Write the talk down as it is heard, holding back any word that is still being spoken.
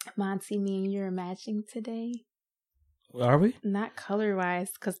Monty, me and you are matching today. Are we? Not color wise,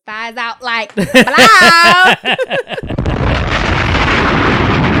 because thighs out like blah.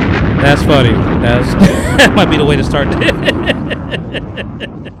 That's funny. That might be the way to start it.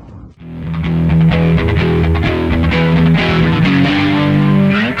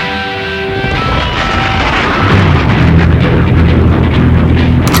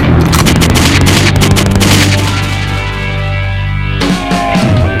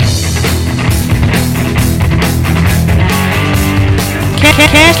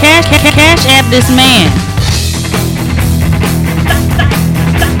 Cash app this man.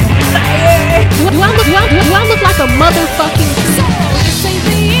 Do I look like a motherfucking This ain't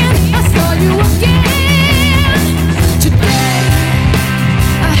the end. I saw you again. Today,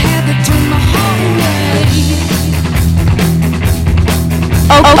 I had to turn my heart away.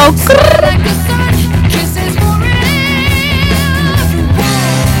 Oh. Like the sun, kisses forever.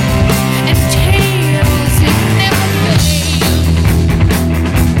 And tears never fade.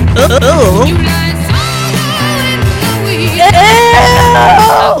 You lied so in the weeds.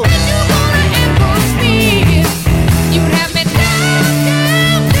 Ew.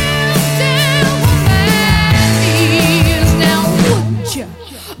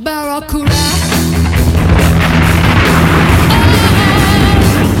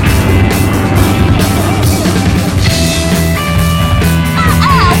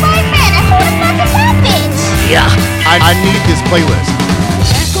 Yeah, I need this playlist.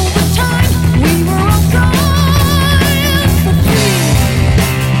 Back over time, we were all crying for free.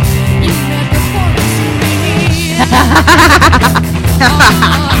 You never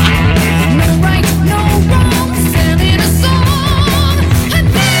no right, no wrong, selling a song. And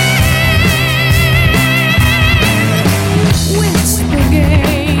then wins the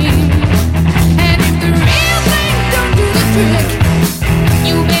game. And if the real thing don't do the trick,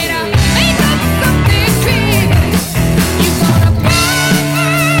 you better make up something quick. You gonna burn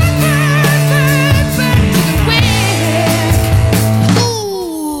to the wind.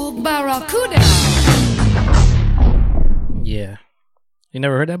 Ooh, Barracuda. Yeah. You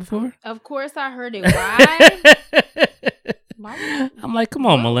never heard that before? Of course I heard it. Why? Why? I'm like, come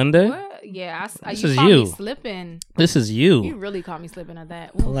on, Melinda. What? Yeah, This you is caught you. me slipping. This is you. You really caught me slipping at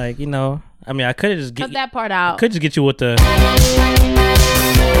that. Oof. Like, you know, I mean, I could have just Cut that part out. could just get you with the.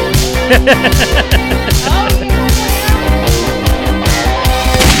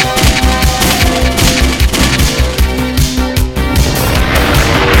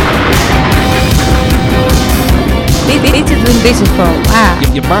 Bitches been bitches for a while.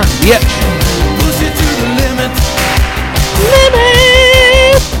 You burnt, bitch. Push it to the limit.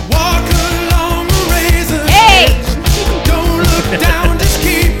 Walk along the razor. Hey! Don't look down, just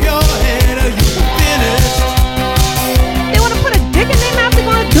keep your head or you finished. They want to put a dick in their mouth, they're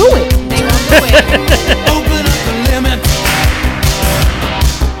going to do it. They gonna do it. Open up the limit.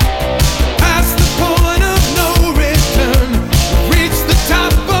 Past the point of no return. Reach the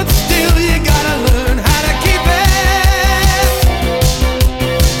top, but still you gotta learn how to keep it.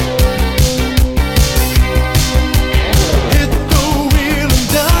 Hit the wheel and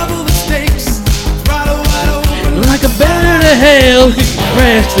double the stakes. Throttle wide open. Like a banner to hell, you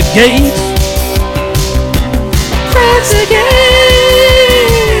crash the gate. Crash the gate.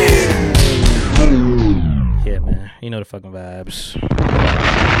 Yeah, man. You know the fucking vibes.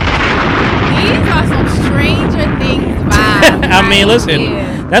 These are some Stranger Things vibes. I mean, right listen.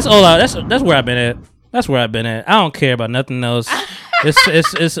 here. That's all. That's where I've been at. That's where I've been at. I don't care about nothing else.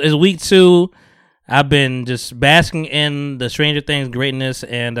 It's week 2. I've been just basking in the Stranger Things greatness,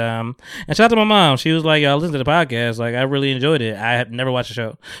 and shout out to my mom. She was like, "Yo, listen to the podcast. Like, I really enjoyed it. I have never watched the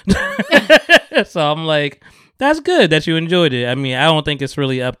show." So I'm like, that's good that you enjoyed it. I mean, I don't think it's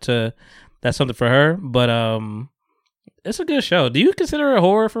really up to that's something for her, but it's a good show. Do you consider it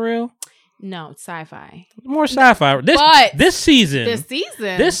horror for real? No, it's sci-fi. More sci-fi. This season.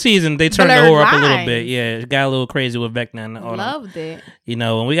 This season they turned the Blurred horror up a little lines. bit. Yeah, it got a little crazy with Vecna and all that. Loved it. You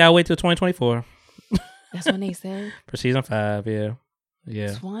know, and we gotta wait till 2024 That's when they said for season 5. Yeah.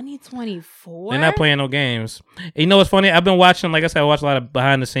 2024. They're not playing no games. And you know what's funny? I've been watching, like I said, I watch a lot of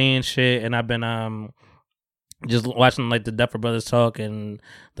behind the scenes shit, and I've been just watching like the Duffer Brothers talk and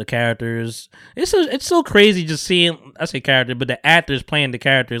the characters. It's so crazy just seeing, I say character, but the actors playing the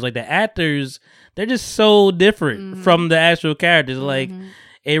characters. Like the actors, they're just so different from the actual characters. Like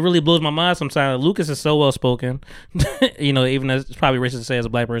it really blows my mind sometimes. Lucas is so well spoken. You know, even though it's probably racist to say as a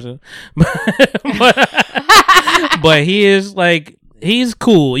black person, but he is like, he's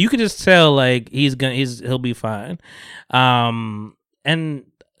cool. You can just tell like he'll be fine. And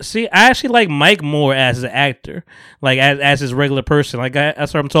See, I actually like Mike more as an actor, like as his regular person. Like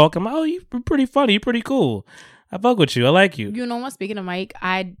that's what I'm talking about. Oh, you're pretty funny. You're pretty cool. I fuck with you. I like you. You know what? Speaking of Mike,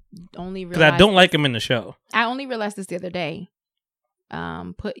 I only realized Because I don't like him in the show. I only realized this the other day.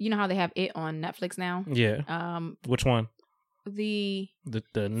 You know how they have it on Netflix now? Yeah. Which one? The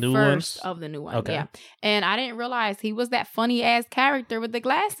new first ones of the new one. Okay. Yeah. And I didn't realize he was that funny ass character with the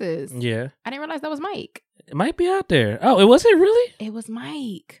glasses. Yeah. I didn't realize that was Mike. It might be out there. Oh, it was it really? It was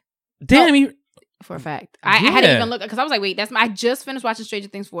Mike. Damn Oh. you. For a fact. I had to Yeah. even look because I was like, wait, I just finished watching Stranger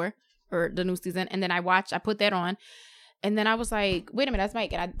Things 4 or the new season, and then I put that on, and then I was like, wait a minute, that's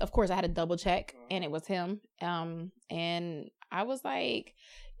Mike. And of course I had to double check, and it was him. And I was like,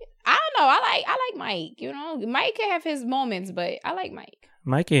 I don't know, I like Mike. You know, Mike can have his moments, but I like Mike.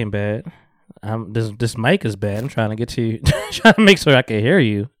 Mike ain't bad. This mic is bad. I'm trying to get you, trying to make sure I can hear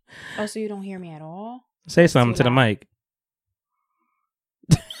you. Oh, so you don't hear me at all? Say something to the mic.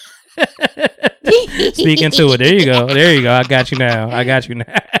 Speaking to it. There you go. There you go. I got you now.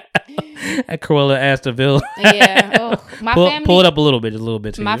 That Corolla Astorville. Yeah. Oh, my family. Pull it up a little bit, just a little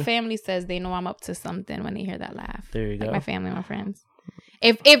bit. To My you. family says they know I'm up to something when they hear that laugh. There you like go. My family, my friends.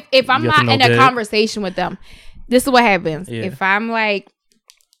 If I'm You up to not no in a good? conversation with them, this is what happens. Yeah. If I'm like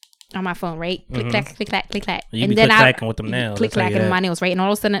on my phone, right? Click clack, click clack, click clack, You be click-clacking with them nails. click I'll tell you clacking that. my nails, right? And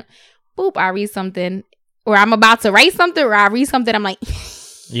all of a sudden, boop, I read something, or I'm about to write something, or I read something. I'm like,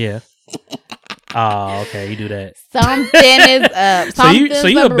 Yeah. Oh, okay. You do that. something is up. So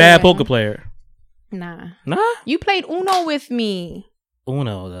you a bad poker player? Nah. Nah. You played Uno with me.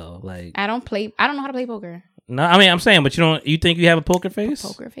 Uno though, like I don't know how to play poker. no. I mean, I'm saying, but you don't. You think you have a poker face?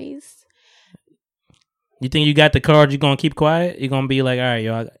 Poker face. You think you got the cards? You gonna keep quiet? You gonna be like, all right,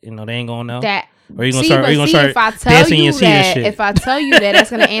 y'all. You know, they ain't gonna know. That. Or you gonna See, start? but You gonna see, start if I tell dancing you your seat and that, shit? if I tell you that, that's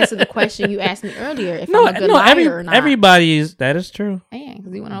gonna answer the question you asked me earlier. If I'm a good liar or not. Everybody's. That is true. Man,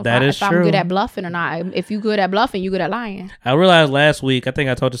 because you want to know That is if I'm true. good at bluffing or not. If you good at bluffing, you good at lying. I realized last week. I think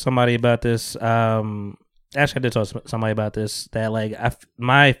I talked to somebody about this. Actually, I did talk to somebody about this. That like,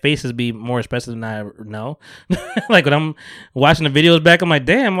 my faces be more expressive than I know. Like when I'm watching the videos back, I'm like,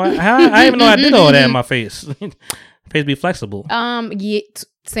 damn, I didn't even know I did all that in my face. Face be flexible. Yeah,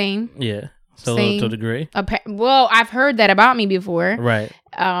 same. Yeah. So Same. to a degree. Well, I've heard that about me before. Right.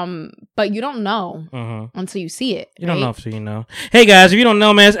 But you don't know until you see it. You don't know if you know. Hey guys, if you don't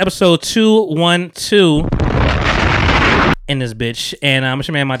know, man, it's episode 212 in this bitch. And I'm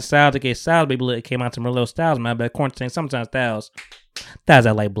your man, my Styles, aka Styles, baby. It came out to Merlot Styles, man. But quarantine, sometimes Styles. Styles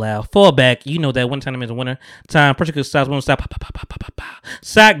I like blow. Fall back. You know that one time is winter time. Particular Styles won't stop.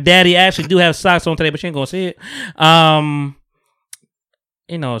 Sock Daddy. I actually do have socks on today, but you ain't gonna see it.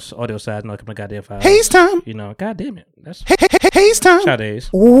 You know, it's audio side, no, my goddamn file. Haze time. You know, god damn it. That's Haze time. shout days.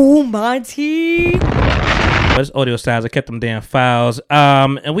 Oh, Monty. But it's audio styles. I kept them damn files.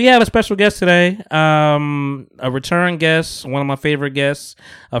 And we have a special guest today. A return guest, one of my favorite guests,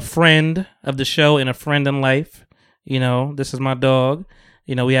 a friend of the show and a friend in life. You know, this is my dog.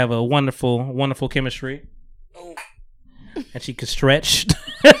 You know, we have a wonderful, wonderful chemistry. And she can stretch.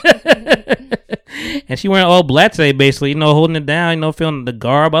 And she wearing all black today, basically, you know, holding it down, you know, feeling the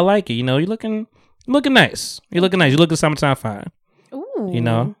garb. I like it. You know, you're looking nice. You're looking nice. You looking summertime fine. Ooh. You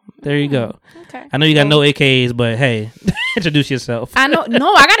know, there you go. Okay. I know you got no AKs, but hey, introduce yourself. I know.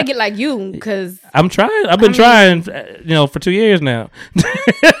 No, I gotta get like you because I'm trying. I've been trying, you know, for 2 years now.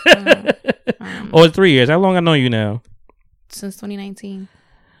 Or 3 years. How long I know you now? since 2019.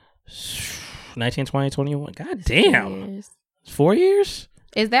 19, 20, 21. God damn. Years. 4 years?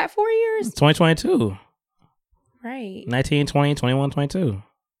 Is that 4 years? 2022. Right. 19, 20, 21, 22.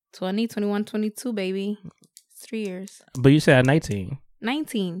 20, 21, 22, baby. It's 3 years. But you said 19.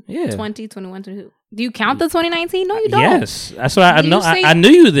 19. Yeah. 20, 21, 22. Do you count the 2019? No, you don't. Yes. That's what I Did know. you say- I knew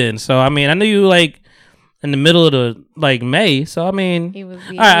you then. So, I mean, I knew you like in the middle of the like May. So, I mean, It was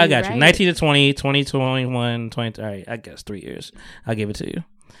all right, I got right. you. 19 to 20, 20, 21, 20. All right, I guess 3 years. I'll give it to you.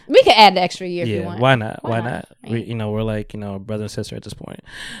 We could add the extra year if you Yeah, want. why not? Why Why not? not? Right. We, you know, we're like, you know, brother and sister at this point.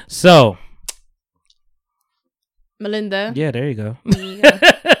 So, Melinda. yeah, there you go.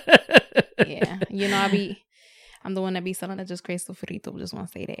 Yeah. You know, I'm the one that be selling it just queso frito. Just want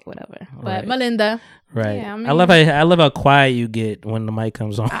to say that, whatever. But Right. Melinda. Right. Yeah, I love how quiet you get when the mic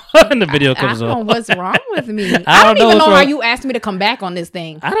comes on and the video I comes don't know on. what's wrong with me. I I don't don't know even what's know how wrong. you asked me to come back on this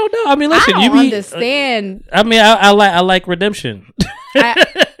thing. I don't know. I mean, listen, I you don't be understand. I mean, I like redemption. I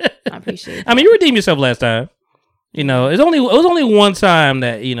appreciate it. I mean, you redeemed yourself last time. You know, it was only one time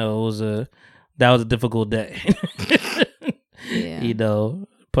that, you know, that was a difficult day. Yeah. You know,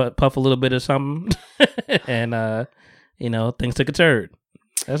 puff a little bit of something and you know, things took a turn.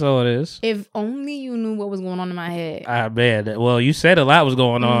 That's all it is. If only you knew what was going on in my head. I bet. Well, you said a lot was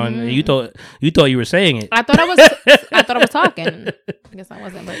going on, and you thought you were saying it. I thought I was talking. I guess I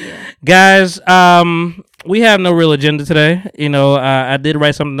wasn't, but yeah. Guys, we have no real agenda today. You know, I did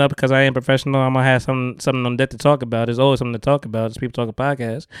write something up because I am professional. I'm gonna have something on deck to talk about. There's always something to talk about. It's People Talking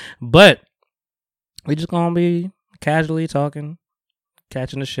Podcast, but we just gonna be casually talking,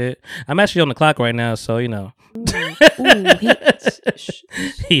 catching the shit. I'm actually on the clock right now, so you know. Ooh,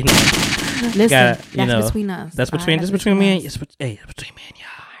 You know, listen, that's between us. That's between All right, between me and us. it's between me and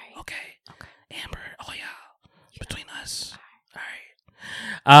y'all. Okay. Amber, all y'all, between us. All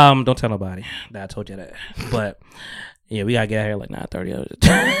right. Don't tell nobody that I told you that. But yeah, we gotta get out here like 9:30.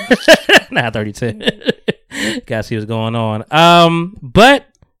 9:32. Gotta see what's going on. But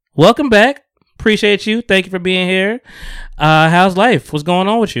welcome back. Appreciate you. Thank you for being here. How's life? What's going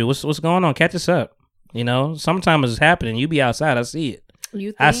on with you? What's going on? Catch us up. You know, sometimes it's happening. You be outside. I see it.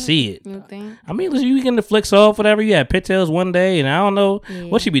 You think? I see it. You think? I mean, listen, you getting the flicks off, whatever. You had pigtails one day, and I don't know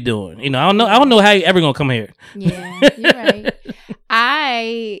what you be doing. You know, I don't know how you ever gonna come here. Yeah, you're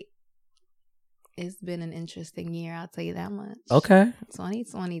right. It's been an interesting year. I'll tell you that much. Okay,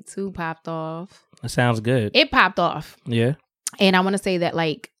 2022 popped off. that sounds good. It popped off, Yeah, and I want to say that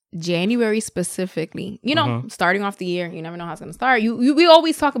like January specifically. You know, starting off the year, you never know how it's gonna start. We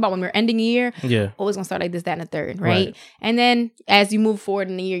always talk about when we're ending a year. yeah, Always gonna start like this, that, and the third, right? And then as you move forward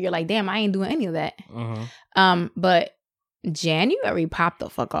in the year, you're like, damn, I ain't doing any of that. But January popped the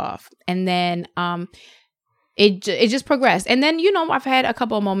fuck off, and then it just progressed. And then you know, I've had a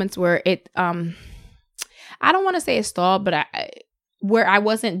couple of moments where it I don't want to say it stalled, but where I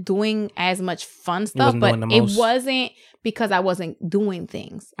wasn't doing as much fun stuff, but it wasn't because I wasn't doing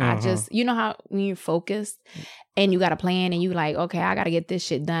things. I just, you know how when you're focused and you got a plan and you like, okay, I got to get this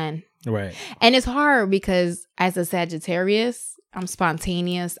shit done. right. And it's hard because as a Sagittarius, I'm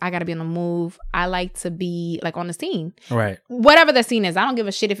spontaneous. I got to be on the move. I like to be like on the scene. Right. Whatever the scene is. I don't give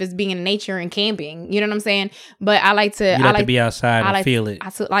a shit if it's being in nature and camping. You know what I'm saying? But I like to. You like to be outside and feel it.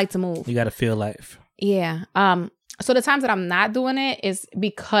 I like to move. You got to feel life. Yeah. So the times that I'm not doing it is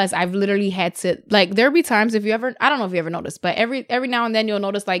because I've literally had to, like, there'll be times I don't know if you ever noticed, but every now and then you'll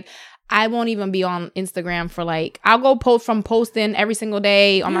notice, like, I won't even be on Instagram for like, I'll go posting every single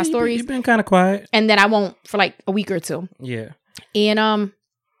day on my stories. You've been kind of quiet. And then I won't for like a week or two. Yeah. And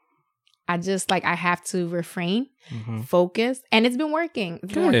I just like, I have to refrain, focus, and it's been working.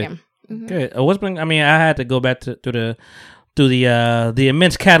 It's been working. Good. I had to go back to the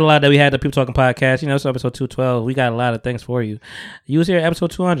immense catalog that we had, the People Talking Podcast. You know, it's episode 212. We got a lot of things for you. You was here at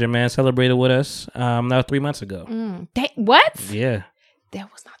episode 200, man. Celebrated with us. That was 3 months ago. What? Yeah.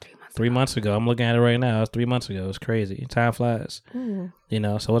 That was not 3 months 3 months ago. I'm looking at it right now. It was 3 months ago. It's crazy. Time flies. You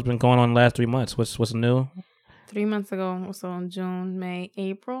know, so what's been going on the last 3 months? What's new? 3 months ago, so in June, May,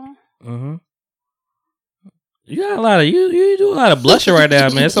 April. You got a lot of you do a lot of blushing right now,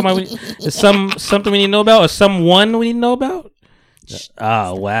 man. Something we need to know about, or someone we need to know about.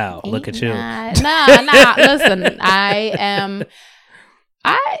 Oh wow! Look at you. Nah. Listen, I'm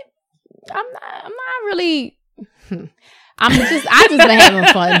not really. I just been having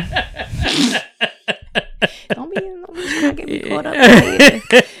fun. Don't be trying to get me caught up out here.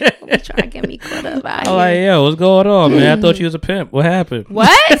 Don't be trying to get me caught up out here. Like, yo, what's going on, man? I thought you was a pimp. What happened?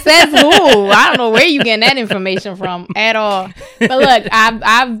 What? Says who? I don't know where you getting that information from at all. But look,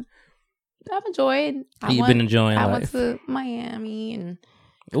 I've enjoyed. You've been enjoying life. I went to Miami and.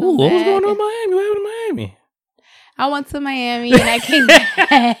 Ooh, what was going on in Miami? What happened in Miami? I went to Miami and I came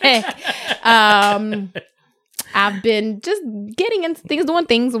back. I've been just getting into things, doing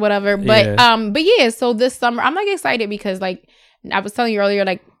things or whatever. But yeah, so this summer I'm like excited because like I was telling you earlier,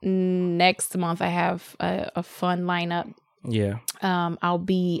 like next month I have a fun lineup. Yeah. I'll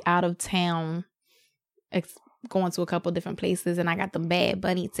be out of town going to a couple different places and I got the Bad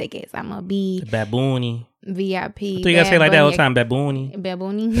Bunny tickets. I'm gonna be Baboony. VIP. So you gotta say like that all the time, Baboony.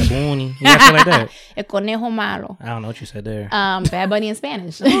 Baboony. You gotta say like that. El Conejo Malo. I don't know what you said there. Bad Bunny in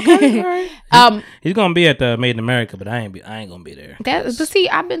Spanish. Okay, all right. He's gonna be at the Made in America, but I ain't gonna be there. But see,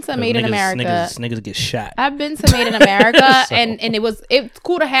 I've been to Made in America. Niggas get shot. I've been to Made in America, and it's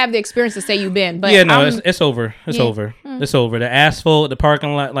cool to have the experience to say you've been. But yeah, no, it's over. It's over. It's over. The asphalt, the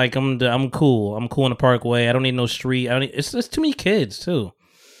parking lot, like I'm cool. I'm cool in the parkway. I don't need no street. It's too many kids too.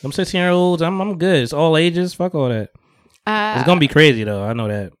 I'm 16-year-olds. I'm good. It's all ages. Fuck all that. It's gonna be crazy though. I know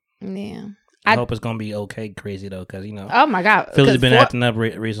that. Yeah. I hope it's gonna be okay crazy though, because you know. Oh my God. Philly's been acting up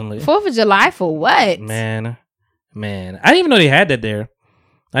recently. 4th of July for what? Man. I didn't even know they had that there.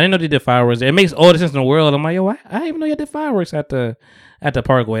 I didn't know they did fireworks there. It makes all the sense in the world. I'm like, yo, I didn't even know you did fireworks at the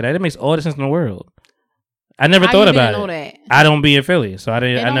Parkway. That makes all the sense in the world. I never How thought you about didn't it. know that? I don't be in Philly, so I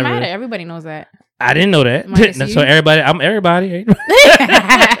didn't. It I don't never. matter. Everybody knows that. I didn't know that. Minus So you. I'm everybody.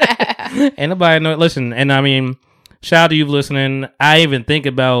 Ain't nobody know. Listen, and I mean, shout out to you for listening. I even think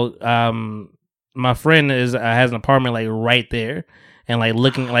about my friend has an apartment like right there, and like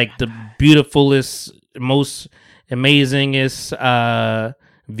looking like the beautifulest, most amazingest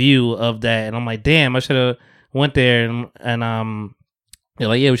view of that. And I'm like, damn, I should have went there and they're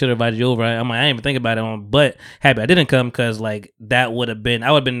like, yeah, we should have invited you over. I'm like, I didn't even think about it, but happy I didn't come because like that would have been,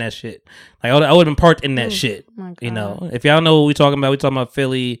 I would have been in that shit. Like I would have been parked in that shit. My You know, God. if y'all know what we're talking about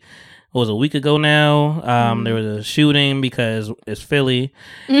Philly. It was a week ago now. There was a shooting because it's Philly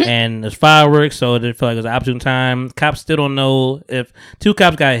and there's fireworks, so they feel like it was an opportune time. Cops still don't know if 2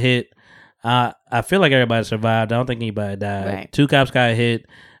 cops got hit. I feel like everybody survived. I don't think anybody died. Right. 2 cops got hit.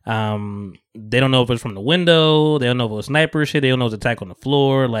 They don't know if it's from the window. They don't know if it was sniper shit. They don't know if it was attack on the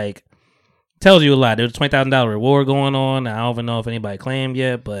floor. Like, tells you a lot. There's a $20,000 reward going on. I don't even know if anybody claimed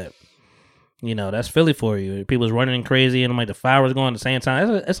yet, but you know, that's Philly for you. People's running crazy and I'm like the fireworks going at the same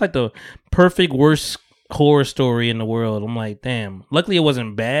time. It's like the perfect worst horror story in the world. I'm like, damn. Luckily it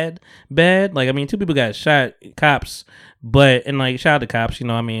wasn't bad. Like, I mean, 2 people got shot, cops, but, and like, shout out to cops, you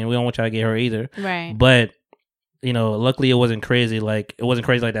know, I mean, we don't want y'all to get hurt either. Right. But, you know, luckily it wasn't crazy like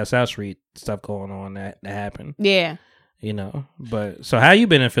that South Street stuff going on that happened. Yeah. You know, but so how you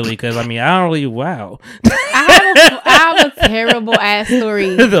been in Philly? Because I mean, I don't really. Wow, I have a terrible ass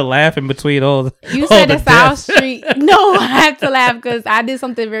story. the laughing between all. You all said the the South deaths. Street. No, I had to laugh because I did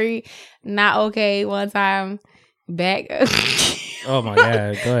something very not okay one time back. Oh my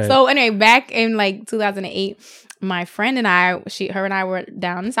god, go ahead. So anyway, back in like 2008, my friend and her and I were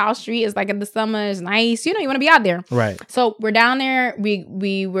down South Street. It's like in the summer, it's nice. You know, you want to be out there. Right. So we're down there.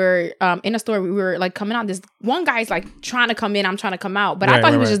 We were in a store. We were like coming out. This one guy's like trying to come in. I'm trying to come out. But I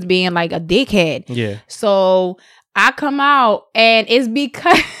thought he was just being like a dickhead. Yeah. So I come out and it's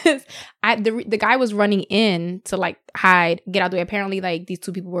because the guy was running in to like hide, get out the way. Apparently like these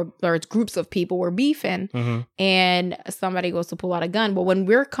 2 people or groups of people were beefing and somebody goes to pull out a gun. But when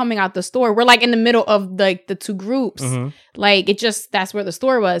we're coming out the store, we're like in the middle of like the 2 groups. Like that's where the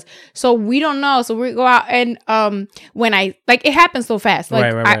store was. So we don't know. So we go out and when I like it happens so fast.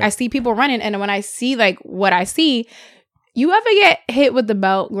 Like Right. I see people running and when I see like what I see, you ever get hit with the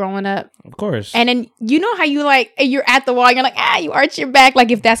belt growing up? Of course. And then you know how you like you're at the wall, you're like, you arch your back,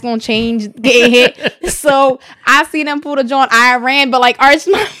 like if that's gonna change getting hit. So I see them pull the joint, I ran, but like arched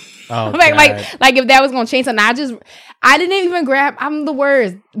my like if that was gonna change something, I didn't even grab. I'm the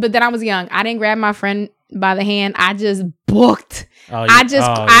worst. But then I was young. I didn't grab my friend by the hand. I just booked.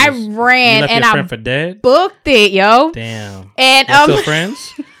 I ran and I for dead? booked it, yo. Damn. And Y'all still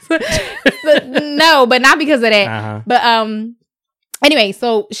friends? No, but not because of that. Uh-huh. But anyway,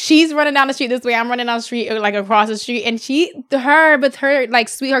 so she's running down the street this way. I'm running down the street like across the street, and her like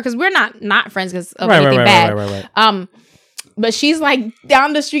sweetheart, because we're not friends because of anything bad. Right. But she's like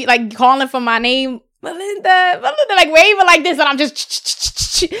down the street, like calling for my name, Melinda, like waving like this, and I'm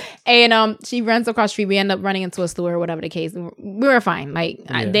just and she runs across the street. We end up running into a store or whatever the case. We were fine. Like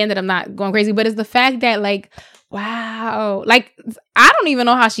they ended up not going crazy, but it's the fact that like. Wow. Like, I don't even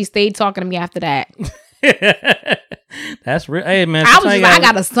know how she stayed talking to me after that. That's real. Hey, man. I was just like, I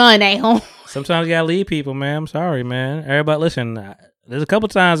got a son at home. Sometimes you gotta leave people, man. I'm sorry, man. Everybody, listen, there's a couple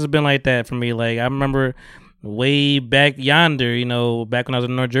times it's been like that for me. Like, I remember way back yonder, you know, back when I was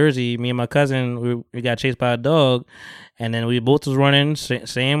in North Jersey, me and my cousin, we got chased by a dog. And then we both was running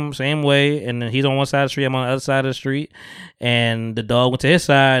same way. And then he's on one side of the street, I'm on the other side of the street. And the dog went to his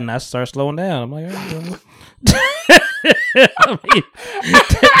side, and I started slowing down. I'm like, all right,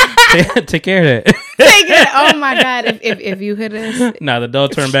 take care of that. Take it. Oh my God! If you hit us, nah, the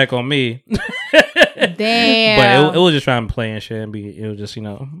dog turned back on me. Damn. But it was just trying to play and shit. And it was just, you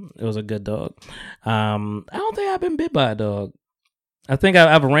know, it was a good dog. I don't think I've been bit by a dog. I think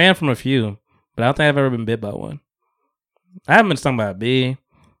I've ran from a few, but I don't think I've ever been bit by one. I haven't been stung by a bee.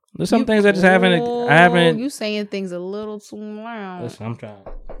 There's some things I just haven't. I haven't. You saying things a little too loud. Listen, I'm trying.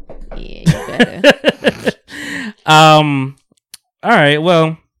 Yeah, you better. All right.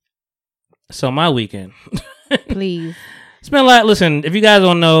 Well, so my weekend. Please. It's been a lot. Listen, if you guys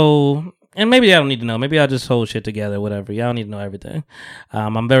don't know, and maybe y'all don't need to know, maybe I'll just hold shit together, whatever. Y'all don't need to know everything.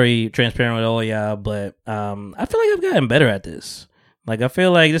 I'm very transparent with all y'all, but I feel like I've gotten better at this. Like, I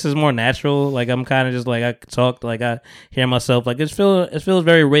feel like this is more natural. Like, I'm kind of just like, I talk, like, I hear myself. Like, it feels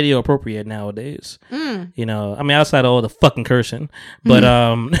very radio appropriate nowadays. You know, I mean, outside of all the fucking cursing. But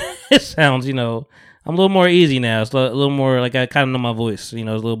it sounds, you know, I'm a little more easy now. It's a little more, like, I kind of know my voice. You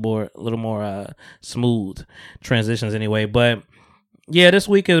know, it's a little more smooth transitions anyway. But Yeah, this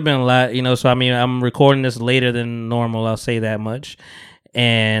week has been a lot, you know, so I mean, I'm recording this later than normal, I'll say that much.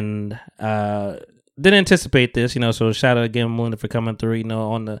 And didn't anticipate this, you know, so shout out again, Melinda, for coming through, you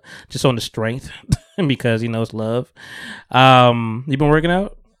know, on the strength, because, you know, it's love. You been working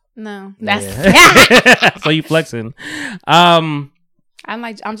out? No, that's so you flexing. I'm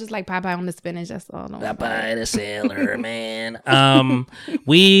just like Popeye on the spinach. That's all. Popeye the Sailor Man.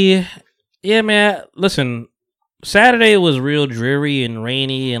 Man. Listen, Saturday was real dreary and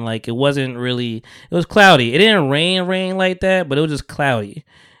rainy, and like it was cloudy. It didn't rain like that, but it was just cloudy,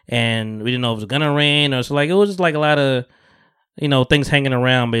 and we didn't know if it was gonna rain or so. Like it was just like a lot of, you know, things hanging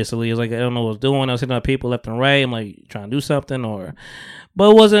around. Basically, it was like I don't know what I was doing. I was hitting up people left and right. I'm like trying to do something, but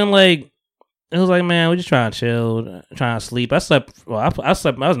it wasn't like. It was like, man, we just trying to chill, trying to sleep. I slept. Well, I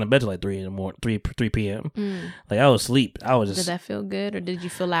slept. I was in the bed till like 3 in the morning, 3 p.m. Like I was asleep. I was just. Did that feel good, or did you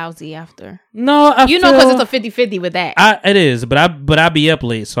feel lousy after? No, because it's a 50-50 with that. It is, but I be up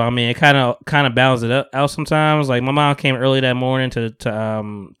late, so I mean, it kind of balances it out sometimes. Like my mom came early that morning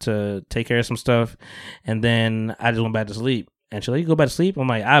to take care of some stuff, and then I just went back to sleep. And she's like, "You go back to sleep?" I'm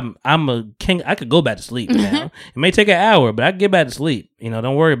like, "I'm a king. I could go back to sleep now. It may take an hour, but I can get back to sleep. You know,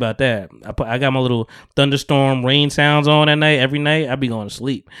 don't worry about that. I got my little thunderstorm rain sounds on at night. Every night, I be going to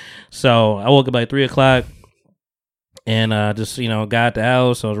sleep. So I woke up like 3:00, and just got out the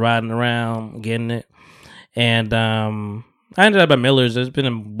house. I was riding around, getting it, and I ended up at Miller's. It's been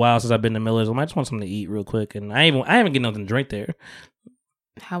a while since I've been to Miller's. I just want something to eat real quick, and I haven't get nothing to drink there.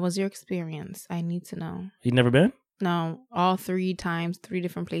 How was your experience? I need to know. You never been? No, all 3 times, 3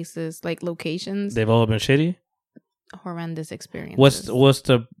 different places, like locations. They've all been shitty. Horrendous experience. What's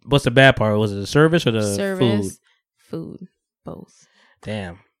the bad part? Was it the service or the food, both.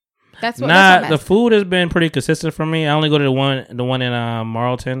 Damn. That's the food has been pretty consistent for me. I only go to the one in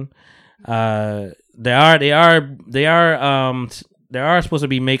Marlton. They are supposed to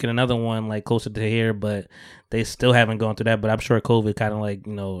be making another one like closer to here, but they still haven't gone through that. But I'm sure COVID kind of like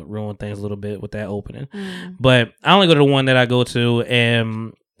ruined things a little bit with that opening. But I only go to the one that I go to,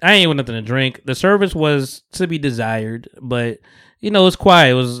 and I ain't with nothing to drink. The service was to be desired, but it's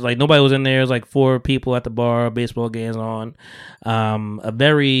quiet. It was like nobody was in there. It was like 4 people at the bar, baseball games on. A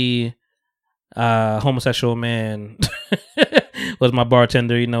very homosexual man was my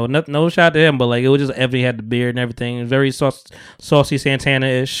bartender. No shot to him, but like it was just everybody had the beard and everything. It was very saucy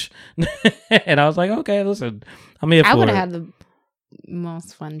Santana-ish. And I was like, okay, listen, I'm here for it. I would have had the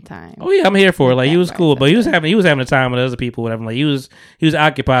most fun time. Oh yeah, I'm here for it. Like he was cool, but he was having a time with other people, whatever. Like he was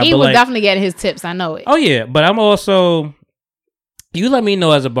occupied. He but was like, definitely getting his tips. I know it. Oh yeah, but I'm also. You let me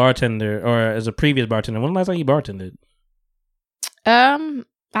know as a bartender or as a previous bartender. When was the last time you bartended?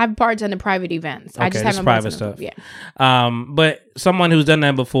 I've bartended private events. Okay, I just haven't private stuff. Yeah. But someone who's done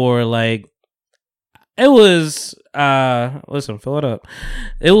that before, like it was. Listen, fill it up.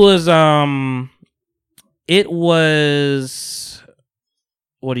 It was. It was.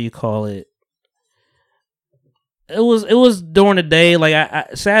 What do you call it? It was during the day.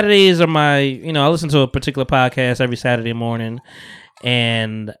 Like Saturdays are my. I listen to a particular podcast every Saturday morning,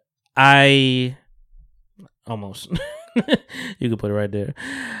 and I almost. You can put it right there.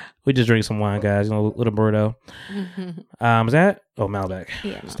 We just drink some wine, guys. Little Bordeaux. Is that? Oh, Malbec.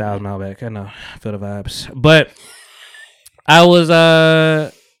 Yeah, Styles Malbec. I know. I feel the vibes. But I was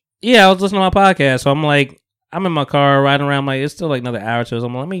I was listening to my podcast. So I'm like, I'm in my car riding around. Like it's still like another hour or two. So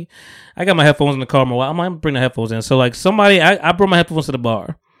I'm like, I got my headphones in the car. I'm like, bring the headphones in. So like I brought my headphones to the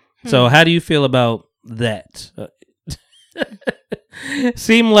bar. So how do you feel about that?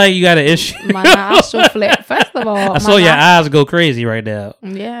 Seem like you got an issue. My nostril flip. First of all, I saw your eyes go crazy right now.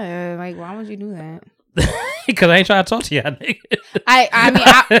 Yeah, like why would you do that? Because I ain't trying to talk to y'all. I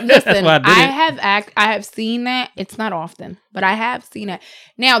mean, listen. I have seen that. It's not often, but I have seen it.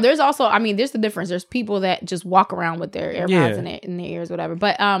 Now, there's also, there's the difference. There's people that just walk around with their AirPods in their ears, whatever.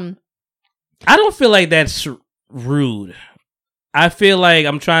 But I don't feel like that's rude. I feel like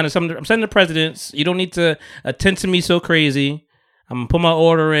I'm sending the presidents. You don't need to attend to me so crazy. I'm gonna put my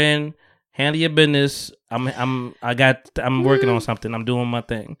order in. Handle your business. I'm working on something. I'm doing my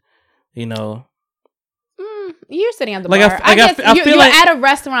thing. You're sitting at the bar. I guess you're like, at a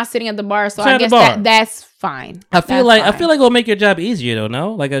restaurant sitting at the bar, so I guess that's fine. I feel like it'll make your job easier though.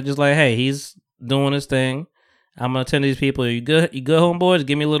 No, like I just like, hey, he's doing his thing. I'm gonna attend to these people. Are you good? You good, homeboys?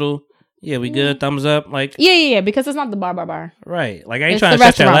 Give me a little. Yeah, we good. Thumbs up. Like yeah, because it's not the bar. Right. Like I ain't trying to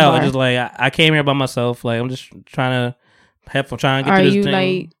shut y'all out. It's just like I came here by myself. Like I'm just trying to get through this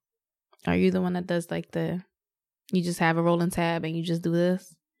thing. Are you the one that does like you just have a rolling tab and you just do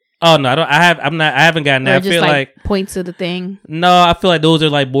this? Oh no, I don't. I haven't gotten that. Or I just feel like points to the thing. no. I feel like those are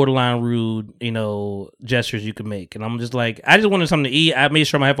like borderline rude, gestures you can make. And I'm just like, I just wanted something to eat. I made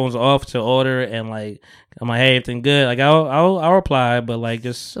sure my headphones are off to order, and like, I'm like, hey, everything good? Like, I'll reply, but like,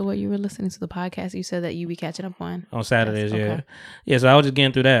 just So what, you were listening to the podcast you said that you be catching up on Saturdays, Yes, yeah, okay. yeah. So I was just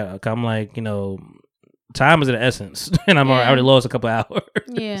getting through that. Like, I'm like, time is of the essence, and I already lost a couple hours.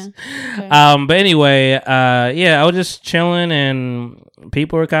 Yeah. Okay. But anyway, yeah, I was just chilling, and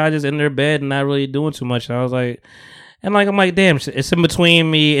people were kind of just in their bed and not really doing too much. And I was like, I'm like, damn, it's in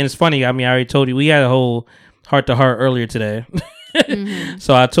between me, and it's funny. I mean, I already told you we had a whole heart to heart earlier today,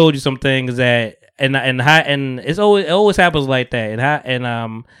 so I told you some things that, and it always happens like that.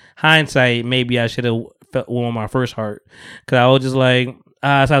 And hindsight, maybe I should have won my first heart, because I was just like,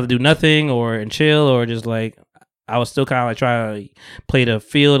 I have to do nothing and chill, or just like I was still kind of like trying to play the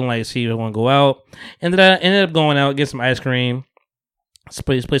field and like see if I want to go out. And then I ended up going out, get some ice cream. It's a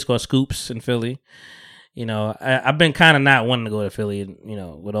place called Scoops in Philly. I've been kind of not wanting to go to Philly,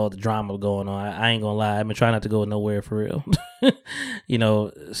 with all the drama going on. I ain't gonna lie, I've been trying not to go nowhere for real.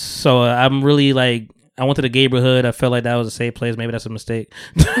 So I'm really like, I went to the neighborhood. I felt like that was a safe place. Maybe that's a mistake.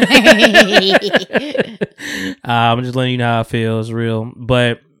 I'm just letting you know how I feel. It's real.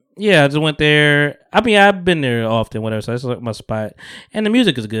 But yeah, I just went there. I mean, I've been there often, whatever. So that's like my spot. And the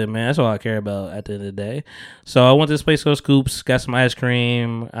music is good, man. That's all I care about at the end of the day. So I went to this place called Scoops, got some ice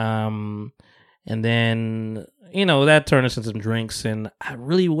cream. And then, that turned into some drinks. And I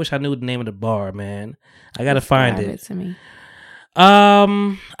really wish I knew the name of the bar, man. I got to find Describe it. to me.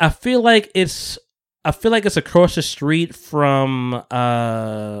 I feel like it's across the street from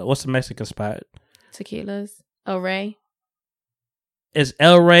what's the Mexican spot? Tequilas. El Rey. It's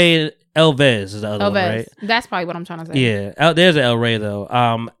El Rey. Elvez is the other one, right? That's probably what I'm trying to say. Yeah, there's an El Rey though.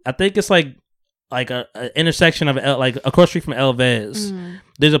 I think it's like a intersection of like across the street from Elvez.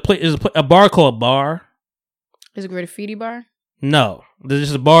 There's a bar called Bar. Is it a graffiti bar? No, there's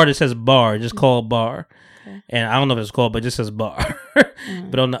just a bar that says Bar, just called Bar. Okay. And I don't know if it's called, but it just says Bar.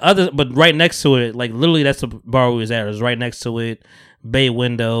 But right next to it, like literally that's the bar we was at. It was right next to it. Bay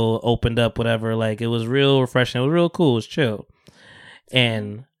window opened up, whatever. Like it was real refreshing. It was real cool. It was chill.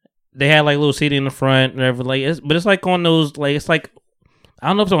 And they had like little seating in the front, whatever. Like, it's like on those, like it's like, I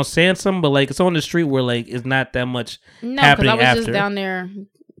don't know if it's on Sansom, but like it's on the street where like it's not that much happening. No, because I was just down there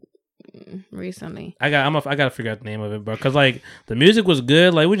recently. I gotta figure out the name of it, bro. Because like the music was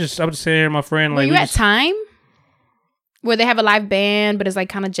good. Like I was just sitting here, with my friend. Like, were you at Time? Where they have a live band, but it's like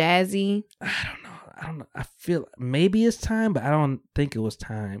kind of jazzy. I don't know. I feel maybe it's Time, but I don't think it was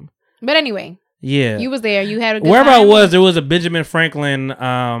Time. But anyway. Yeah. You was there. You had a good Wherever time. I was, there was a Benjamin Franklin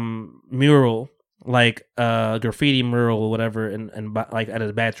mural, like graffiti mural or whatever, and like at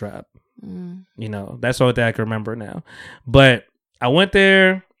his backdrop. That's all that I can remember now. But I went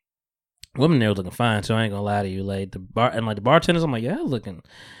there. Women there was looking fine, so I ain't gonna lie to you. Like the bartenders, I'm like, yeah, looking.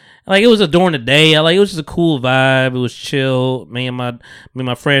 Like it was during the day. It was just a cool vibe. It was chill. Me and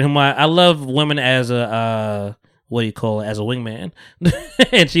my friend, whom I love women as a what do you call it, as a wingman.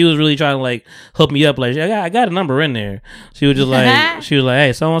 And she was really trying to like hook me up. Like I got a number in there. She was just like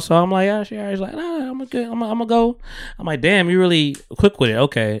hey, so and so. I'm like, yeah, she's like, nah, I'm good. I'm gonna go. I'm like, damn, you really quick with it.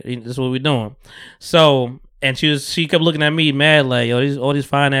 Okay, this is what we're doing. So and she kept looking at me mad like, yo, all these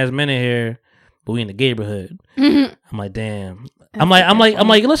fine ass men in here, but we in the neighborhood. I'm like, damn. I'm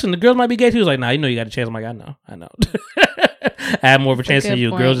like, listen, the girls might be gay too. He was like, nah, you got a chance. I'm like, I know. I have more of a chance than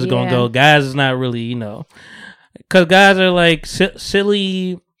you. Girls is gonna go. Guys is not really, because guys are like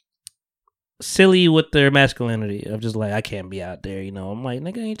silly with their masculinity of just like, I can't be out there, I'm like,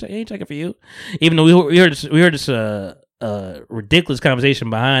 nigga, ain't checking for you. Even though we heard this ridiculous conversation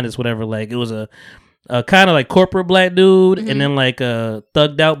behind this, whatever. Like it was a kind of like corporate black dude, and then like a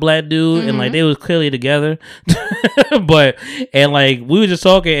thugged out black dude, and like they was clearly together. But and like we were just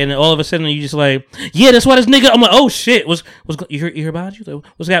talking, and all of a sudden you just like, yeah, that's why this nigga. I'm like, oh shit, what's you hear about you? Like,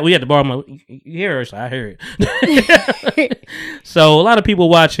 what's that? We at the bar. I'm like, you hear her? So I hear it. So a lot of people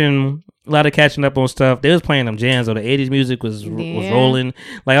watching. A lot of catching up on stuff. They was playing them jams, or the 80s music was rolling.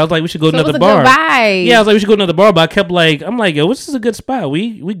 Like I was like, we should go to another bar. Yeah, I was like, we should go to another bar. But I kept like, I'm like, yo, this is a good spot.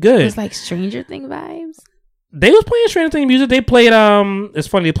 We good. It's like Stranger Thing vibes. They was playing Stranger Thing music. They played it's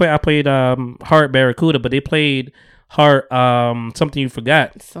funny. I played Heart Barracuda, but they played Heart Something You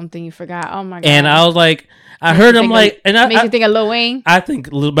Forgot. Something You Forgot. Oh my god. And I was like, I heard him like, and makes you think of Lil Wayne. I think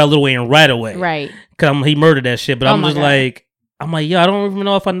about Lil Wayne right away, right? Because he murdered that shit. But I'm just like. I'm like, yo, I don't even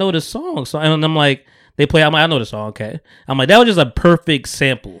know if I know this song. So and I'm like, they play. I'm like, I know the song. Okay. I'm like, that was just a perfect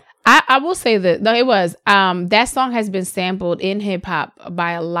sample. I will say that no, it was. That song has been sampled in hip hop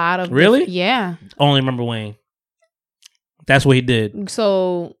by a lot of really. Yeah. Only remember Wayne. That's what he did.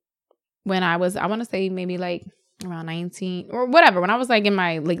 So when I want to say maybe like around 19 or whatever, when I was like in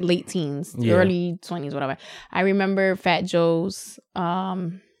my like late teens, early 20s, whatever. I remember Fat Joe's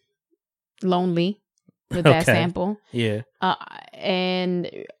Lonely with that sample. Yeah. And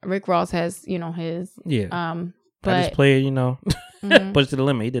Rick Ross has, his but I just played, push to the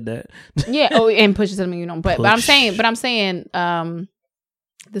limit. He did that. Yeah. Oh, and push it to the limit, but I'm saying the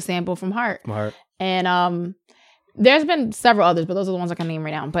sample from Heart. And there's been several others, but those are the ones I can name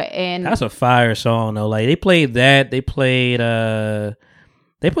right now. That's a fire song though. Like they played that. They played a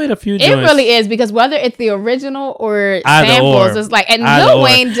few joints. It really is, because whether it's the original or either samples, it's like, and Lil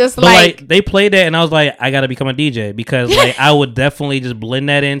Wayne just like they played that, and I was like, I gotta become a DJ, because like I would definitely just blend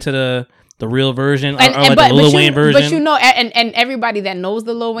that into the real version, or like the Lil Wayne version. But and everybody that knows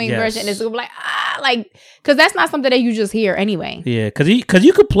the Lil Wayne version is like, because that's not something that you just hear anyway. Yeah, because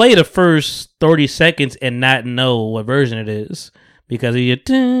you could play the first 30 seconds and not know what version it is, because you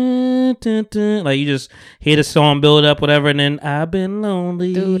like you just hear the song build up, whatever, and then I've been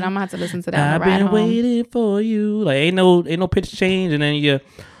lonely, dude. I'm gonna have to listen to that. I've been waiting for you. Like ain't no pitch change, and then you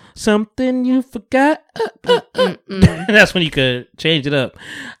something you forgot. That's when you could change it up.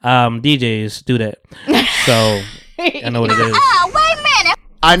 DJs do that, so I know what it is. Oh, wait a minute.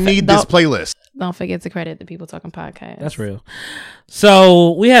 I need this playlist. Don't forget to credit the People Talking podcast. That's real.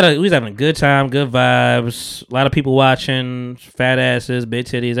 So we was having a good time, good vibes, a lot of people watching, fat asses, big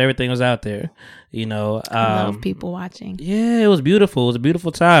titties, everything was out there. I love people watching. Yeah, it was beautiful. It was a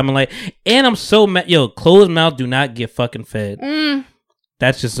beautiful time. And I'm so mad. Yo, closed mouth do not get fucking fed.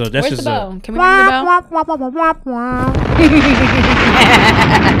 That's just so. That's Where's just the bell? Can we ring the bell?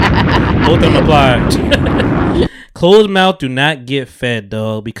 Both of them applied. Closed mouth do not get fed,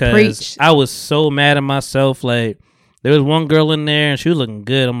 dog. Because Preach. I was so mad at myself. Like there was one girl in there and she was looking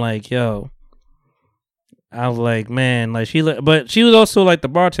good. I'm like, yo. I was like, man, like but she was also like the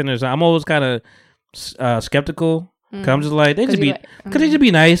bartenders. I'm always kind of skeptical. Cause I'm just like, could they just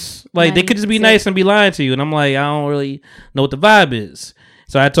be nice? Like they could just be nice and be lying to you. And I'm like, I don't really know what the vibe is.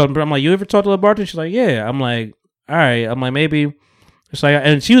 So I told her, I'm like, you ever talk to the bartender? She's like, yeah. I'm like, all right. I'm like, maybe. It's like,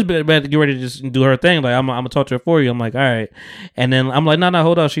 and she was about to get ready to just do her thing. Like, I'm gonna talk to her for you. I'm like, all right. And then I'm like, no,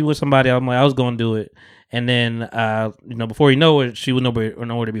 hold on. She was somebody. I'm like, I was gonna do it. And then, before you know it, she was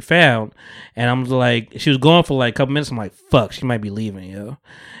nowhere to be found. And I'm like, she was gone for like a couple minutes. I'm like, fuck, she might be leaving, yo.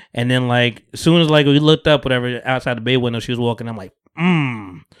 And then like, as soon as like we looked up, whatever, outside the bay window, she was walking. I'm like,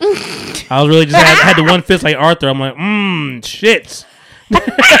 I was really just had the one fist like Arthur. I'm like, shit.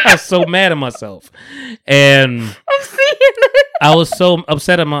 I was so mad at myself, and I'm seeing it. I was so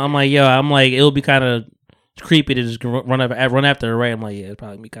upset. I'm like, yo, it'll be kind of creepy to just run after her, right? I'm like, yeah, it's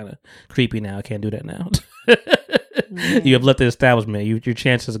probably be kind of creepy now. I can't do that now. You have left the establishment. Your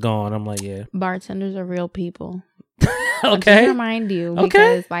chances are gone. I'm like, yeah. Bartenders are real people. Okay. Just remind you,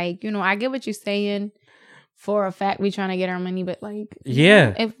 because like I get what you're saying. For a fact, we trying to get our money, but like,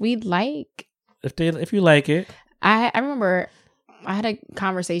 if we like, if you like it, I remember. I had a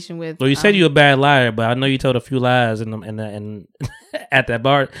conversation with. Well, you said you're a bad liar, but I know you told a few lies and at that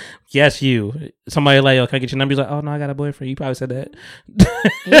bar. Yes, you. Somebody like, yo, can I get your number? He's like, oh no, I got a boyfriend. You probably said that.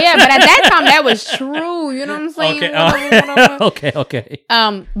 Yeah, but at that time that was true. You know what I'm saying? Okay. Okay.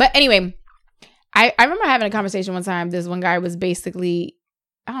 But anyway, I remember having a conversation one time. This one guy was basically,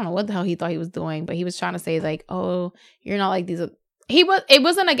 I don't know what the hell he thought he was doing, but he was trying to say like, oh, you're not like these. It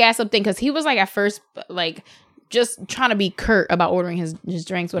wasn't a gas up thing, because he was like at first like. Just trying to be curt about ordering his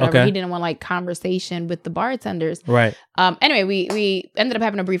drinks, whatever. Okay. He didn't want like conversation with the bartenders. Right. Anyway, we ended up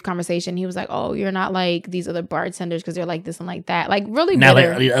having a brief conversation. He was like, oh, you're not like these other bartenders because they're like this and like that. Like really now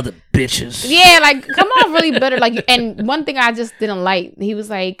bitter. Like the other bitches. Yeah, like come on, really bitter. Like, and one thing I just didn't like, he was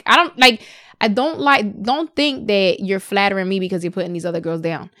like, don't think that you're flattering me because you're putting these other girls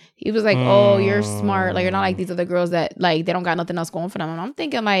down. He was like, oh, you're smart. Like, you're not like these other girls that like, they don't got nothing else going for them. And I'm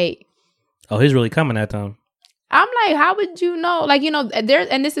thinking like, oh, he's really coming at them. I'm like, how would you know? Like, there,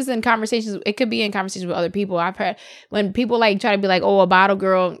 and this is in conversations. It could be in conversations with other people. I've heard when people like try to be like, oh, a bottle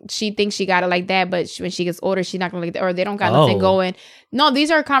girl, she thinks she got it like that, but when she gets older, she's not gonna like that, or they don't got nothing going. No, these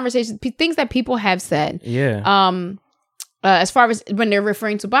are conversations, things that people have said. Yeah. As far as when they're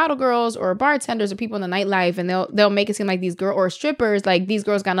referring to bottle girls or bartenders or people in the nightlife, and they'll make it seem like these girls or strippers, like these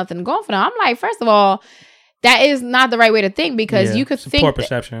girls got nothing going for them. I'm like, first of all, that is not the right way to think, because you could think poor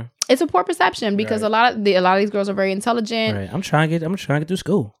perception. It's a poor perception because a lot of these girls are very intelligent. Right. I'm trying to get through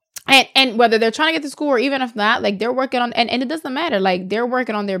school. And whether they're trying to get to school or even if not, like they're working on, and it doesn't matter. Like they're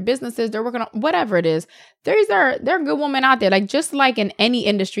working on their businesses, they're working on whatever it is. There are good women out there. Like just like in any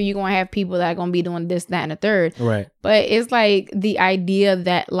industry, you're gonna have people that are gonna be doing this, that, and the third. Right. But it's like the idea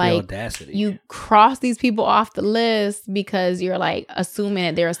that like you cross these people off the list because you're like assuming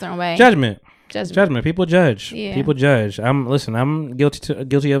that they're a certain way. Judgment. People judge. Yeah. People judge. I'm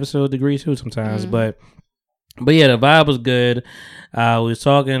guilty of it to a degree too sometimes, but yeah, the vibe was good. We was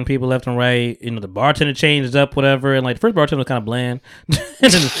talking people left and right. You know, the bartender changed up, whatever. And like the first bartender was kind of bland,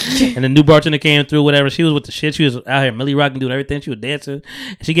 and the new bartender came through, whatever. She was with the shit. She was out here Millie rocking, doing everything. She was dancing.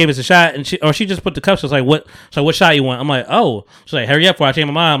 And she gave us a shot, and she just put the cups. She was like, "What? So what shot you want?" I'm like, "Oh." She's like, "Hurry up!" Before I change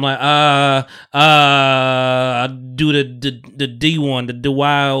my mind. I'm like, I do the D one, the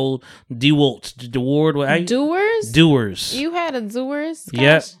wild D Waltz, the ward. Doers. You had a Doers?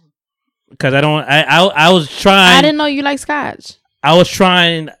 Yep. Because I was trying. I didn't know you like scotch. I was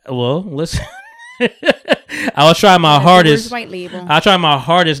trying. Well, listen. I was trying my hardest. White label. I tried my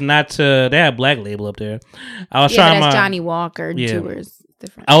hardest not to. They had black label up there. I was trying. That's Johnny Walker. Yeah. Doers.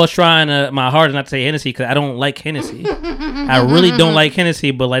 Different. I was trying my hardest not to say Hennessy because I don't like Hennessy. I really don't like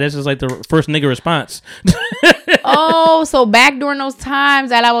Hennessy, but like this is like the first nigga response. Oh, so back during those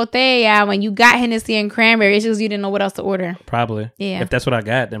times at La Botella when you got Hennessy and cranberry, it's just you didn't know what else to order. Probably. Yeah. If that's what I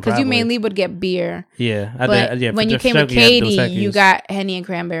got, then because you mainly would get beer. Yeah. But yeah, when you came with Katie, you got Henny and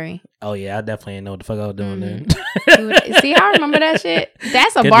cranberry. Oh yeah, I definitely didn't know what the fuck I was doing then. See how I remember that shit?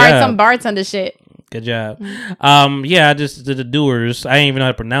 That's some bartender shit. Good job. Yeah, I just did the Doers. I didn't even know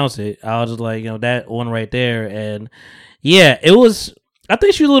how to pronounce it. I was just like, that one right there, and yeah, it was. I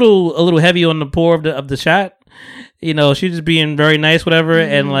think she was a little heavy on the pour of the shot. She just being very nice, whatever,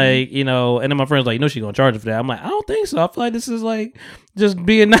 and like, and then my friend's like, she's gonna charge her for that. I'm like, I don't think so. I feel like this is like just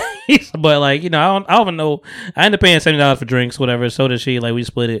being nice, but like, I don't even know. I ended up paying $70 for drinks, whatever. So did she. Like we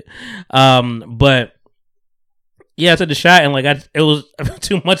split it. But yeah, I took the shot and like it was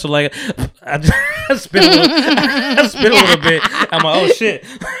too much. Like I spit a little bit. I'm like, oh shit,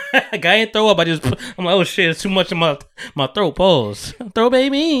 like, I ain't throw up. I'm like, oh shit, it's too much in my throat. Pause. Throw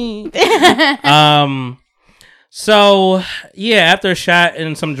baby. So yeah, after a shot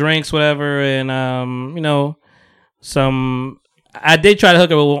and some drinks, whatever, and I did try to hook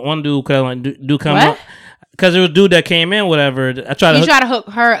her with one dude because do come up. Because there was a dude that came in, whatever. I tried to try to hook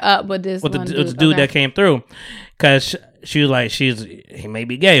her up with this with the dude that came through. Because she was like, he may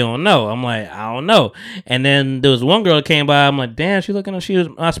be gay. I don't know. I'm like, I don't know. And then there was one girl that came by. I'm like, damn, she was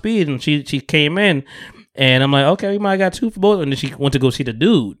my speed. And she came in. And I'm like, okay, we might have got two for both. And then she went to go see the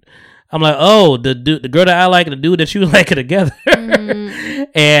dude. I'm like, oh, the girl that I like and the dude that you like are together.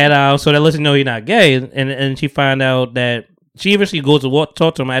 And so that lets you know he's not gay. And she found out that she eventually goes to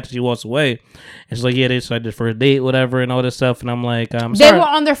talk to him after she walks away. And she's like, yeah, they started their first date, whatever, and all this stuff. And I'm like, they were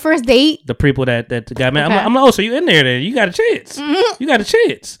on their first date? The people that got mad. Okay. I'm like, oh, so you in there then? You got a chance. Mm-hmm. You got a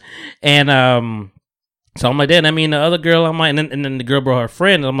chance. And so I'm like, then I mean the other girl, I'm like, and then the girl brought her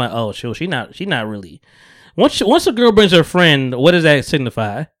friend. And I'm like, oh, she not really. Once a girl brings her friend, what does that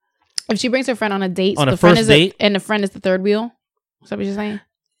signify? If she brings her friend on a date, on so the first date, and the friend is the third wheel. Is that what you're saying?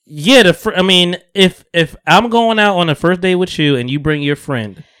 Yeah, I mean, if I'm going out on a first date with you and you bring your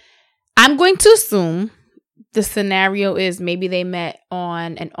friend, I'm going to assume the scenario is maybe they met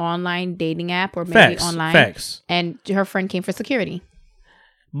on an online dating app or maybe online. Facts. And her friend came for security.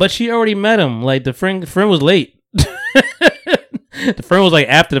 But she already met him. Like the friend was late. The friend was like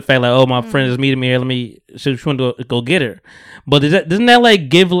after the fact, like, oh, my friend is meeting me here. She wanted to go get her. But doesn't that like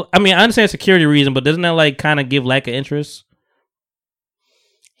give? I mean, I understand security reason, but doesn't that like kind of give lack of interest?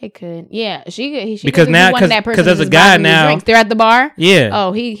 It could, yeah. She because now because as a guy now drinks. They're at the bar. Yeah.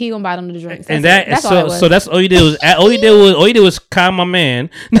 Oh, he gonna buy them the drinks. And that's all you did was all you did was calm my man.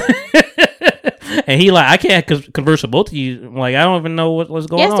 And he like, I can't converse with both of you. Like, I don't even know what's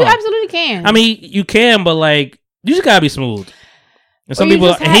going on. Yes, you absolutely can. I mean, you can, but like, you just gotta be smooth. And some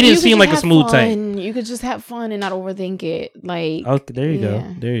people, he didn't seem like a smooth type. You could just have fun and not overthink it. Like, okay, there you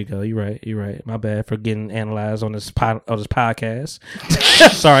go. There you go. You're right. My bad for getting analyzed on this podcast.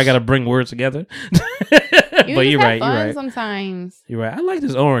 Sorry, I got to bring words together. But you're right. Sometimes you're right. I like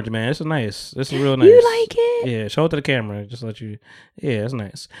this orange, man. It's nice. This is real nice. You like it? Yeah. Show it to the camera. Just let you. Yeah, it's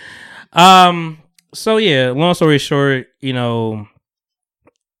nice. So yeah. Long story short,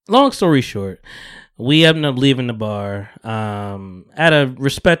 we ended up leaving the bar at a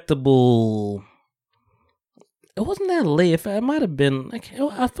respectable. It wasn't that late. It might have been like, I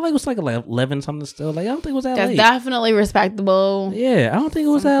feel like it was like 11 something still. Like, I don't think it was that late. That's definitely respectable. Yeah, I don't think it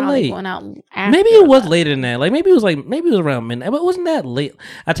was that late. Going out maybe it was later than that. Like maybe it was around midnight, but it wasn't that late.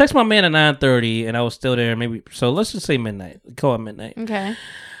 I texted my man at 9:30 and I was still there. Maybe so. Let's just say midnight. Call it midnight. Okay.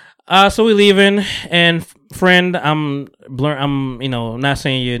 So we leaving, and friend, I'm not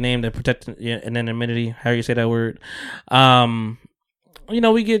saying your name to protect your anonymity. How you say that word?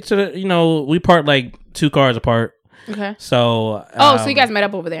 We get to the, we parked like 2 cars apart. Okay. So. So you guys met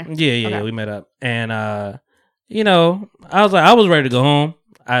up over there? Yeah, we met up, and I was ready to go home.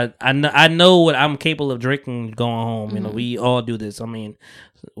 I know what I'm capable of drinking going home. We all do this. I mean,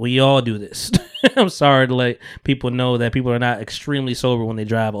 we all do this. I'm sorry to let people know that people are not extremely sober when they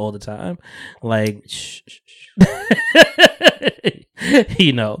drive all the time. Like,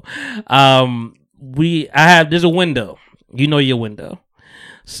 there's a window. You know your window.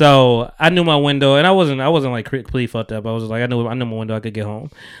 So I knew my window, and I wasn't like completely fucked up. I was like, I knew my window. I could get home,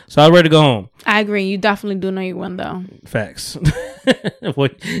 so I was ready to go home. I agree. You definitely do know your window. Facts.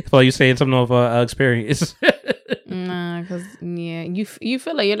 What you saying? Something of experience? Nah, cause you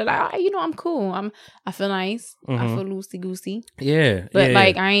feel like you're like, I'm cool. I feel nice. I feel loosey goosey. Yeah, but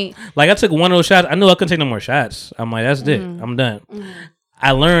like I ain't like I took one of those shots. I knew I couldn't take no more shots. I'm like, that's it. I'm done.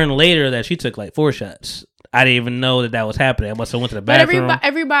 I learned later that she took like 4 shots. I didn't even know that was happening. I must have went to the bathroom. But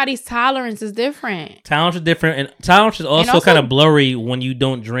everybody's tolerance is different. Tolerance is different, and tolerance is also kind of blurry when you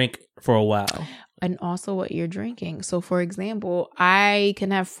don't drink for a while. And also what you're drinking. So, for example, I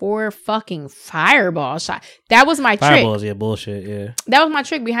can have 4 fucking Fireball shots. That was my trick. Fireballs, yeah, bullshit, yeah. That was my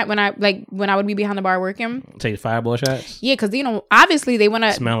trick behind when I would be behind the bar working. Take Fireball shots? Yeah, because, obviously they want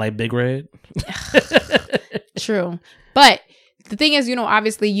to... Smell like Big Red? True. But... the thing is,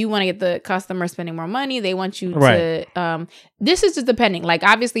 obviously you want to get the customer spending more money. They want you to, this is just depending. Like,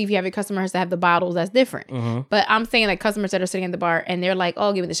 obviously, if you have your customers that have the bottles, that's different. But I'm saying like customers that are sitting in the bar and they're like,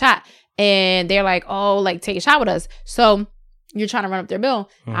 oh, give me the shot. And they're like, oh, like take a shot with us. So you're trying to run up their bill.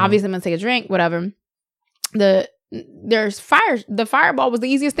 Obviously, I'm going to take a drink, whatever. The Fireball was the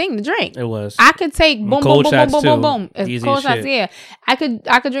easiest thing to drink. It was. I could take boom, boom, boom, boom, boom, boom, boom. Cold shots, yeah. I could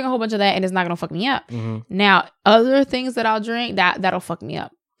drink a whole bunch of that and it's not gonna fuck me up. Now, other things that I'll drink that'll fuck me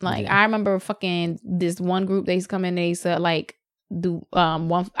up. Like I remember fucking this one group. They used to come in. They used to like do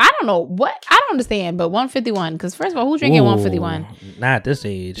one. I don't know what. I don't understand. But 151. Because first of all, who's drinking 151? Not at this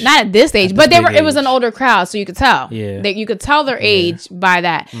age. Not at this age. But it was an older crowd, so you could tell. Yeah. You could tell their age by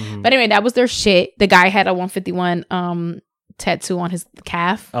that. But anyway, that was their shit. The guy had a 151 tattoo on his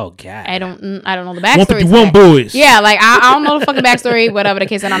calf. Oh god. I don't know the backstory. 151 boys. Yeah, like I don't know the fucking backstory, whatever the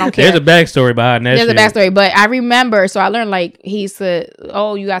case, and I don't care. There's a backstory behind that. There's a backstory, but I remember, so I learned like he said,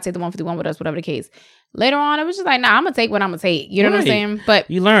 oh, you gotta take the 151 with us, whatever the case. Later on, it was just like, nah, I'm gonna take what I'm gonna take. You know what I'm saying? But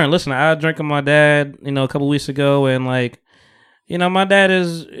you learn. Listen, I drank with my dad, a couple weeks ago, and like, my dad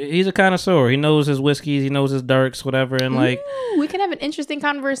he's a connoisseur. He knows his whiskeys, he knows his darks, whatever, and like, we can have an interesting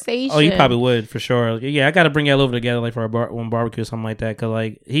conversation. Oh, you probably would for sure. Yeah, I got to bring y'all over together like for one barbecue or something like that, because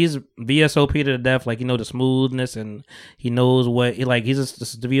like he's VSOP to the death. Like the smoothness, and he knows what he's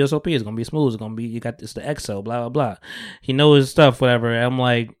the VSOP is gonna be smooth. It's gonna be it's the EXO, blah blah blah. He knows his stuff, whatever. I'm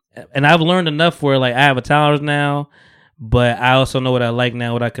like, and I've learned enough where like I have a tolerance now, but I also know what I like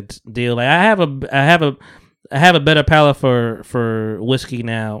now, what I could deal. Like I have a better palate for whiskey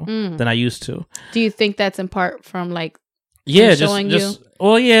now than I used to. Do you think that's in part from like showing you?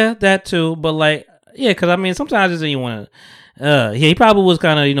 Well, yeah, that too. But like, yeah, because I mean, sometimes I just didn't want to. He probably was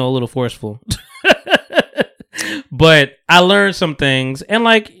kind of a little forceful. But I learned some things, and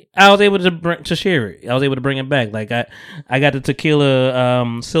like I was able to share it. I was able to bring it back. Like I got the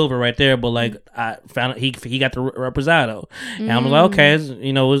tequila silver right there, but like I found he got the reposado, and I was like, okay,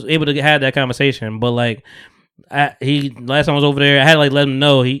 was able to have that conversation. But like last time I was over there, I had to like let him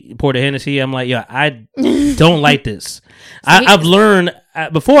know. He poured a Hennessy. I'm like, yeah, I don't like this. I've learned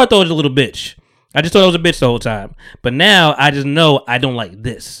before. I thought it was a little bitch. I just thought I was a bitch the whole time. But now I just know I don't like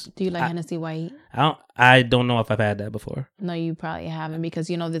this. Do you like Hennessy White? I don't know if I've had that before. No, you probably haven't, because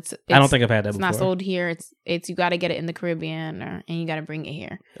it's I don't think I've had that before. It's not sold here. It's you got to get it in the Caribbean and you got to bring it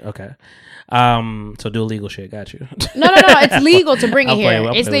here. Okay. So do illegal shit. Got you. No. It's legal to bring it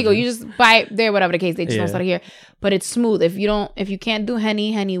here. It's legal. You just buy it there, whatever the case. They just don't sell it here. But it's smooth. If you can't do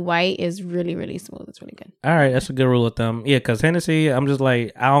Henny White is really, really smooth. It's really good. All right. That's a good rule of thumb. Yeah, because Hennessy, I'm just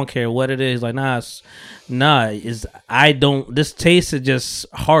like, I don't care what it is. Like, this taste is just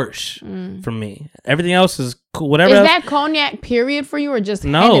harsh for me. Everything else is cool. Whatever. Is that cognac period for you, or just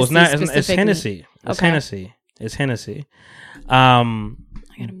no? Hennessy? It's not. It's Hennessy. It's okay. Hennessy. It's Hennessy. I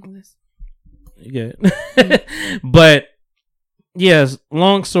gotta move this. You good? But yes,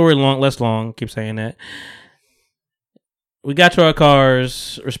 long story less long. Keep saying that. We got to our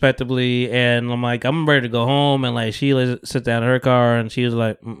cars respectively, and I'm like, I'm ready to go home, and like Sheila sits down in her car, and she was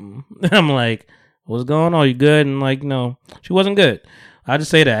like, mm-mm. I'm like, what's going on? You good? And like, no, she wasn't good. I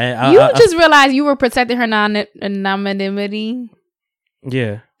just say that. You just realized you were protecting her anonymity.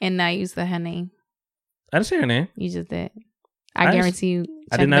 Yeah. And I used her name. I didn't say her name. You just did. I I didn't- guarantee you.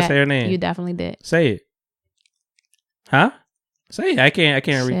 I did not say her name. You definitely did. Say it. Huh? Say it. I can't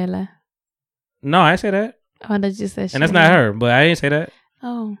read. Sheila. No, I didn't say that. Oh, that just said And that's not her, but I didn't say that.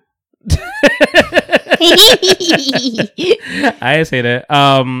 Oh. I didn't say that.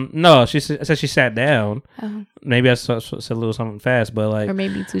 No, she said she sat down. Oh. Maybe I said a little something fast, but like Or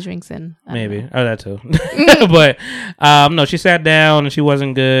maybe 2 drinks in. I don't maybe know. or that too. But no, she sat down and she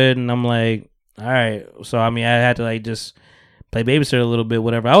wasn't good, and I'm like, all right. So I mean, I had to like just play babysitter a little bit,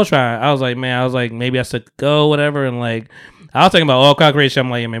 whatever. I was trying. I was like, maybe I should go, whatever, and like I was thinking about all kind of crazy shit. I'm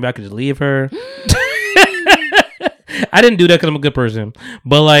like, yeah, maybe I could just leave her. I didn't do that because I'm a good person,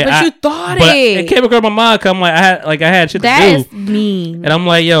 but like, you thought but it. it came across my mind. Cause I'm like, I had shit to do. That's mean. And I'm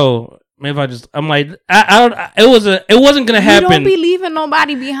like, yo, maybe I'm like, I don't. It wasn't gonna happen. You don't be leaving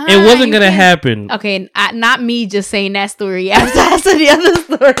nobody behind. It wasn't You gonna can't- happen. Okay, not me just saying that story after the other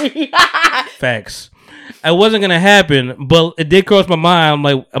story. Facts. It wasn't gonna happen, but it did cross my mind.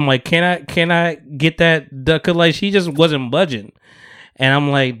 I'm like, can I get that? Cause like she just wasn't budging, and I'm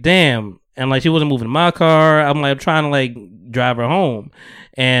like, damn. And like she wasn't moving my car. I'm like, I'm trying to like drive her home,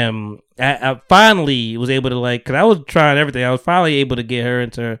 and I finally was able to like, cause I was trying everything. I was finally able to get her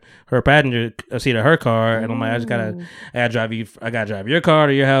into her passenger seat of her car, and I'm like, I gotta drive you. I gotta drive your car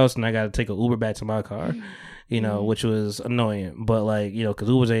to your house, and I gotta take an Uber back to my car. You know, which was annoying, but like, you know, cause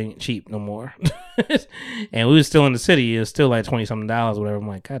Ubers ain't cheap no more, and we was still in the city. It was still like $20-something, whatever. I'm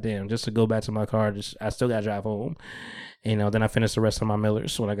like, God damn, just to go back to my car, I still gotta drive home. You know, then I finished the rest of my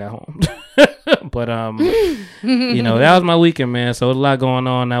Millers when I got home. But you know, that was my weekend, man. So there was a lot going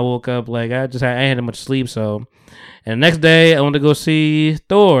on. I woke up like I ain't had much sleep. So, and the next day I went to go see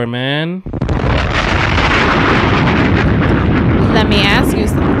Thor, man. Let me ask you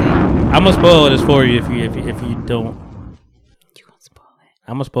something. I'm gonna spoil this for you if you don't. You gonna spoil it?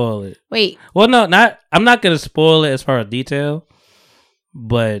 I'm gonna spoil it. Wait, Well, no, I'm not gonna spoil it as far as detail,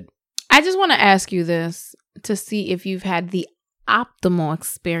 but I just want to ask you this to see if you've had the optimal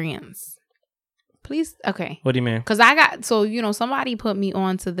experience. Please, okay. what do you mean? Because somebody put me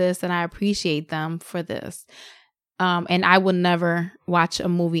on to this, and I appreciate them for this. And I would never watch a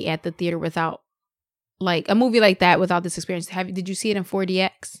movie at the theater without, like, a movie like that without this experience. Did you see it in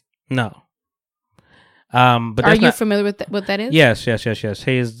 4DX? No. But Are that's you familiar with what that is? Yes.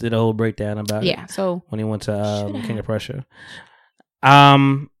 Hayes did a whole breakdown about it. Yeah. So When he went to Should King have. of Prussia.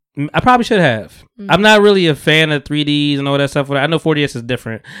 I probably should have. Mm. I'm not really a fan of 3Ds and all that stuff. I know 4DS is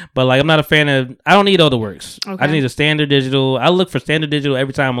different, but like I'm not a fan of. I don't need all the works. I Okay. need a standard digital. I look for standard digital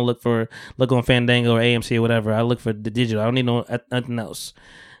every time I look on Fandango or AMC or whatever. I look for the digital. I don't need nothing else.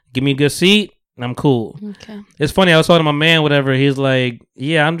 Give me a good seat and I'm cool. okay. It's funny. I was talking to my man, whatever. He's like,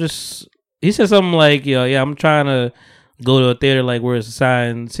 yeah, he said something like, yeah, I'm trying to go to a theater like where it's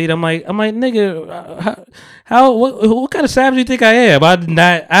assigned seat. I'm like, nigga, what kind of savage do you think I am?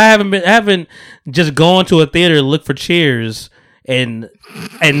 I haven't just gone to a theater to look for chairs and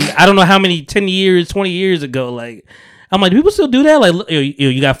I don't know how many 10 years, 20 years ago. Like, I'm like, do people still do that? Like, look,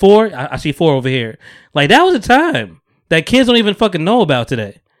 you got 4? I see 4 over here. Like, that was a time that kids don't even fucking know about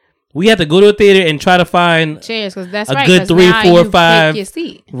today. We have to go to a theater and try to find Cheers, because that's a right. good 'cause 3, now 4, you 5. pick your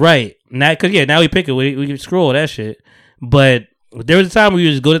seat. Right. Now we pick it. We can scroll that shit. But there was a time where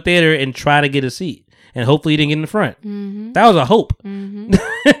you just go to theater and try to get a seat. And hopefully you didn't get in the front. Mm-hmm. That was a hope. Mm-hmm.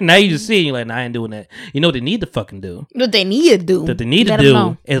 Now you just see and you're like, nah, I ain't doing that. You know what they need to fucking do? What they need to do. What they need Let to 'em do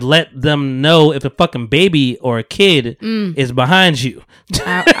know. is let them know if a fucking baby or a kid is behind you.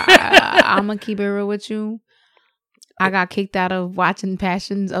 I'm gonna keep it real with you. I got kicked out of watching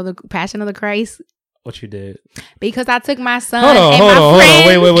Passion of the Christ What you did? because I took my son Hold on. and my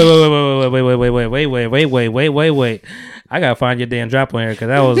friend. Wait. I gotta find your damn drop on here because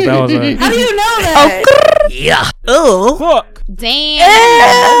that was How do you know that? yeah. Oh, fuck.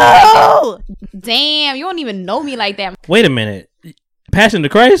 Damn, you don't even know me like that. Wait a minute. Passion of the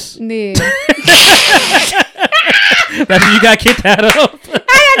Christ? Yeah. That's what you got kicked out of?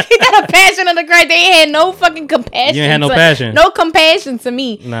 I got kicked out of Passion of the Christ. They had no fucking compassion. You ain't had no to- passion. No compassion to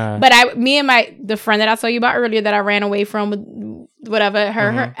me. Nah. But me and the friend that I told you about earlier that I ran away from with whatever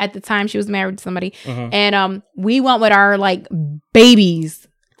her at the time she was married to somebody, and we went with our like babies.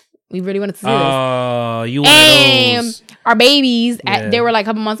 We really wanted to do this. Oh, you one of And those. our babies, Yeah. they were like a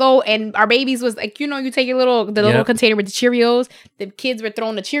couple months old, and our babies was like, you take your little Yep. container with the Cheerios. The kids were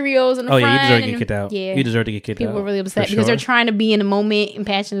throwing the Cheerios in the Oh, front. yeah, you deserve to and- get kicked out. Yeah, You deserve to get kicked people out. were really upset for because they're sure. trying to be in the moment and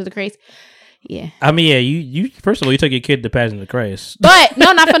Passion of the Christ. Yeah, I mean, yeah, you first of all, you took your kid to Passion of the Christ. but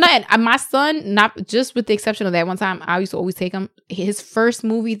no, not for nothing. My son, not just with the exception of that one time, I used to always take him. His first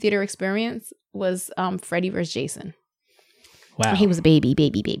movie theater experience was Freddy vs. Jason. Wow. He was a baby.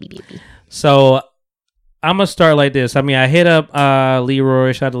 So I'm gonna start like this. I mean, I hit up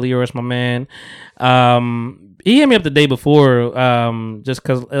Leroy. Shout out to Leroy, it's my man. He hit me up the day before, just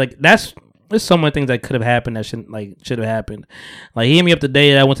because like there's so many things that could have happened that should have happened. Like he hit me up the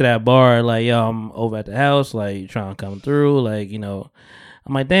day that I went to that bar. Like, yo, I'm over at the house. Like, trying to come through. Like, you know,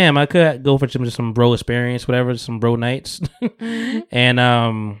 I'm like, damn, I could go for some bro experience, whatever, some bro nights.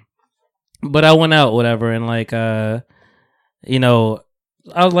 And but I went out, whatever, and like, you know,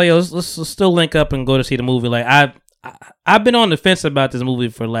 I was like, yo, let's still link up and go to see the movie. Like I've been on the fence about this movie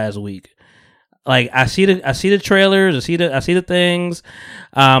for last week. Like I see the trailers, I see the things.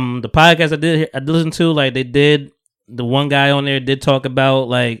 The podcast I did listen to, like the one guy on there did talk about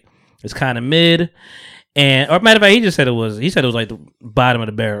like it's kind of mid, or matter of fact, he said it was like the bottom of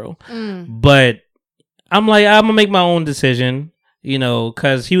the barrel. But I'm like, I'm gonna make my own decision, you know,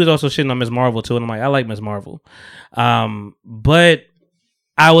 because he was also shitting on Ms. Marvel too, and I'm like, I like Ms. Marvel, but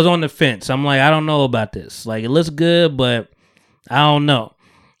I was on the fence. I'm like, I don't know about this. Like, it looks good, but I don't know.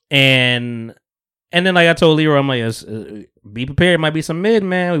 And then, like I told Leroy, I'm like, be prepared. It might be some mid,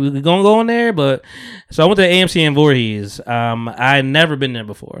 man. We're gonna go in there. But so I went to AMC in Voorhees. I had never been there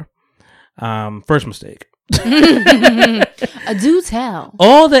before. First mistake. Do tell.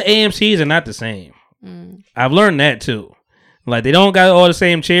 All the AMCs are not the same. I've learned that too. Like, they don't got all the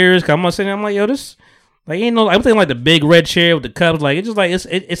same chairs. I'm like, yo, this. Like, ain't no, I'm thinking like the big red chair with the cups. Like, it's just like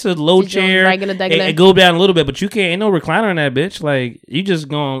it's a low chair. Regular. It go down a little bit, but you can't. Ain't no recliner in that bitch. Like, you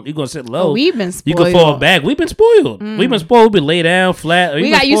gonna sit low. Oh, we've been spoiled. You can fall back. We've been spoiled. We've been spoiled. We've been lay down flat. We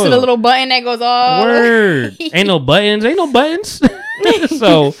got used to the little button that goes off. Word. Ain't no buttons.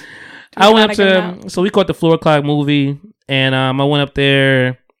 So I went up to. So we caught the 4 o'clock movie, and I went up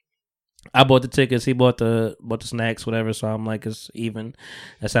there. I bought the tickets. He bought the snacks, whatever. So I'm like, it's even.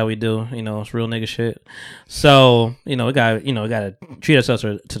 That's how we do. You know, it's real nigga shit. So we gotta treat ourselves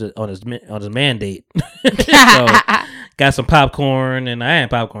on his mandate. So got some popcorn, and I had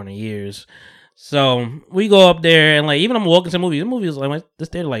popcorn in years. So we go up there, and like, even I'm walking to the movie. The movie was like, this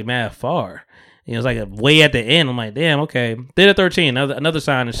theater like mad far. You know, it's like way at the end. I'm like, damn, okay. Theater 13. Another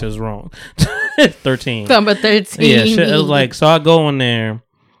sign that says wrong. 13. Number 13. Yeah, shit, it was like, so I go in there.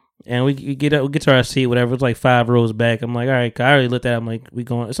 And we get to our seat, whatever. It's like 5 rows back. I'm like, all right, I already looked at it. I'm like, we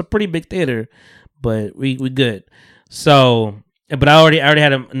going. It's a pretty big theater, but we good. So, but I already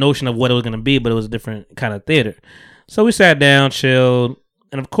had a notion of what it was gonna be, but it was a different kind of theater. So we sat down, chilled,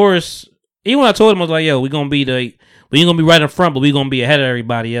 and of course, even when I told him, I was like, yo, we ain't gonna be right in front, but we gonna be ahead of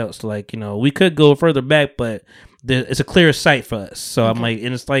everybody else. Like, you know, we could go further back, but it's a clear sight for us. So I'm like,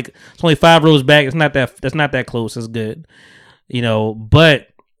 and it's only 5 rows back. That's not that close. It's good, you know, but.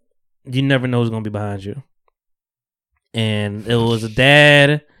 You never know who's going to be behind you. And it was a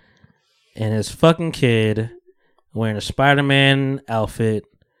dad and his fucking kid wearing a Spider-Man outfit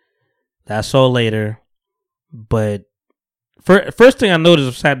that I saw later. But first thing I noticed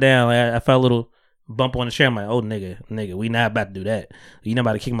was sat down, I felt a little bump on the chair. I'm like, oh, nigga, we not about to do that. You not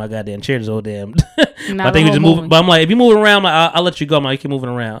about to kick my goddamn chair this whole damn. I think we just move. But I'm like, if you moving around, I'll let you go. I'm like, you keep moving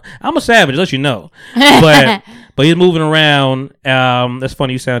around. I'm a savage, let you know. But he's moving around. That's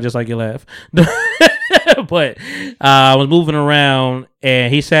funny. You sound just like you laugh. But I was moving around,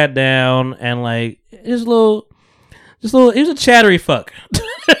 and he sat down, and like he was a chattery fuck.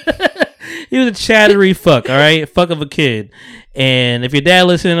 He was a chattery fuck. All right, fuck of a kid. And if your dad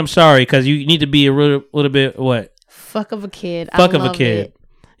listening, I'm sorry, because you need to be a little bit what? Fuck of a kid. Fuck of a kid.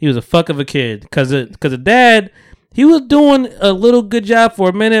 He was a fuck of a kid because the dad, he was doing a little good job for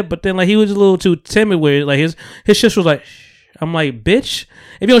a minute, but then like he was a little too timid with it. Like his shit was like, shh. I'm like, bitch,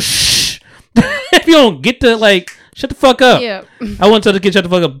 if you don't shh, if you don't get to like, shut the fuck up. Yeah. I want to tell the kid shut the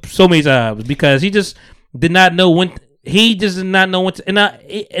fuck up so many times because he just did not know when. He just did not know when to. And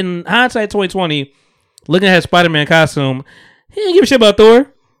in hindsight, 2020, looking at his Spider-Man costume, he didn't give a shit about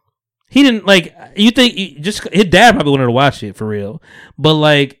Thor. He didn't like. You think just his dad probably wanted to watch it for real, but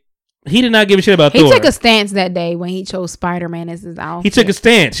like he did not give a shit about Thor. He took a stance that day when he chose Spider-Man as his outfit. He took a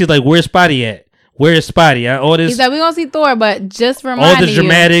stance. He's like, "Where's Spidey at? Where's Spidey?" All this. He's like, "We gonna see Thor, but just remind all the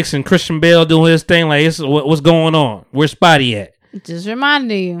dramatics and Christian Bale doing his thing. Like, what's going on? Where's Spidey at?" Just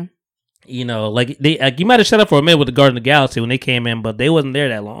reminding you. You know, like you might have shut up for a minute with the Guardians of the Galaxy when they came in, but they wasn't there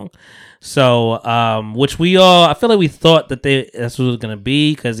that long. So, which I feel like we thought that that's what it was gonna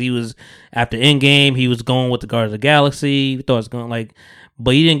be because he was after Endgame, he was going with the Guardians of the Galaxy. We thought it was going like,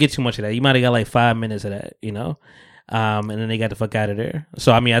 but you didn't get too much of that. You might have got like 5 minutes of that, you know, and then they got the fuck out of there.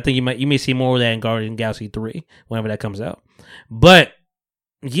 So, I mean, I think you may see more of that in Guardians of the Galaxy 3 whenever that comes out, but.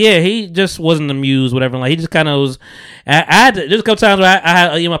 Yeah, he just wasn't amused, whatever. Like he just kind of was. I had to, there's a couple times where I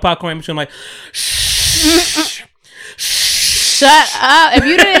had my popcorn in between. I'm like, shh, shh. Shut up. If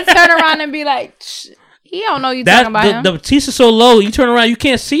you didn't turn around and be like, he don't know you talking about him. The seats are so low, you turn around, you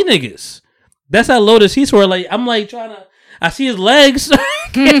can't see niggas. That's how low the seats were. Like, I'm like trying to, I see his legs.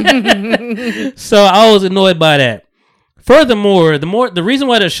 So I was annoyed by that. Furthermore, the reason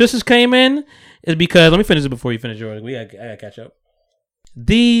why the shushes came in is because, let me finish it before you finish yours. I gotta catch up.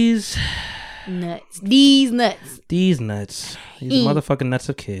 These nuts. These motherfucking nuts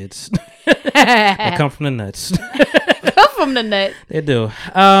of kids. They come from the nuts. Come from the nuts. They do.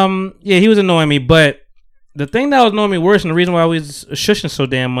 Yeah, he was annoying me, but the thing that was annoying me worse, and the reason why I was shushing so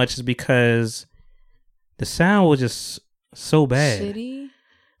damn much, is because the sound was just so bad. Shitty.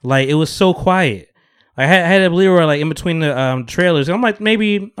 Like, it was so quiet. I had a believer like in between the trailers. I'm like,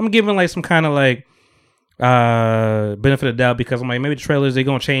 maybe I'm giving like some kind of like benefit of doubt, because I'm like, maybe the trailers, they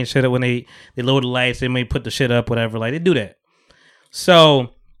gonna change shit up when they load the lights, they may put the shit up, whatever. Like, they do that.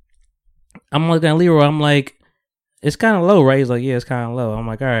 So I'm looking at Leroy, I'm like, it's kind of low, right? He's like, yeah, it's kind of low. I'm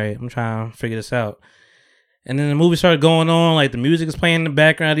like, all right, I'm trying to figure this out. And then the movie started going on, like the music is playing in the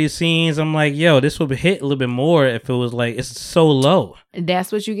background of these scenes. I'm like, yo, this would hit a little bit more if it was like, it's so low.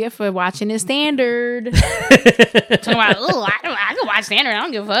 That's what you get for watching it standard. Talking about, I can watch standard, I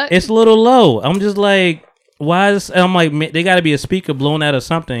don't give a fuck. It's a little low. I'm just like, why is, I'm like, they got to be a speaker blown out or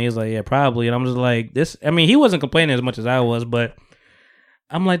something. He's like, yeah, probably. And I'm just like, this, I mean, he wasn't complaining as much as I was, but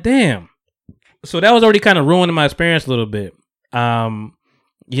I'm like, damn. So that was already kind of ruining my experience a little bit.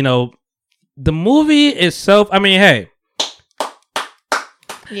 You know, the movie itself, I mean, hey,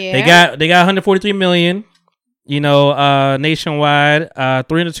 yeah, they got 143 million, you know, nationwide,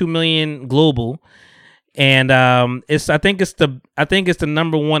 302 million global, and I think it's the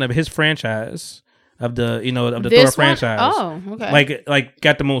number one of his franchise, of the, you know, of the Thor franchise. Oh, okay. Like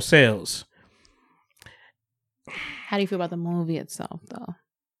got the most sales. How do you feel about the movie itself, though?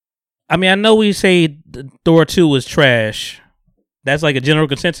 I mean, I know we say Thor 2 was trash. That's like a general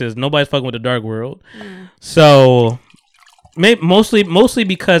consensus. Nobody's fucking with the Dark World. So mostly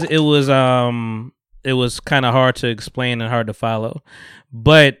because it was kind of hard to explain and hard to follow.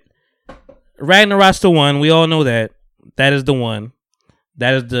 But Ragnarok's the one. We all know that. That is the one.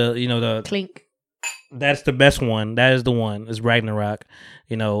 That is the, you know, the Clink. That's the best one. That is the one. Is Ragnarok.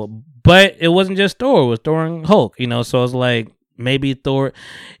 You know, but it wasn't just Thor. It was Thor and Hulk. You know, so it's like, maybe Thor.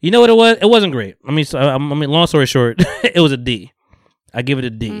 You know what it was? It wasn't great. I mean, long story short, it was a D. I give it a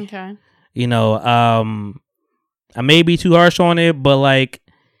D. Okay. You know, I may be too harsh on it, but like,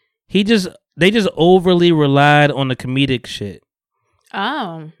 they just overly relied on the comedic shit.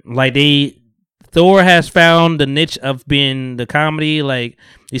 Oh. Like, Thor has found the niche of being the comedy. Like,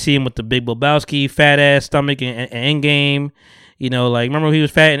 you see him with the Big Lebowski fat ass stomach in Endgame. You know, like, remember when he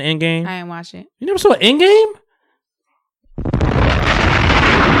was fat in Endgame? I didn't watch it. You never saw Endgame?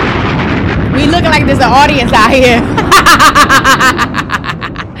 We looking like there's an audience out here.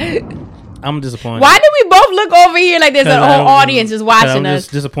 I'm disappointed. Why did we both look over here like there's an whole audience just watching us? I'm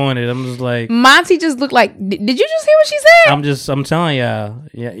just disappointed. I'm just like, Monty just looked like. Did you just hear what she said? I'm telling y'all.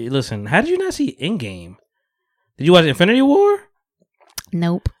 Yeah, listen. How did you not see Endgame? Did you watch Infinity War?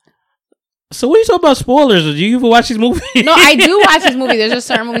 Nope. So what are you talking about spoilers? Do you even watch these movies? No, I do watch these movies. There's just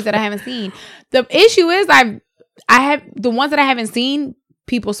certain movies that I haven't seen. The issue is I have the ones that I haven't seen.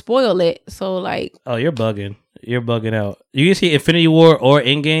 People spoil it, so like. Oh, you're bugging. You're bugging out. You can see Infinity War or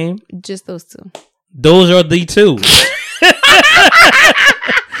Endgame. Just those two. Those are the two.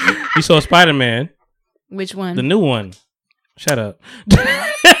 You saw Spider-Man. Which one? The new one. Shut up.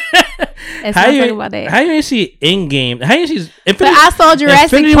 How you about that? How you ain't see Endgame? How you see Infinity? But I saw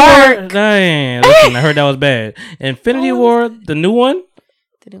Jurassic Infinity Park. War, listen, I heard that was bad. Infinity War, the new one.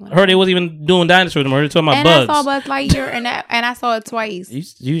 I heard they wasn't even doing dinosaurs anymore. They were talking about bugs. I saw Buzz Lightyear, and I saw it twice.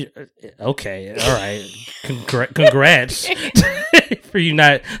 You okay? All right. Congrats for you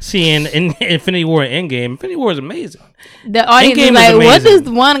not seeing Infinity War and Endgame. Infinity War is amazing. The audience is like, what does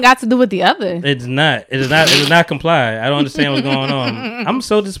one got to do with the other? It's not. It does not comply. I don't understand what's going on. I'm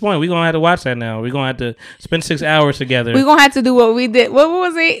so disappointed. We're gonna have to watch that now. We're gonna have to spend 6 hours together. We're gonna have to do what we did. What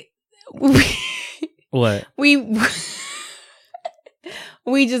was it? What?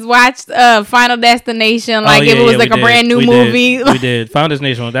 We just watched Final Destination like it was like a brand new movie. We did. Final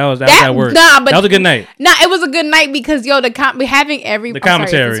Destination. That was at work. Nah, but that was a good night. Nah, it was a good night because having every the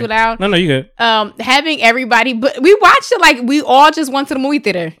commentary. Sorry, too loud. No, you good. Having everybody, but we watched it like we all just went to the movie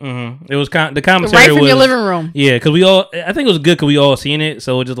theater. Mm-hmm. It was the commentary right from your living room. Yeah, because we all. I think it was good because we all seen it.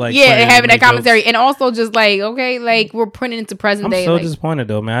 So it just like having that commentary jokes. And also just like okay, like we're putting into present day. I'm so disappointed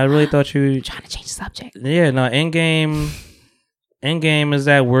though, man. I really thought you trying to change the subject. Yeah, no, Endgame is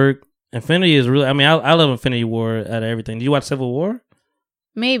at work. Infinity is really. I mean, I love Infinity War out of everything. Did you watch Civil War?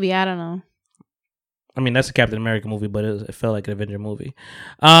 Maybe, I don't know. I mean, that's a Captain America movie, but it felt like an Avenger movie.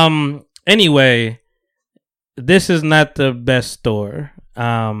 Anyway, this is not the best Thor.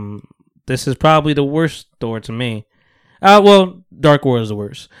 This is probably the worst Thor to me. Well, Dark World is the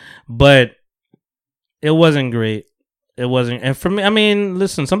worst, but it wasn't great. It wasn't, and for me, I mean,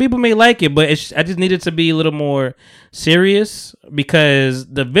 listen, some people may like it, but I just needed to be a little more serious because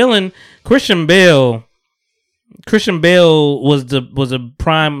the villain Christian Bale was the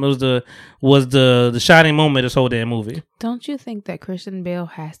shining moment of this whole damn movie. Don't you think that Christian Bale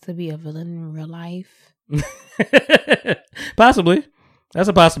has to be a villain in real life? Possibly. That's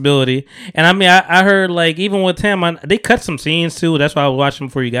a possibility. And I mean, I heard like even with him, they cut some scenes too. That's why I was watching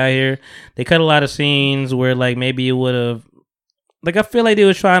before you got here. They cut a lot of scenes where like maybe it would have, like I feel like they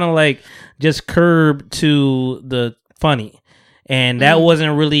was trying to like just curb to the funny, and that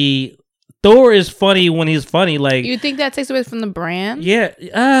wasn't really. Thor is funny when he's funny. Like, you think that takes away from the brand? Yeah.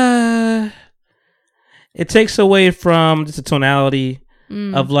 It takes away from just the tonality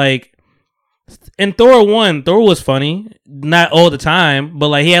of like. In Thor 1, Thor was funny, not all the time, but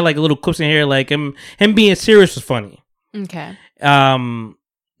like he had like little clips in here, like him being serious was funny. Okay.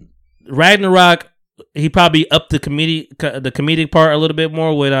 Ragnarok, he probably upped the comedic part a little bit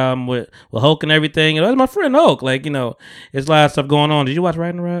more with Hulk and everything. You know, that's my friend Hulk. Like, you know, there's a lot of stuff going on. Did you watch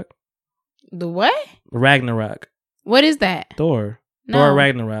Ragnarok? The what? Ragnarok. What is that? Thor. No. Thor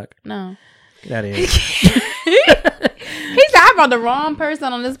Ragnarok. No. Get out of here. He said I brought the wrong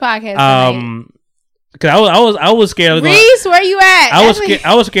person on this podcast. Cause I was scared. Reese, where you at? I was scared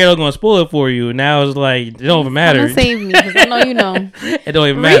I was going to spoil it for you. Now it's like it don't even matter. Save me because I know you know. It don't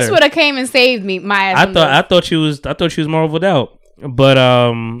even matter. Reese would have came and saved me. My ass. I thought she was Marveled out, but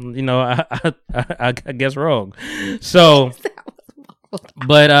you know I guess wrong. So,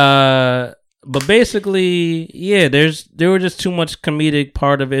 but basically, yeah, there were just too much comedic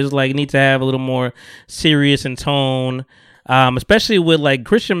part of it. It's like you need to have a little more serious in tone. Especially with like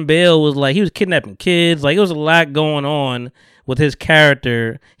Christian Bale was like he was kidnapping kids. Like it was a lot going on with his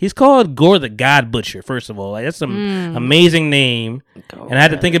character. He's called Gore the God Butcher. First of all, like that's some amazing name, and I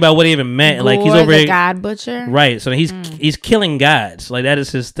had to think about what it even meant. Gore, like he's over the God Butcher, right? So he's killing gods. Like that is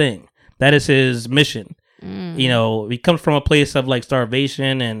his thing. That is his mission. You know, he comes from a place of like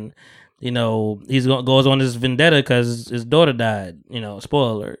starvation and. You know, goes on this vendetta because his daughter died. You know,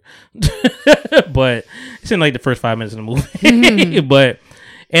 spoiler alert. But it's in like the first 5 minutes of the movie. But,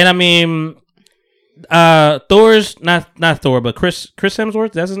 and I mean, Thor's not Thor, but Chris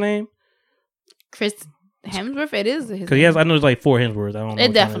Hemsworth. That's his name. Chris Hemsworth. It is his. Because he has. I know there's like 4 Hemsworths. I don't know.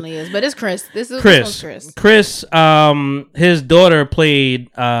 It definitely is, but it's Chris. This one's Chris. Chris. His daughter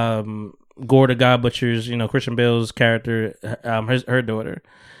played Gore the God Butcher's. You know, Christian Bale's character. Her daughter.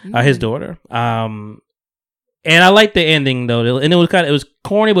 His daughter. And I like the ending though, and it was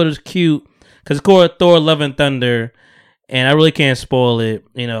corny, but it was cute because it's called Thor: Love and Thunder, and I really can't spoil it,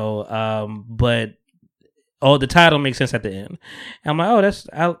 you know. But the title makes sense at the end. And I'm like,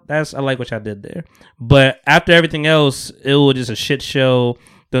 I like what y'all did there. But after everything else, it was just a shit show.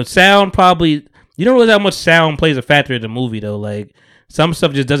 The sound probably you don't realize how much sound plays a factor in the movie though. Like some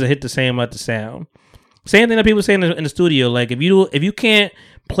stuff just doesn't hit the same like the sound. Same thing that people say in the studio. Like if you can't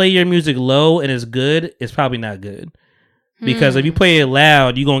play your music low and it's good, it's probably not good. Because if you play it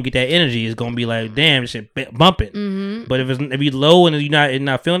loud, you're gonna get that energy. It's gonna be like, damn, this shit bumping. But if you're low and you're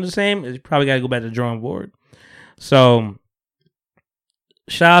not feeling the same, you probably gotta go back to the drawing board. So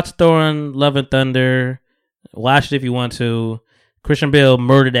shout out to Thor: Love and Thunder. Watch it if you want to. Christian Bale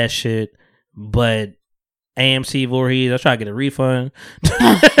murdered that shit, but AMC Voorhees, I try to get a refund.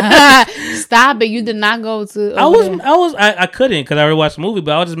 Stop it! You did not go to. I couldn't because I already watched the movie,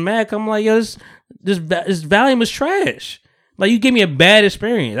 but I was just mad. I'm like, yo, this volume is trash. Like you give me a bad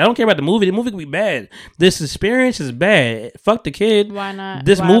experience. I don't care about the movie. The movie could be bad. This experience is bad. Fuck the kid. Why not?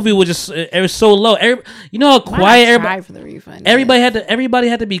 This movie was just it was so low. You know how quiet everybody for the refund. Everybody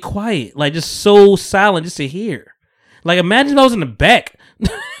had to be quiet, like just so silent just to hear. Like imagine if I was in the back.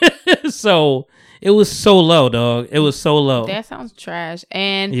 So. It was so low, dog. It was so low. That sounds trash.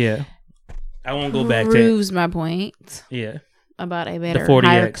 And yeah, I won't go back to proves my point. Yeah, about a better, 40X.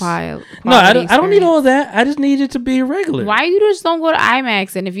 higher quality. No, I don't need all that. I just need it to be regular. Why you just don't go to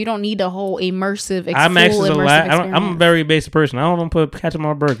IMAX? And if you don't need the whole immersive, IMAX is a lot. I'm a very basic person. I don't want to put ketchup on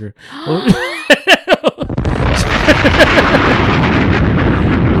my burger.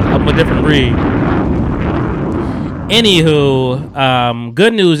 I'm a different breed. Anywho,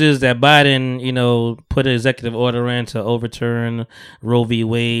 good news is that Biden, put an executive order in to overturn Roe v.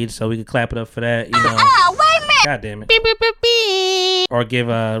 Wade, so we could clap it up for that. Wait a minute. God damn it. Beep, beep, beep, beep. Or give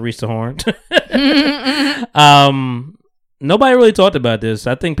Reese the horn. nobody really talked about this.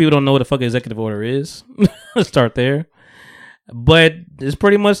 I think people don't know what the fuck executive order is. Let's start there. But it's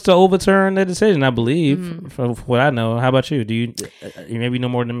pretty much to overturn the decision, I believe, from what I know. How about you? Do you maybe know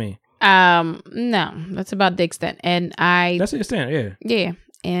more than me? No, that's about the extent. And that's the extent, yeah. Yeah.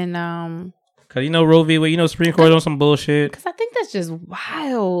 And cause Roe v. Wade, Supreme Court on some bullshit. Cause I think that's just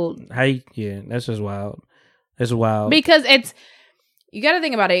wild. That's just wild. It's wild. Because you got to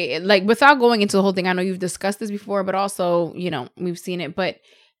think about it. Like, without going into the whole thing, I know you've discussed this before, but also, we've seen it. But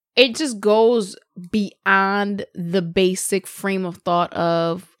it just goes beyond the basic frame of thought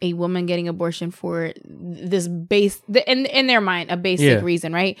of a woman getting abortion for this in their mind, a basic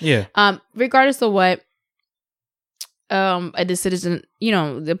reason, right? Yeah. Regardless of what a decision,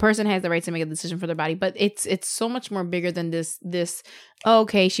 the person has the right to make a decision for their body, but it's so much more bigger than this.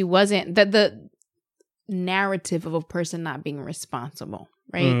 Okay, she wasn't the narrative of a person not being responsible.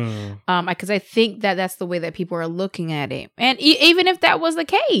 Right. Because I think that's the way that people are looking at it. And even if that was the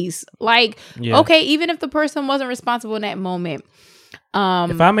case, okay, even if the person wasn't responsible in that moment.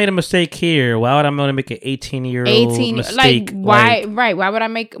 If I made a mistake here, why would I want to make an 18-year-old mistake? Why would I want to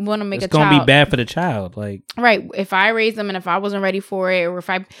make a child? It's going to be bad for the child. Right. If I raise them and if I wasn't ready for it, or if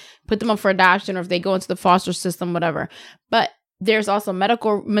I put them up for adoption, or if they go into the foster system, whatever. But there's also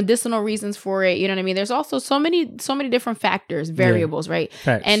medicinal reasons for it. You know what I mean? There's also so many different factors, variables, right?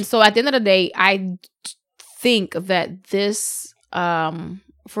 Facts. And so at the end of the day, I think that this,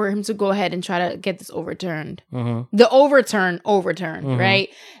 for him to go ahead and try to get this overturned, the overturn, right?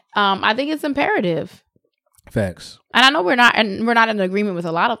 I think it's imperative. Facts. And I know we're not in agreement with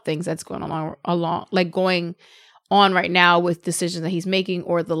a lot of things that's going going on right now with decisions that he's making,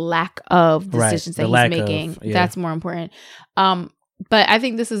 or the lack of decisions that he's making. That's more important. But I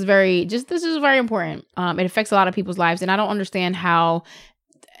think this is very important. It affects a lot of people's lives, and I don't understand how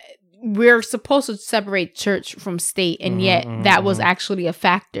we're supposed to separate church from state, and yet that was actually a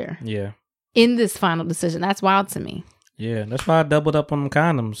factor. Yeah. In this final decision. That's wild to me. Yeah, that's why I doubled up on them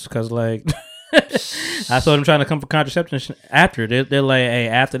condoms, because I saw them trying to come for contraception after. They're like, hey,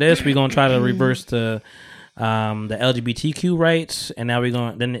 after this, we're gonna try to reverse the LGBTQ rights, and now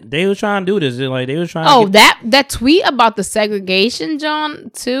then they were trying to do this. They were trying that tweet about the segregation,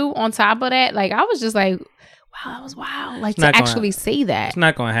 John, too, on top of that, I was just like, wow, that was wild. To actually say that. It's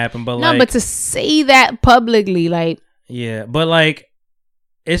not gonna happen, but but to say that publicly, yeah, but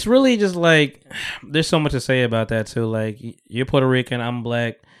it's really just there's so much to say about that too. You're Puerto Rican, I'm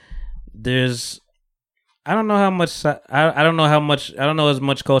black. I don't know how much. I don't know as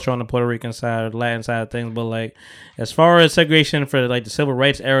much culture on the Puerto Rican side or Latin side of things, but as far as segregation for the civil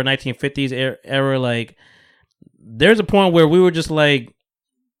rights era, 1950s era, there's a point where we were just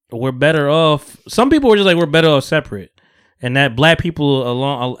we're better off. Some people were just we're better off separate, and that black people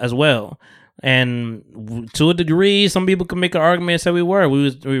along as well. And to a degree, some people could make an argument and say we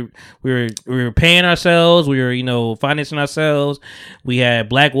were paying ourselves, we were financing ourselves. We had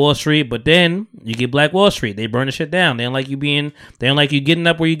Black Wall Street, but then you get Black Wall Street, they burn the shit down. They don't like you getting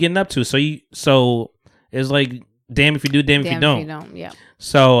up where you're getting up to. So it's damn if you do, damn if you don't. Yeah.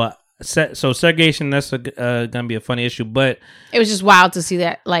 So segregation, that's gonna be a funny issue, but it was just wild to see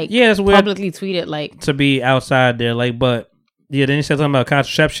that it's weird publicly tweeted to be outside there but. Yeah, then you said something about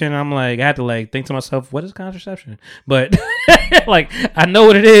contraception. I'm I had to think to myself, what is contraception? But I know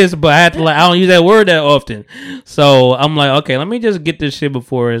what it is, but I had to I don't use that word that often. So I'm okay, let me just get this shit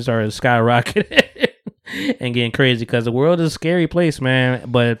before it started skyrocketing and getting crazy, because the world is a scary place,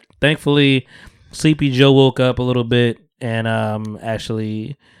 man. But thankfully, Sleepy Joe woke up a little bit and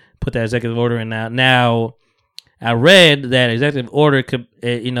actually put that executive order in. Now I read that executive order could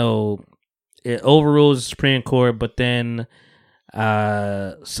it overrules the Supreme Court, but then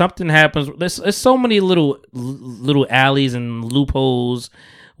something happens. There's so many little alleys and loopholes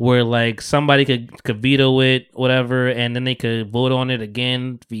where somebody could veto it, whatever, and then they could vote on it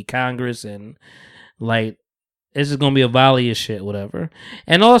again via Congress, and it's just gonna be a volley of shit, whatever.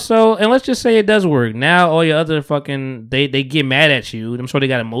 And also, and let's just say it does work. Now all your other fucking they get mad at you. I'm sure they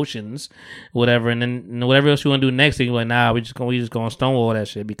got emotions, whatever, and then whatever else you want to do next, they're nah, we just gonna stonewall that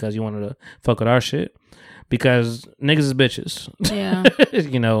shit because you wanted to fuck with our shit. Because niggas is bitches. Yeah.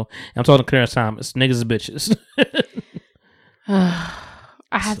 I'm talking to Clarence Thomas. Niggas is bitches. I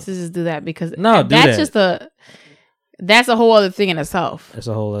have to just do that because that's a whole other thing in itself. It's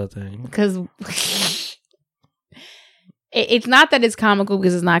a whole other thing. Because it's not that it's comical,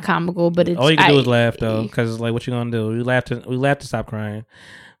 because it's not comical, but it's all you can do is laugh though. Because what you gonna do? We laugh to stop crying,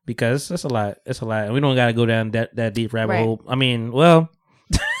 because it's a lot. It's a lot, and we don't gotta go down that deep rabbit hole. I mean, well.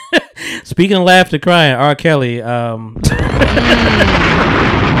 Speaking of laughter, crying, R. Kelly.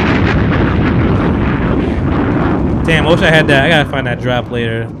 Damn, I wish I had that. I gotta find that drop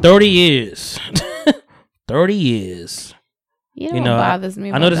later. 30 years. 30 years. You know what bothers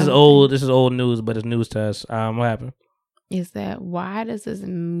me? I know this is old. This is old news, but it's news to us. What happened? Is that why does this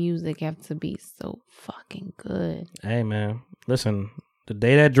music have to be so fucking good? Hey man, listen. The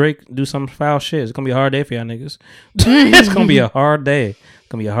day that Drake do some foul shit, it's gonna be a hard day for y'all niggas. It's gonna be a hard day. It's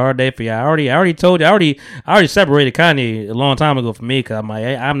gonna be a hard day for y'all. I already told you. I already separated Kanye a long time ago from me because I'm like,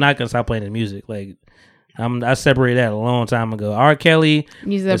 I'm not gonna stop playing his music. Like, I separated that a long time ago. R. Kelly,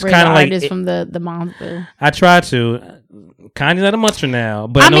 you separate the artist from the monster. I try to. Kanye's not a monster now,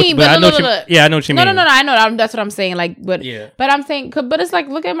 but I know know what you mean. No, I know. That's what I'm saying. Like, but I'm saying, but it's like,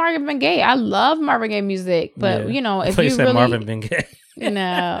 look at Marvin Gaye. I love Marvin Gaye music, but you know, if you said really Marvin Gaye.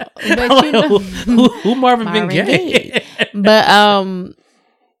 No, but you know who Marvin Gaye? But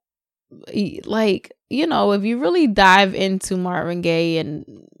like, you know, if you really dive into Marvin Gaye,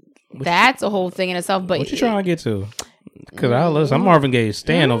 and that's a whole thing in itself. But what you trying to get to? Because I'm Marvin Gaye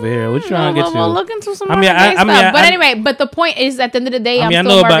stand over here. What you trying to get to? We'll look into some Marvin Gaye stuff. But anyway, but the point is, at the end of the day, I'm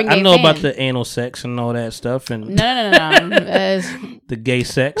still Marvin Gaye. I know about the anal sex and all that stuff, and no. The gay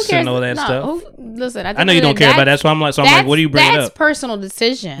sex and all that stuff. Listen, I know you don't care about that, so I'm like, what do you bring it up? That's personal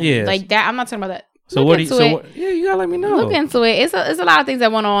decision. Yeah, like that. I'm not talking about that. So what do you? You gotta let me know. Look into it. It's a lot of things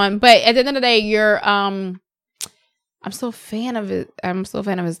that went on, but at the end of the day, you're I'm still a fan of it. I'm still a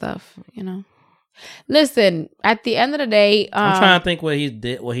fan of his stuff. You know. Listen, at the end of the day, I'm trying to think what he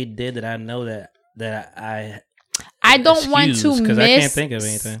did that I know that I don't want to because I can't think of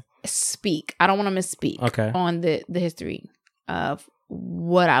anything. I don't want to misspeak on the history of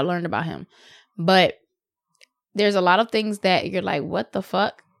what I learned about him, but there's a lot of things that you're like, what the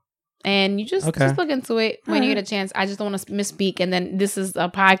fuck? And you just look into it when you get a chance. I just don't want to misspeak, and then this is a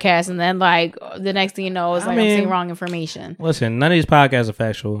podcast, and then like the next thing you know is like I'm saying wrong information. Listen, none of these podcasts are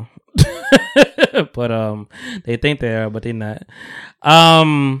factual. But they think they are, but they're not.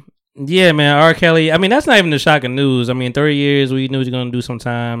 Yeah, man, R. Kelly. I mean, that's not even the shocking news. I mean, 30 years, we knew he was gonna do some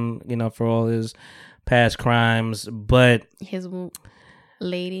time, you know, for all his past crimes. But his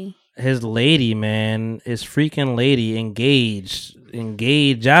lady, man, his freaking lady, engaged,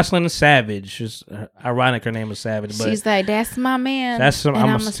 Jocelyn Savage. It's ironic her name is Savage, but she's like, that's my man. That's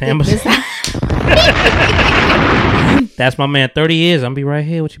that's my man. 30 years. I'm gonna be right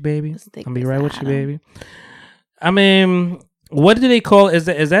here with you, baby. I'm gonna be right with you, baby. I mean, what do they call? Is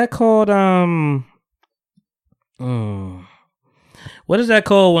that called what is that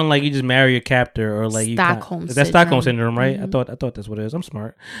called when like you just marry your captor or like Stockholm is that Stockholm syndrome, right? Mm-hmm. I thought that's what it is. I'm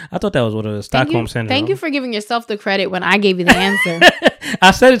smart. I thought that was what it is. Stockholm syndrome. Thank you for giving yourself the credit when I gave you the answer.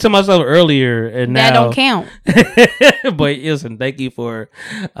 I said it to myself earlier, and that now don't count. But listen, thank you for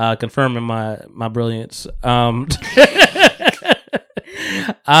confirming my brilliance.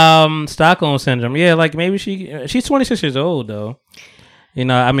 Stockholm syndrome. Yeah, like maybe she's 26 years old though. You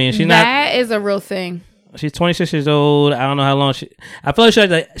know, I mean, that is a real thing. She's 26 years old. I don't know how long I feel like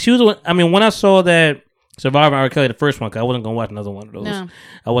she was. I mean, when I saw that Survivor R. Kelly, the first one, cause I wasn't gonna watch another one of those. No.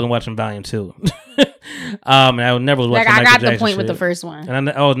 I wasn't watching Volume 2. And I never was watching. Like, I got the point with the first one, and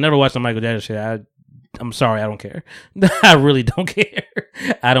I was never watching Michael Jackson shit. I'm sorry, I don't care. I really don't care.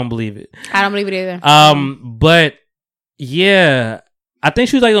 I don't believe it. I don't believe it either. But yeah, I think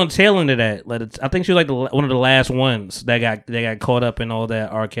she was like on the tail end of that. Like, I think she was like one of the last ones that got caught up in all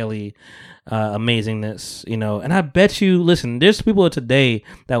that R. Kelly amazingness, you know. And I bet you, listen, there's people today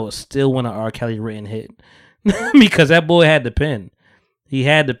that will still want an R. Kelly written hit because that boy had the pen. He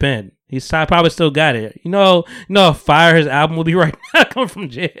had the pen. He's probably still got it. You know, Fire, his album will be right now coming from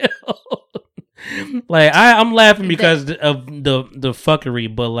jail. Like I'm laughing because of the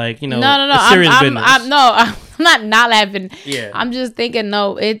fuckery, but like, you know, no, serious business. I'm not laughing. Yeah, I'm just thinking.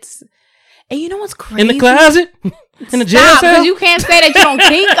 No, it's, and you know what's crazy? In the closet, in the jail cell. Because you can't say that you don't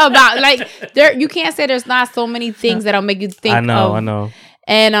think about like there. You can't say there's not so many things that'll make you think. I know.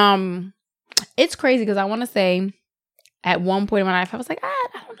 And it's crazy because I want to say, at one point in my life, I was like, I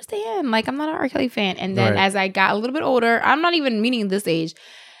don't understand. Like, I'm not an R. Kelly fan. And then as I got a little bit older, I'm not even meaning this age.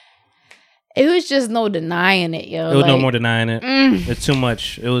 It was just no denying it, yo. It was no more denying it. It's too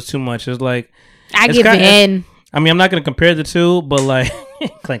much. It was too much. It's like I give in. I mean, I'm not gonna compare the two, but like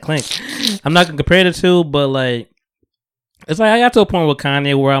clink clink. I'm not gonna compare the two, but like it's like I got to a point with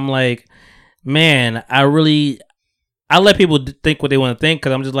Kanye where I'm like, man, I let people think what they want to think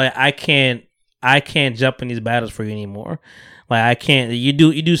because I'm just like I can't jump in these battles for you anymore. Like I can't. You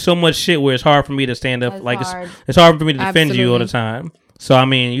do so much shit where it's hard for me to stand up. It's hard for me to defend you all the time. So I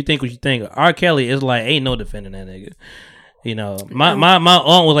mean, you think what you think. R. Kelly is like ain't no defending that nigga. You know, my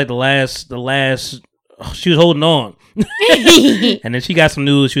aunt was like the last she was holding on. And then she got some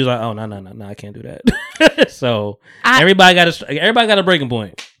news. She was like, "Oh no, I can't do that." So everybody got a breaking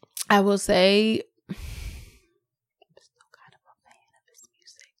point. I will say, I'm still kind of a fan of his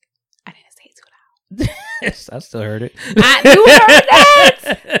music. I didn't say it too loud. Yes, I still heard it. You heard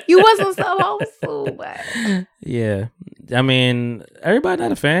that? You wasn't supposed to, but yeah. I mean, everybody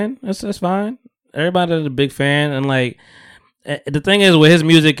not a fan. That's fine. Everybody's a big fan, and like the thing is with his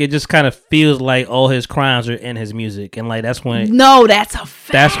music, it just kind of feels like all his crimes are in his music, and like that's when that's a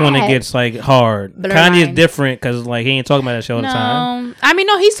fact. That's when it gets like hard. Kanye's different because like he ain't talking about that shit all the time. I mean,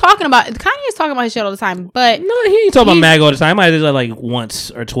 no, Kanye's talking about his shit all the time, but no, he ain't talking about Mag all the time. I might do that like once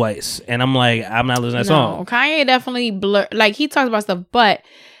or twice, and I'm like, I'm not listening to that song. Kanye definitely like he talks about stuff, but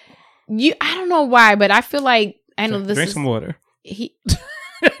I don't know why, but I feel like Drink some water.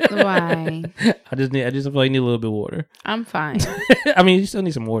 Why? I just feel like you need a little bit of water. I'm fine. I mean, you still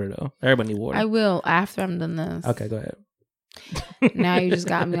need some water though. Everybody need water. I will after I'm done this. Okay, go ahead. Now you just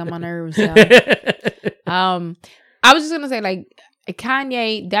got me on my nerves. So. I was just gonna say like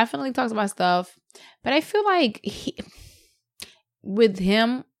Kanye definitely talks about stuff, but I feel like with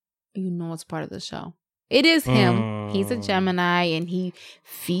him, it's part of the show. It is him. He's a Gemini, and he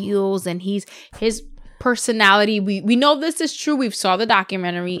feels, and his personality. We know this is true. We've saw the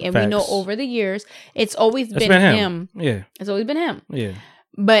documentary, and we know over the years it's always been him. Yeah, it's always been him. Yeah,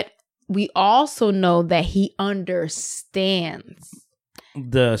 but we also know that he understands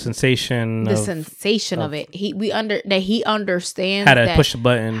the sensation of it. He understands how to push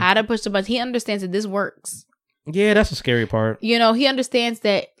the button. He understands that this works. Yeah, that's the scary part. He understands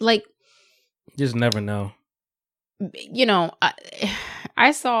that, like, you just never know.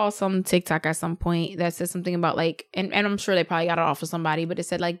 I saw some TikTok at some point that said something about like, and I'm sure they probably got it off of somebody, but it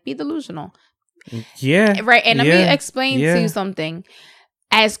said like, be delusional. Yeah. Right. And let me explain to you something.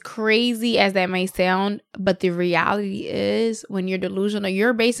 As crazy as that may sound, but the reality is when you're delusional,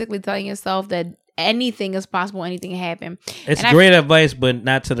 you're basically telling yourself that anything is possible, anything can happen. It's great advice, but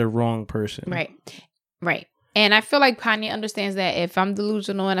not to the wrong person. Right. Right. And I feel like Kanye understands that if I'm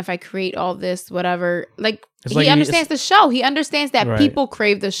delusional and if I create all this, whatever, like he understands the show. He understands that people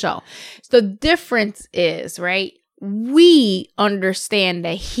crave the show. So the difference is, right? We understand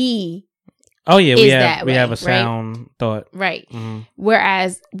that he we have a sound thought. Right. Mm-hmm.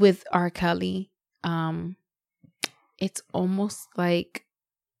 Whereas with R. Kelly, it's almost like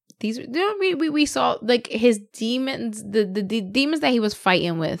we saw like his demons, the demons that he was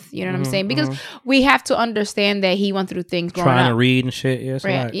fighting with. You know what I'm saying? Because we have to understand that he went through things growing trying up. to read and shit. Yeah,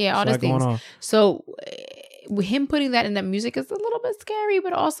 right. Yeah, all these things. So him putting that in that music is a little bit scary,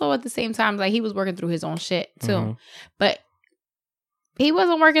 but also at the same time, like he was working through his own shit too. But he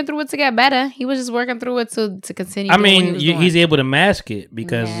wasn't working through it to get better. He was just working through it to continue. I mean, he's able to mask it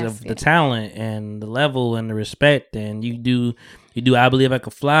because of the talent and the level and the respect. And you do. I Believe I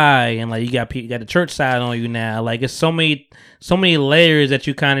Could Fly, and like you got the church side on you now. Like it's so many layers that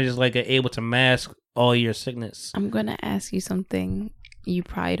you kind of just like are able to mask all your sickness. I'm gonna ask you something you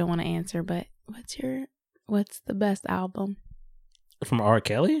probably don't want to answer, but what's the best album from R.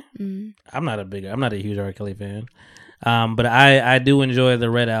 Kelly? I'm not a huge R. Kelly fan. But I do enjoy the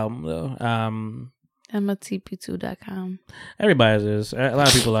Red album though. I'm a TP2.com. Everybody is. A lot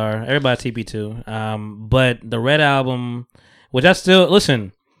of people are. Everybody TP2. But the Red album, which I still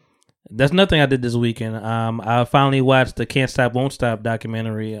listen. That's nothing I did this weekend. I finally watched the Can't Stop Won't Stop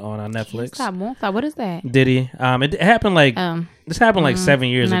documentary on Netflix. Can't Stop Won't Stop. What is that? Diddy. It happened like this happened like 7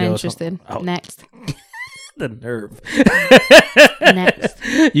 years ago. Not interested. So, Next. The nerve. Next.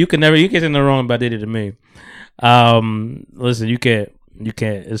 You can't say no wrong about Diddy to me. Listen, you can't.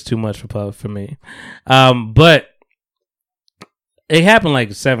 It's too much for me. But it happened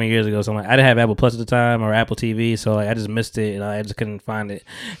like 7 years ago. So I didn't have Apple Plus at the time or Apple TV, so like, I just missed it and I just couldn't find it.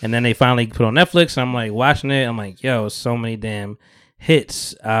 And then they finally put it on Netflix, and I'm like watching it. I'm like, yo, so many damn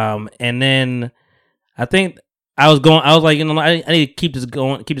hits. And then I think I was like, I need to keep this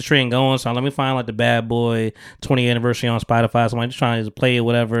train going. So let me find like the Bad Boy 20th anniversary on Spotify. So I'm just trying to play it,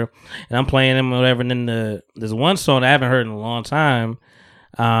 whatever. And I'm playing them, whatever. And then there's one song that I haven't heard in a long time.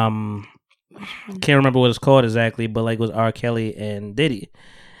 Can't remember what it's called exactly, but like it was R. Kelly and Diddy.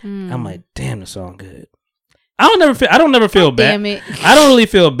 I'm like, damn, the song good. I don't never feel bad. Damn it. I don't really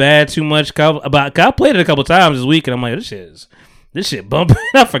feel bad too much. I played it a couple times this week, and I'm like, this shit bumping.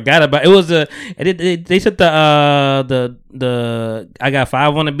 I forgot about it. It was they said the I Got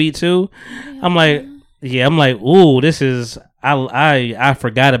 5 on the beat too. I'm like, ooh, this is I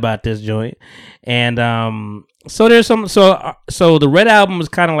forgot about this joint. And so there's some so the Red album was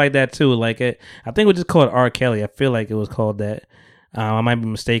kind of like that too. Like I think we just called R. Kelly. I feel like it was called that. I might be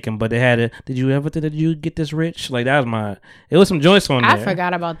mistaken, but they had a. Did you get this rich? Like that was my. It was some joints on there. I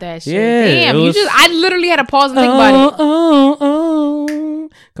forgot about that shit. Yeah, damn. I literally had to pause and think about it. Oh,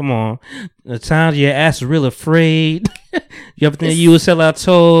 come on. The times your ass is real afraid. You ever think you would sell out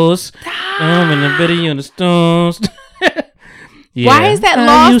toes? In the video in the stones. Yeah. Why is that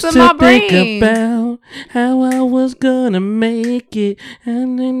lost in my brain? Think about how I was gonna make it,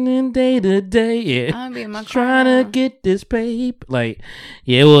 and then day to day, yeah, I'm be in my trying car. to get this paper. Like,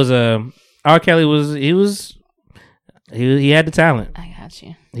 yeah, it was R. Kelly he had the talent. I got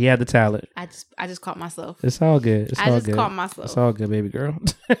you. He had the talent. I just caught myself. It's all good. I just caught myself. It's all good, baby girl.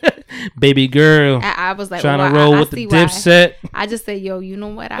 Baby girl. I was like, trying well, to roll I with see the why. Dipset. I just said, yo, you know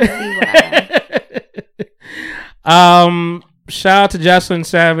what? I see why. Shout out to Jocelyn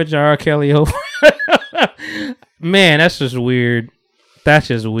Savage, R. Kelly. Man, that's just weird. That's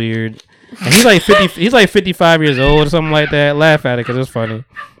just weird. And he's like 50. He's like 55 years old or something like that. Laugh at it because it's funny.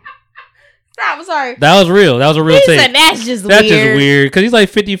 Stop. I'm sorry. That was real. That was a real He take. said that's just That's weird. just weird because he's like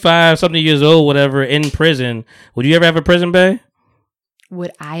 55 something years old, whatever, in prison. Would you ever have a prison bay?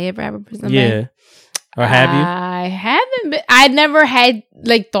 Would I ever have a prison Yeah. bed? Or have you? I haven't been. I never had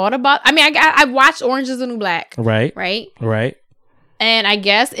thought about. I mean, I watched Orange Is the New Black. Right. Right. And I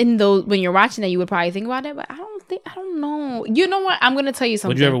guess in those when you're watching that, you would probably think about it, but I don't know. You know what? I'm gonna tell you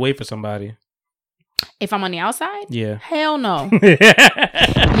something. Would you ever wait for somebody? If I'm on the outside? Yeah. Hell no.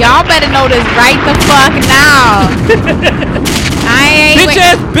 Y'all better know this right the fuck now. I ain't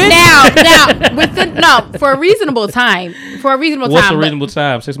now for a reasonable time. What's a reasonable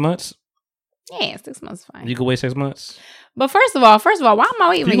time? 6 months? Yeah, 6 months fine. You could wait 6 months. But first of all, why am I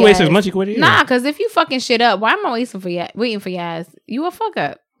waiting for you your wait ass? 6 months, you can wait a year. Nah, because if you fucking shit up, why am I waiting for your ass? You a fuck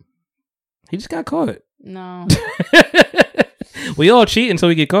up. He just got caught. No. We all cheat until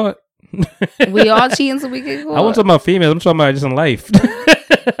we get caught. We all cheat until we get caught. I wasn't talking about females. I'm talking about just in life.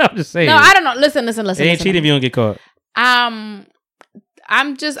 I'm just saying. No, I don't know. Listen. It ain't cheating if you don't get caught. I'm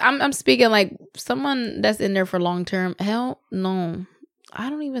speaking like someone that's in there for long term. Hell no. I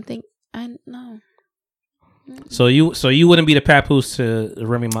don't even think no. So you wouldn't be the papoose to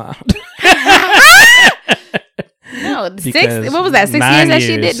Remy Ma. No, Because 6. What was that? 6 years 9 that she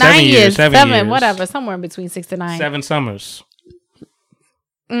years, did. 7 9 years, years, 7 years. whatever, somewhere in between 6 to 9. 7 summers.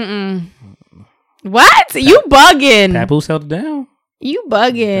 What? You bugging? Papoose held it down. You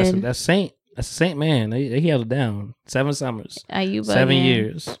bugging? That's Saint. That's a Saint man. He held it down. 7 summers. Are you bugging? 7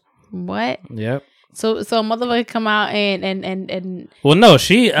 years. What? Yep. So a motherfucker come out and Well, no,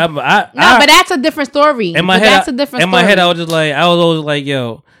 she. but that's a different story. In my But head, that's a different. in my head, I was always like,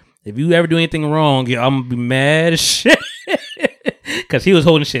 yo, if you ever do anything wrong, yo, I'm gonna be mad as shit. Because he was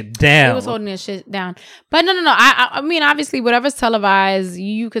holding shit down. He was holding his shit down. But no. I mean, obviously, whatever's televised,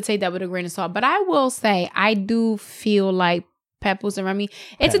 you could take that with a grain of salt. But I will say, I do feel like Papoose and Remy,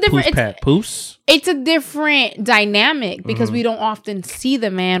 it's a different dynamic because we don't often see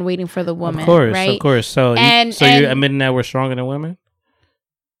the man waiting for the woman. Of course. So you're admitting that we're stronger than women?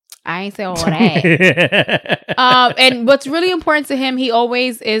 I ain't say all that. And what's really important to him,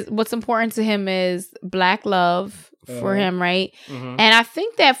 what's important to him is black love for him, right? Mm-hmm. And I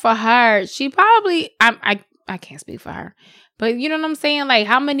think that for her, she probably, I can't speak for her, but you know what I'm saying? Like,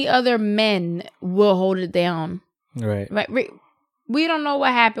 how many other men will hold it down? Right. We don't know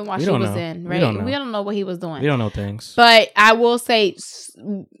what happened while she was in, right? We don't know what he was doing. We don't know things. But I will say,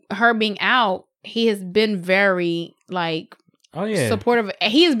 her being out, he has been very, supportive.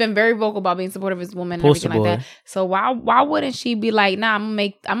 He has been very vocal about being supportive of his woman and everything like that. So why wouldn't she be like, nah, I'm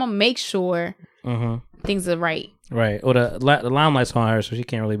gonna make sure things are right. Right. Or the limelight's on her, so she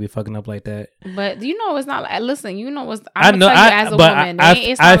can't really be fucking up like that. But it's not like, listen, what's, I know, as a woman,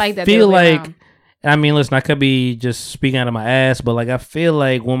 it's not like that. I feel like, I mean, listen, I could be just speaking out of my ass, but I feel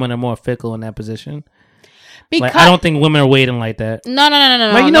like women are more fickle in that position. Because I don't think women are waiting like that. No.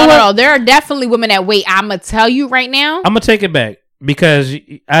 No. There are definitely women that wait. I'm gonna tell you right now. I'm gonna take it back because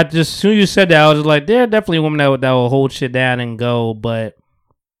as soon as you said that, I was just like, there are definitely women that will hold shit down and go, but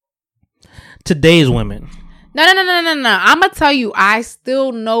today's women. No. I'm gonna tell you, I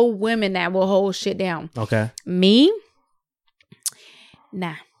still know women that will hold shit down. Okay. Me?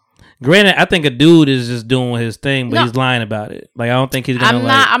 Nah. Granted, I think a dude is just doing his thing, but he's lying about it. I don't think he's gonna.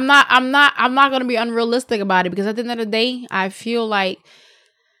 I'm not gonna be unrealistic about it because at the end of the day, I just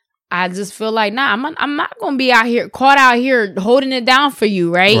feel like, nah, I'm not gonna be caught out here holding it down for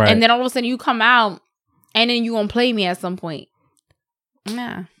you, right? And then all of a sudden you come out and then you gonna play me at some point.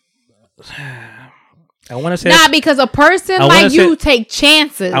 Nah. I want to say because a person like you take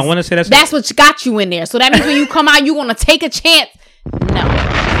chances. I want to say that's what got you in there. So that means when you come out, you gonna take a chance. No.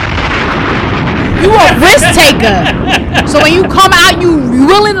 You a risk taker. So when you come out, you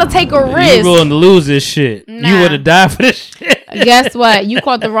willing to take a risk. You willing to lose this shit. Nah. You would have died for this shit. Guess what? You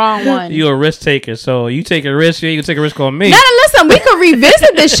caught the wrong one. You a risk taker, so you take a risk. You ain't gonna take a risk on me. No, listen. We could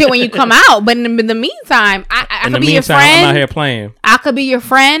revisit this shit when you come out, but in the meantime, I could be your friend. I'm out here playing. I could be your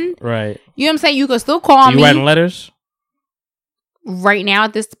friend. Right. You know what I'm saying? You could still call me. You writing letters? Right now,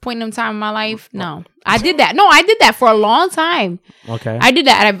 at this point in time in my life, no. I did that. No, I did that for a long time. Okay. I did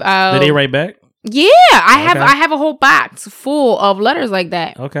that. Did they write back? Yeah, I have a whole box full of letters like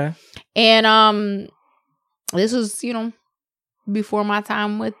that. Okay. And this was, before my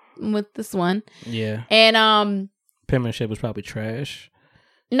time with this one. Yeah. And penmanship was probably trash.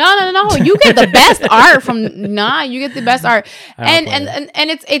 No. You get the best art from you get the best art. And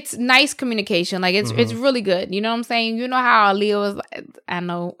it's nice communication. Like it's really good. You know what I'm saying? You know how Aaliyah was, I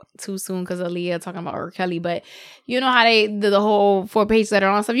know too soon because Aaliyah talking about R. Kelly, but you know how they did the whole 4-page letter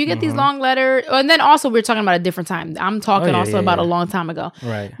and all stuff. You get these long letters, and then also we're talking about a different time. I'm talking about a long time ago.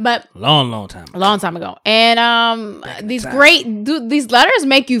 Right. But long time ago. A long time ago. And these letters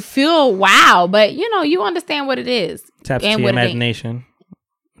make you feel wow, but you understand what it is. Taps into your imagination.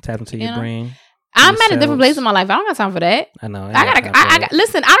 Tap into your brain. I'm at a different place in my life. I don't got time for that. I know. I got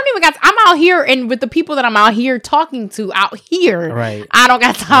listen, I don't even got I'm out here and with the people that I'm out here talking to out here. Right. I don't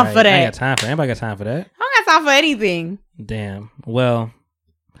got time for that. I ain't got time for anybody got time for that. I don't got time for anything. Damn. Well,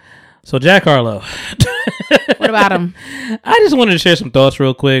 so Jack Harlow. What about him? I just wanted to share some thoughts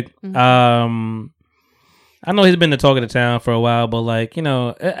real quick. I know he's been the talk of the town for a while, but and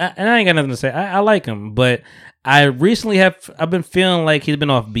I ain't got nothing to say. I like him, but I recently I've been feeling like he's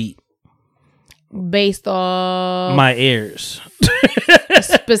been off beat. Based off my ears.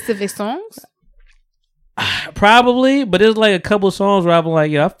 Specific songs? Probably, but there's like a couple songs where I'm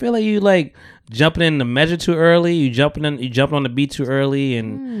like, I feel like you like jumping in the measure too early, you jumping on the beat too early,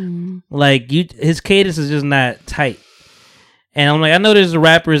 and his cadence is just not tight. And I'm like, I know there's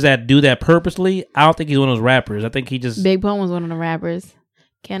rappers that do that purposely. I don't think he's one of those rappers. I think he just Big Pun was one of the rappers.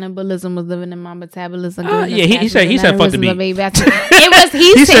 Cannibalism was living in my metabolism. He said fuck the beat. He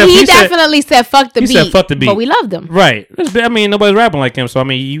definitely said fuck the beat. He said fuck the beat. But we loved him. Right. I mean, nobody's rapping like him. So I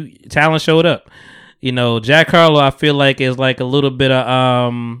mean, talent showed up. Jack Harlow, I feel like is like a little bit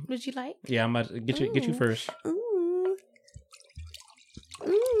of Would you like? Yeah, I'm about to get you first.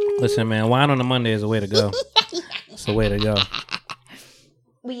 Listen, man, wine on a Monday is a way to go. It's a way to go.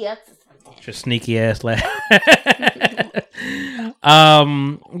 We up to something. Your sneaky ass laugh.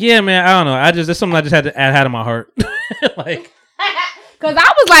 Yeah, man, I don't know. There's something I just had to add out of my heart. Like, cause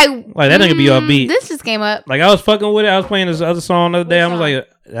I was like that nigga be off beat. This just came up. Like I was fucking with it. I was playing this other song the other day. I was like,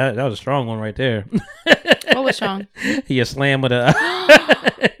 that was a strong one right there. What was strong? He slam with a.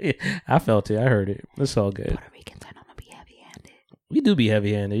 I felt it. I heard it. It's all good. Puerto Ricans, I know I'm gonna be heavy-handed. We do be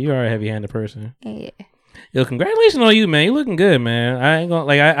heavy-handed. You are a heavy-handed person. Yeah. Yo, congratulations on you, man. You looking good, man. I ain't gonna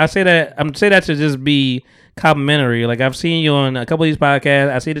I say that. I'm say that to just be complimentary. Like I've seen you on a couple of these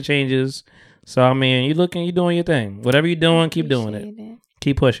podcasts. I see the changes. So I mean, you doing your thing. Whatever you're doing, keep doing it.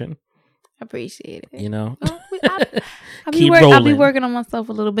 Keep pushing. I appreciate it. I'll be working on myself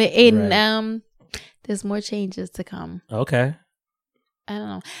a little bit, and there's more changes to come. Okay. I don't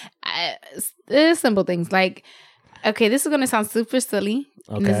know. There's simple things like, okay, this is gonna sound super silly.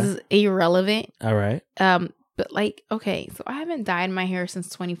 Okay. This is irrelevant. All right. But like, okay, so I haven't dyed my hair since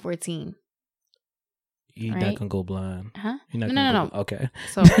 2014. You're not gonna go blind. Huh? You're not no. Okay.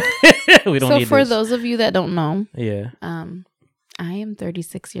 So we don't need for this. those of you that don't know, yeah. I am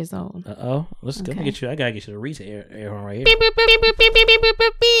 36 years old. Let's go get you. I gotta get you the Reese air horn right here. Beep, beep, beep, beep, beep, beep, beep, beep,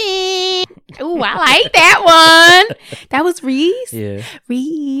 beep, beep. Ooh, I like that one. That was Reese. Yeah.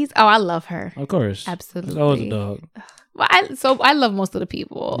 Reese. Oh, I love her. Of course. Absolutely. It's always a dog. Well, I love most of the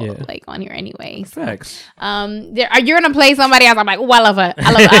people like on here anyway. So. Facts. You're gonna play somebody else. I'm like, oh, I love her.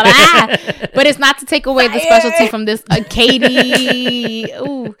 But it's not to take away the specialty from this Katie.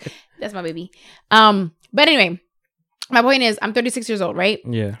 Ooh, that's my baby. But anyway, my point is, I'm 36 years old, right?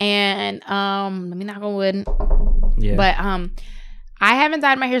 Yeah. And let me knock on wood. Yeah. But I haven't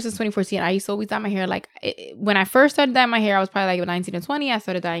dyed my hair since 2014. I used to always dye my hair when I first started dyeing my hair, I was probably like 19 or 20. I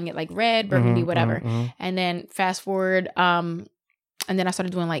started dyeing it like red, burgundy, whatever. And then fast forward, and then I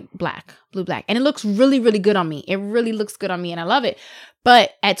started doing like blue black. And it looks really, really good on me. It really looks good on me and I love it.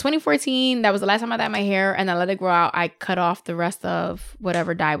 But at 2014, that was the last time I dyed my hair and I let it grow out. I cut off the rest of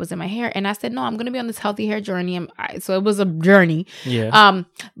whatever dye was in my hair. And I said, no, I'm going to be on this healthy hair journey. So it was a journey. Yeah.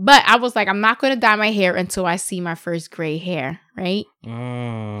 But I was like, I'm not going to dye my hair until I see my first gray hair. Right.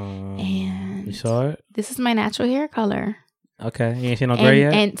 And you saw it? This is my natural hair color. Okay. You ain't seen no gray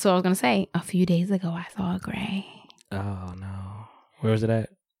yet? And so I was going to say, a few days ago, I saw a gray. Oh, no. Where was it at?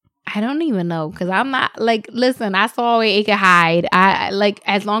 I don't even know because I'm not like. Listen, I saw it could hide. I like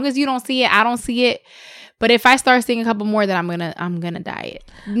as long as you don't see it, I don't see it. But if I start seeing a couple more, then I'm gonna diet.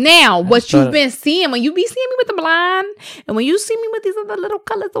 Now, what you've been seeing when you be seeing me with the blonde, and when you see me with these other little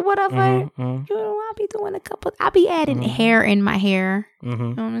colors or whatever, you know, I'll be doing a couple. I'll be adding hair in my hair. You know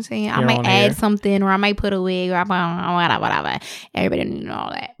what I'm saying? I might add something, or I might put a wig, or whatever. Everybody need to know all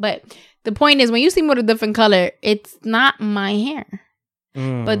that. But the point is, when you see me with a different color, it's not my hair.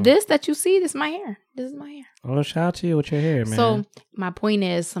 But this that you see, this is my hair. This is my hair. Well, shout out to you with your hair, man. So my point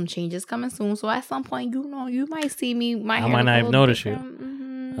is, some changes coming soon. So at some point, you know, you might see me. My hair might not even notice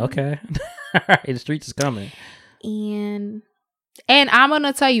you. Okay. All right, the streets is coming. And I'm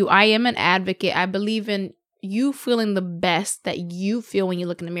gonna tell you, I am an advocate. I believe in you feeling the best that you feel when you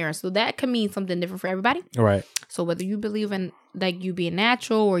look in the mirror. So that can mean something different for everybody. Right. So whether you believe in like you being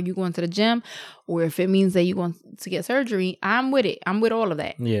natural, or you going to the gym, or if it means that you going to get surgery, I'm with it. I'm with all of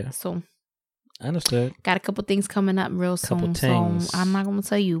that. Yeah. So understood. Got a couple things coming up real soon. Things. So I'm not gonna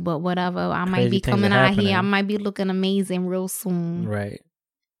tell you, but whatever. I Crazy might be things coming are out happening. here. I might be looking amazing real soon. Right.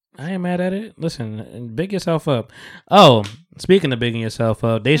 I ain't mad at it. Listen, big yourself up. Oh, speaking of bigging yourself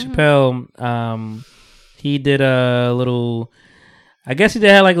up, Dave Chappelle, he did a little, I guess he did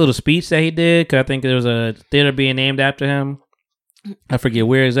have like a little speech that he did, because I think there was a theater being named after him. I forget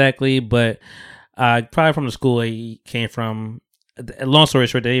where exactly, but probably from the school he came from. Long story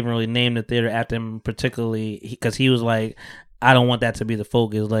short, they didn't really name the theater after him particularly, because he was like, I don't want that to be the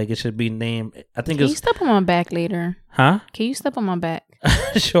focus. Like, it should be named. I think Can you step on my back later? Huh? Can you step on my back?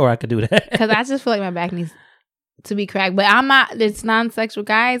 Sure, I could do that. Because I just feel like my back needs to be cracked. But I'm not. It's non-sexual,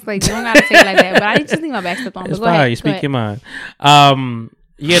 guys. Like, you don't gotta take it like that. But I just need my back stepped on. It's Go fine. ahead. You speak your mind.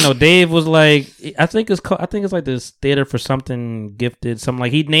 Yeah, no. Dave was like, I think it's like this theater for something gifted. Something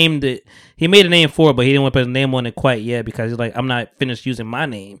like he named it. He made a name for it, but he didn't want to put his name on it quite yet, because he's like, I'm not finished using my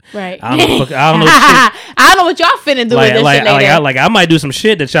name. Right. I don't know. I don't know. Shit. I don't know what y'all finna do with this shit later. I might do some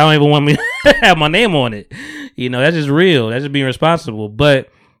shit that y'all don't even want me to have my name on it. You know, that's just real. That's just being responsible. But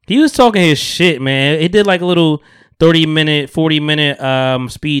he was talking his shit, man. He did like a little 30-minute, 40-minute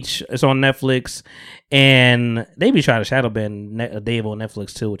speech. It's on Netflix. And they be trying to shadow ban Dave on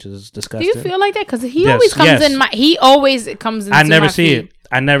Netflix too, which is disgusting. Do you feel like that? Because he always comes in my. He always comes in. I never see it.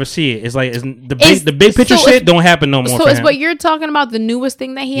 I never see it. It's like the big picture shit don't happen no more. So it's what you're talking about, the newest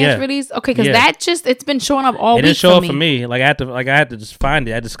thing that he has released. Okay, because that just it's been showing up all week. It didn't show up for me. Like I had to just find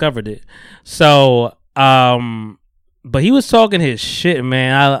it. I discovered it. So but he was talking his shit,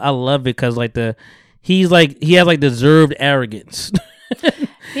 man. I love it because he has like deserved arrogance.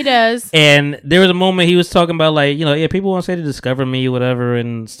 He does. And there was a moment he was talking about, like, you know, yeah, people want to say they discover me or whatever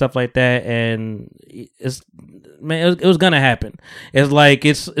and stuff like that, and it was gonna happen. It's like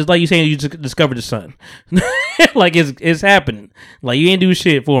you saying you just discovered the sun. Like it's happening. Like you ain't do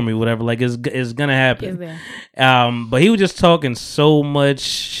shit for me, whatever. Like it's gonna happen. But he was just talking so much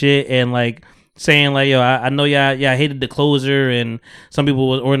shit and like saying like, yo, I know y'all hated the closer, and some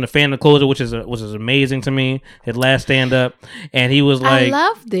people were in the fan of the closer, which is amazing to me. His last stand up, and he was like, I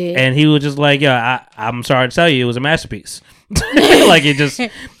loved it, and he was just like, yo, I'm sorry to tell you, it was a masterpiece. Like it just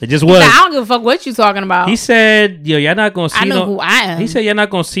was. I don't give a fuck what you talking about. He said, yo, y'all not gonna see. I know who I am. He said, you're not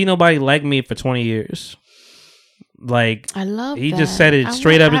gonna see nobody like me for 20 years. Like I love. He that. just said it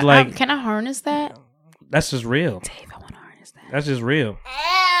straight up. It's like, can I harness that? That's just real. Dave, I want to harness that. That's just real.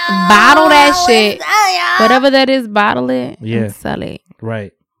 Bottle that shit. Whatever that is, bottle it. Yeah. And sell it.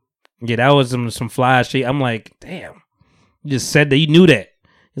 Right. Yeah, that was some fly shit. I'm like, damn. You just said that. You knew that.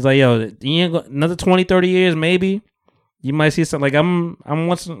 It's like, yo, you ain't another 20, 30 years, maybe. You might see something. Like, I'm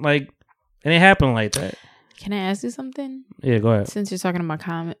once, like, it ain't happening like that. Can I ask you something? Yeah, go ahead. Since you're talking about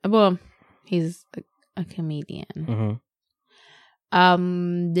comment. Well, he's a comedian.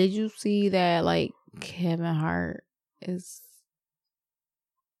 Mm-hmm. Did you see that, like, Kevin Hart is,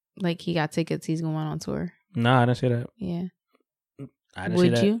 like, he got tickets. He's going on tour. No, I didn't say that. Yeah. I didn't say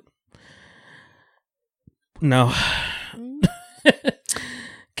that. Would you? No.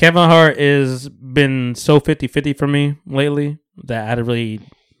 Kevin Hart has been so 50-50 for me lately that you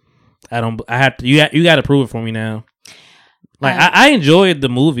got to prove it for me now. Like, I enjoyed the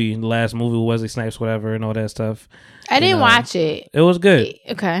last movie with Wesley Snipes, whatever, and all that stuff. I didn't watch it. It was good.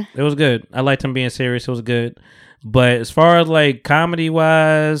 Okay. It was good. I liked him being serious. It was good. But as far as, like,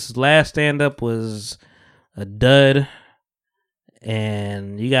 comedy-wise, last stand-up was a dud.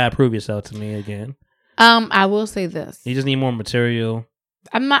 And you got to prove yourself to me again. I will say this. You just need more material.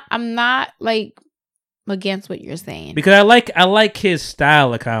 I'm not like against what you're saying. Because I like his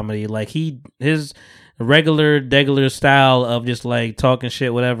style of comedy. Like his regular style of just like talking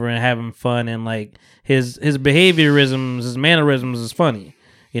shit, whatever, and having fun, and like his behaviorisms, his mannerisms is funny.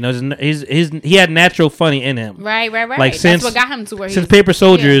 You know, he had natural funny in him. Right. Like That's what got him to where since Paper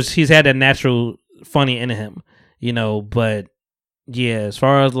Soldiers, he's had that natural funny in him. You know, but yeah, as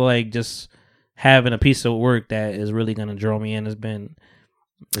far as like just having a piece of work that is really gonna draw me in, it's been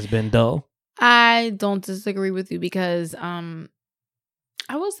dull. I don't disagree with you because I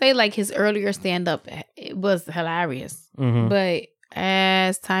will say like his earlier stand up, it was hilarious. Mm-hmm. But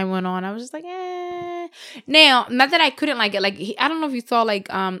as time went on, I was just like, Now, not that I couldn't like it. Like I don't know if you saw like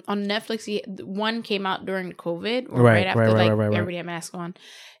on Netflix, one came out during COVID or right after everybody had masks on.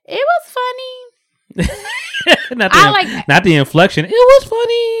 It was funny. not the inflection. It was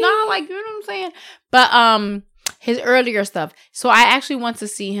funny. No, like you know what I'm saying. But his earlier stuff. So I actually want to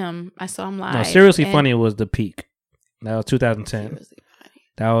see him. I saw him live. No, Seriously Funny was the peak. That was 2010. Seriously Funny.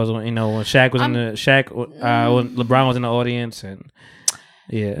 That was when when Shaq was when LeBron was in the audience and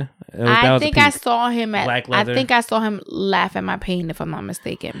yeah. I think I saw him Black Leather. I think I saw him laugh at my pain, if I'm not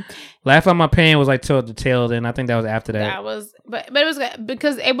mistaken. Laugh at My Pain was like toward the tail end. I think that was after that. That was, but it was good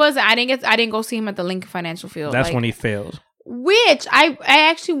because it was. I didn't go see him at the Lincoln Financial Field. That's when he failed. Which I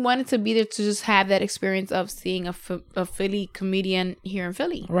actually wanted to be there to just have that experience of seeing a Philly comedian here in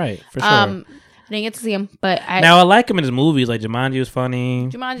Philly. Right, for sure. I didn't get to see him, but I like him in his movies. Like Jumanji is funny.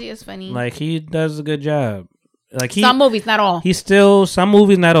 Jumanji is funny. Like he does a good job. Like some movies, not all. Some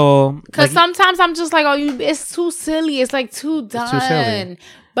movies, not all. Because sometimes I'm just like, it's too silly. It's like too done. It's too silly.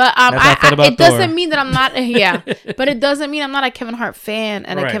 But it Thor. doesn't mean that I'm not. Yeah, but it doesn't mean I'm not a Kevin Hart fan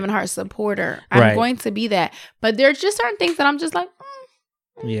and a Kevin Hart supporter. I'm going to be that. But there's just certain things that I'm just like,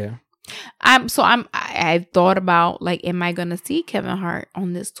 yeah. I've thought about like, am I gonna see Kevin Hart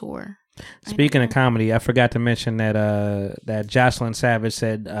on this tour? Speaking of comedy, I forgot to mention that Jocelyn Savage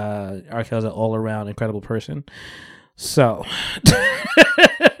said R. Kelly's an all around incredible person. So,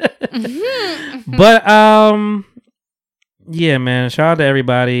 but yeah, man. Shout out to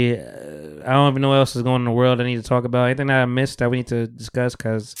everybody. I don't even know what else is going on in the world I need to talk about. Anything that I missed that we need to discuss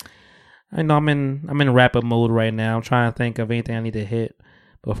because I know I'm in wrap up mode right now. I'm trying to think of anything I need to hit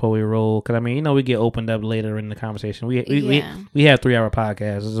before we roll. Because, we get opened up later in the conversation. We have 3 hour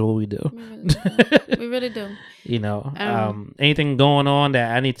podcasts. This is what we do. We really do. Anything going on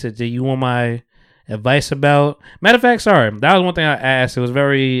that I need to do you want my advice about? Matter of fact, sorry. That was one thing I asked. It was a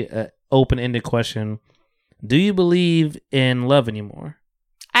very open-ended question. Do you believe in love anymore?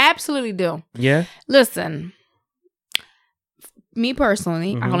 I absolutely do. Yeah? Listen, me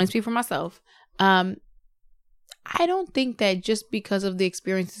personally, I only speak for myself. I don't think that just because of the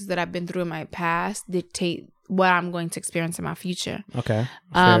experiences that I've been through in my past dictate what I'm going to experience in my future. Okay.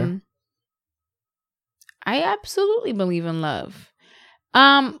 Fair. I absolutely believe in love.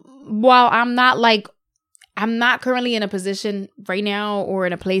 While I'm not currently in a position right now or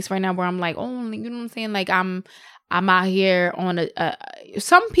in a place right now where I'm like, oh, you know what I'm saying? Like I'm out here on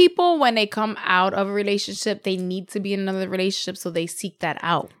some people, when they come out of a relationship, they need to be in another relationship. So they seek that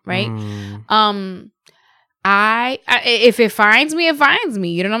out. Right. If it finds me, it finds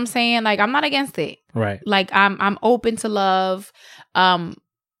me. You know what I'm saying? Like, I'm not against it. Right. Like, I'm open to love. I'm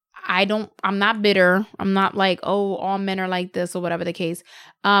not bitter. I'm not like, oh, all men are like this or whatever the case.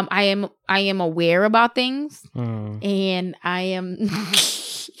 I am aware about things and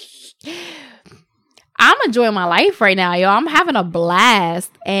I'm enjoying my life right now, yo. I'm having a blast,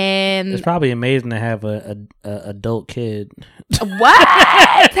 and it's probably amazing to have a adult kid. What?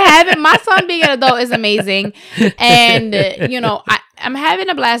 Having my son being an adult is amazing, and I'm having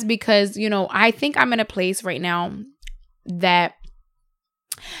a blast because I think I'm in a place right now that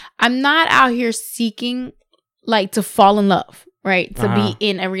I'm not out here seeking like to fall in love, right? To be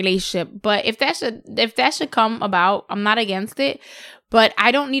in a relationship, but if that should come about, I'm not against it. But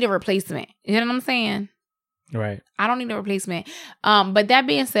I don't need a replacement. You know what I'm saying? Right. I don't need a replacement. But that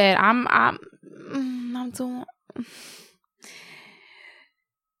being said, I'm doing.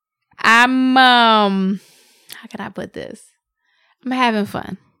 How can I put this? I'm having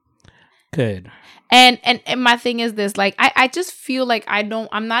fun. Good. And my thing is this, like, I just feel like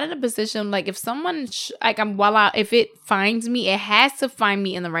I'm not in a position, like, if someone, if it finds me, it has to find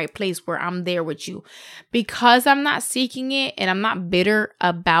me in the right place where I'm there with you. Because I'm not seeking it and I'm not bitter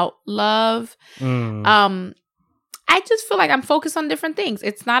about love. I just feel like I'm focused on different things.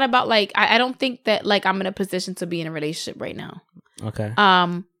 It's not about, like, I don't think that, like, I'm in a position to be in a relationship right now. Okay.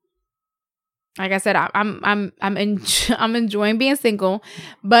 Like I said, I'm enjoying being single,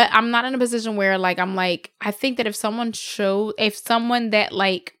 but I'm not in a position where like I think that if someone that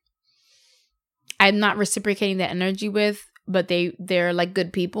like I'm not reciprocating that energy with, but they're like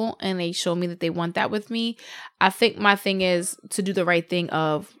good people and they show me that they want that with me, I think my thing is to do the right thing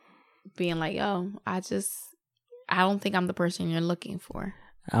of being like, oh, I don't think I'm the person you're looking for.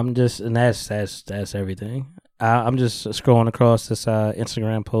 I'm just, and that's everything. I'm just scrolling across this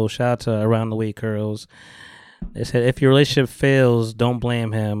Instagram post. Shout out to Around the Way Curls. They said, if your relationship fails, don't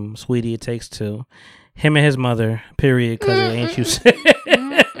blame him. Sweetie, it takes two. Him and his mother, period, because it ain't you.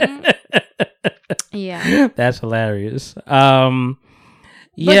 Yeah. That's hilarious.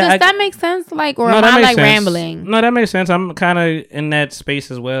 But does that make sense? Like, or am I like rambling? No, that makes sense. I'm kind of in that space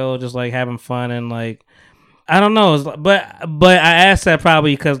as well, just like having fun and like, I don't know. But I asked that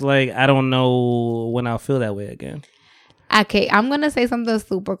probably because like I don't know when I'll feel that way again. Okay, I'm going to say something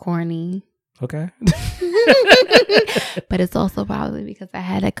super corny. Okay. But it's also probably because I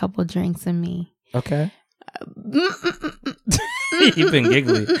had a couple drinks in me. Okay. You've been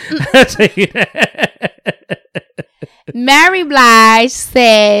giggly. I'll tell you that. Mary Blige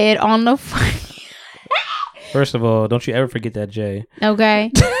said on the First of all, don't you ever forget that J.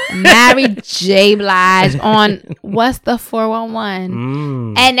 Okay. Mary J. Blige on What's the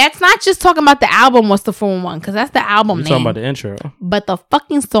 411? And that's not just talking about the album What's the 411, because that's the album name. You're talking about the intro. But the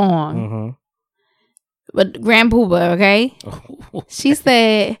fucking song. But Grand Pooba, okay? She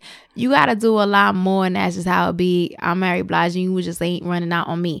said, you got to do a lot more, and that's just how it be. I'm Mary Blige, and you just ain't running out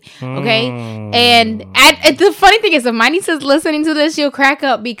on me, okay? And the funny thing is, if my niece is listening to this, she'll crack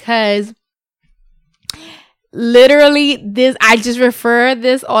up because literally this, I just refer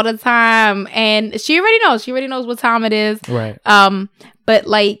this all the time, and she already knows. She already knows what time it is. Right. But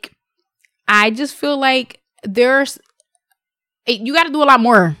like, I just feel like you got to do a lot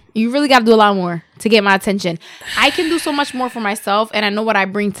more. You really got to do a lot more to get my attention. I can do so much more for myself, and I know what I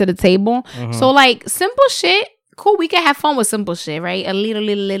bring to the table. So like, simple shit, cool. We can have fun with simple shit, right? A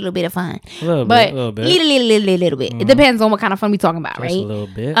little bit of fun. A little bit. Little bit. It depends on what kind of fun we talking about, right? Just a little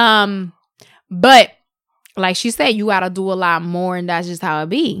bit. But like she said, you got to do a lot more, and that's just how it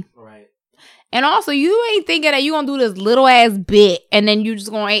be. Right. And also, you ain't thinking that you gonna do this little ass bit, and then you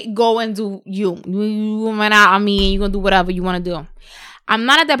just gonna go and do you went out on me, and you gonna do whatever you want to do. I'm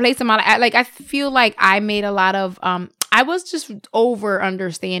not at that place in my life. Like, I feel like I made a lot of I was just over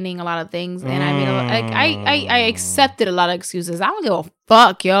understanding a lot of things, and I made a lot, like I accepted a lot of excuses. I don't give a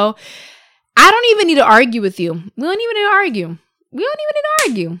fuck, yo. I don't even need to argue with you. We don't even need to argue.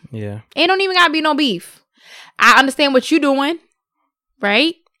 Yeah. It don't even gotta be no beef. I understand what you're doing,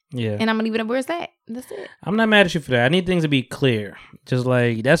 right? Yeah. And I'm gonna leave it where it's at. That's it. I'm not mad at you for that. I need things to be clear. Just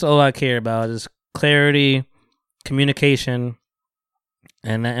like, that's all I care about is clarity, communication,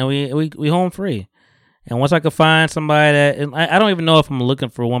 and we home free. And once I could find somebody that, and I don't even know if I'm looking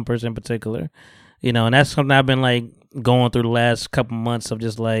for one person in particular, you know, and that's something I've been like going through the last couple months of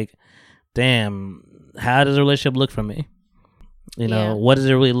just like, damn, how does a relationship look for me? You know, what does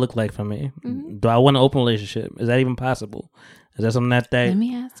it really look like for me? Do I want an open relationship? Is that even possible? Is that something that Let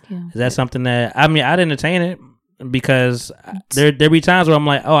me ask you. Is that something that, I mean, I'd entertain it because there be times where I'm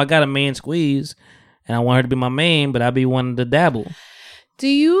like, oh, I got a main squeeze and I want her to be my main, but I be wanting to dabble. Do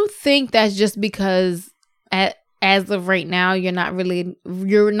you think that's just because as of right now, you're not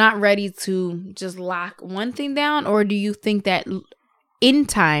ready to just lock one thing down? Or do you think that in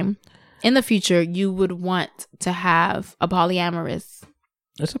time, in the future, you would want to have a polyamorous?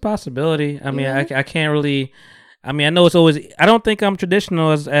 It's a possibility. I mean, I can't really, I mean, I know it's always, I don't think I'm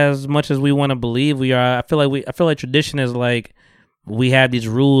traditional as much as we want to believe we are. I feel like tradition is like, we have these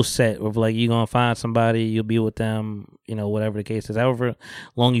rules set of like, you're going to find somebody, you'll be with them, you know, whatever the case is. However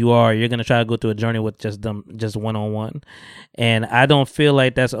long you are, you're going to try to go through a journey with just them, just one-on-one. And I don't feel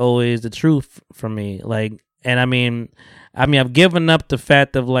like that's always the truth for me. Like, and I mean, I've given up the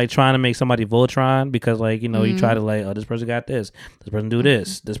fact of like trying to make somebody Voltron because like, you know, you try to like, oh, this person got this person do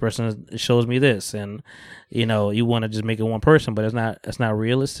this person shows me this. And, you know, you want to just make it one person, but it's not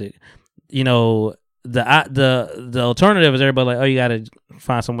realistic. You know, the alternative is everybody like, oh, you got to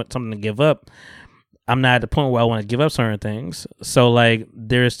find something to give up. I'm not at the point where I want to give up certain things. So like,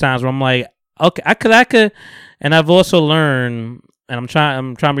 there's times where I'm like, okay, I could, and I've also learned, and I'm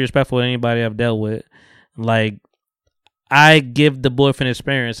trying to be respectful to anybody I've dealt with. Like, I give the boyfriend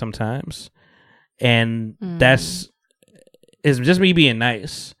experience sometimes, and it's just me being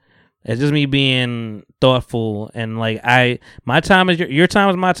nice. It's just me being thoughtful, and like my time is your time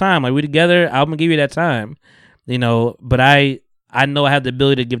is my time. Like, we together, I'm gonna give you that time, you know. But I know I have the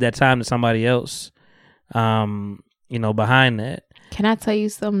ability to give that time to somebody else, you know, behind that. Can I tell you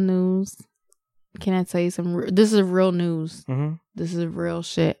some news? Can I tell you some? This is real news. This is real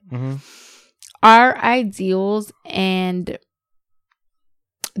shit. Our ideals, and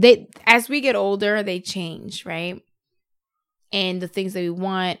they, as we get older, they change, right? And the things that we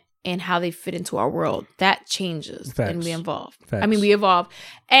want and how they fit into our world, that changes and we evolve. Facts. I mean, we evolve.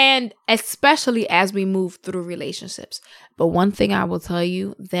 And especially as we move through relationships. But one thing I will tell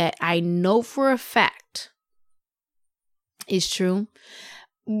you that I know for a fact is true.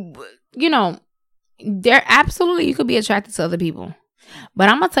 You know, there absolutely you could be attracted to other people. But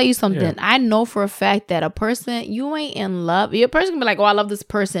I'm gonna tell you something. Yeah. I know for a fact that a person, you ain't in love. Your person can be like, oh, I love this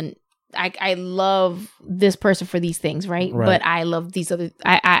person. I love this person for these things, right? But I love these other.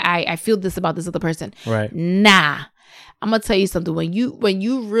 I feel this about this other person, right? Nah, I'm gonna tell you something. When you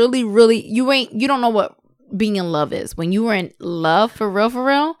really you don't know what being in love is. When you are in love for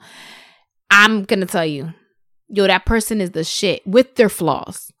real, I'm gonna tell you, yo, that person is the shit with their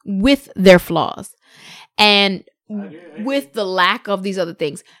flaws, and with the lack of these other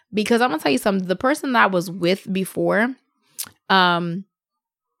things. Because I'm gonna tell you something. The person that I was with before,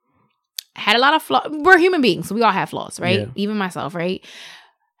 had a lot of flaws. We're human beings, so we all have flaws, right? Yeah. Even myself, right?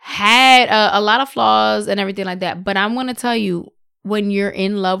 Had a lot of flaws and everything like that. But I'm gonna tell you, when you're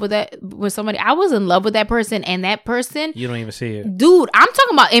in love with somebody, I was in love with that person, and that person, you don't even see it, dude. I'm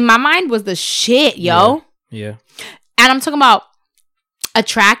talking about in my mind was the shit, yo. Yeah. And I'm talking about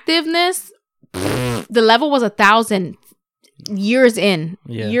attractiveness. The level was 1,000 years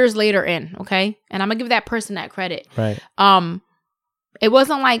later in. Okay, and I'm gonna give that person that credit, right? It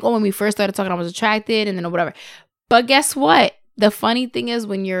wasn't like, oh, when we first started talking, I was attracted and then whatever. But guess what? The funny thing is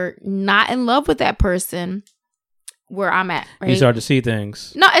when you're not in love with that person, where I'm at, right? You start to see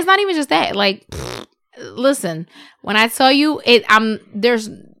things. No, it's not even just that. Like, listen, when I tell you there's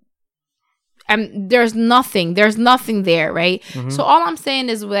nothing there, right? Mm-hmm. So all I'm saying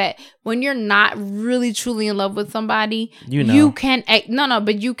is that when you're not really truly in love with somebody, you can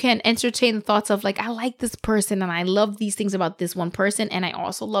entertain the thoughts of like, I like this person and I love these things about this one person and I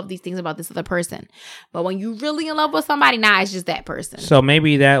also love these things about this other person. But when you really in love with somebody, it's just that person. So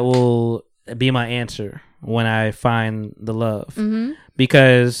maybe that will be my answer when I find the love. Mm-hmm.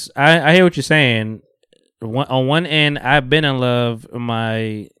 Because I hear what you're saying. On one end, I've been in love with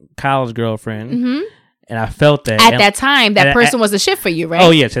my college girlfriend, mm-hmm. and I felt that at that time that person was the shit for you, right? Oh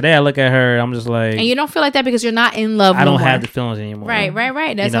yeah, today I look at her, I'm just like, and you don't feel like that because you're not in love. I don't have the feelings anymore.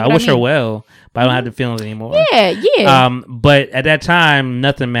 Right. That's I wish her well, but I don't have the feelings anymore. Yeah. But at that time,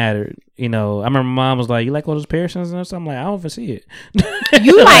 nothing mattered. I remember mom was like, "You like all those piercings and stuff?" I'm like, "I don't even see it."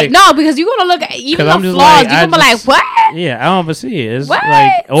 You like no, because you're gonna look at even the flaws. Like, you're gonna be like, "What?" Yeah, I don't even see it. It's what?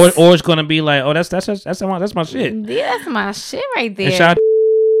 Like, or it's gonna be like, "Oh, that's my shit." Yeah, that's my shit right there. And shout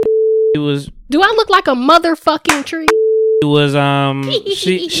it was. Do I look like a motherfucking tree? It was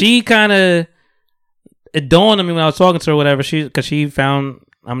she kind of, it dawned on me when I was talking to her, or whatever. Because she found.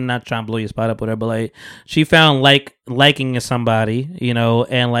 I'm not trying to blow your spot up with her, but like she found liking in somebody,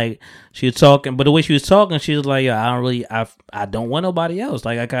 and like she was talking, but the way she was talking, she was like, "Yeah, I don't want nobody else."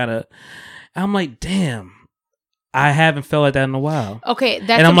 Like I'm like, damn, I haven't felt like that in a while. Okay,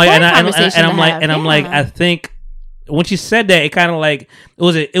 that's and I'm like, I'm like, I think when she said that, it kind of like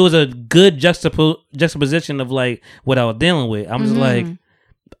it was a good juxtaposition of like what I was dealing with. I'm just like,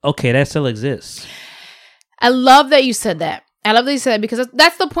 okay, that still exists. I love that you said that. Because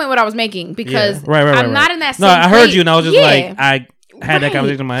that's the point what I was making. Because I'm not in that same place. No, I heard you and I was just like, I had that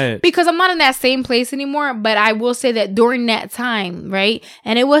conversation in my head. Because I'm not in that same place anymore. But I will say that during that time, right?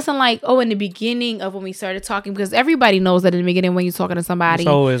 And it wasn't like, in the beginning of when we started talking. Because everybody knows that in the beginning when you're talking to somebody, it's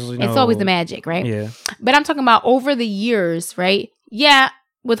always the magic, right? Yeah. But I'm talking about over the years, right? Yeah,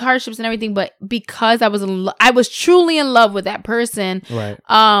 with hardships and everything. But because I was truly in love with that person. Right.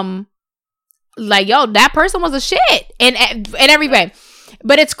 Like, yo, that person was a shit and every way.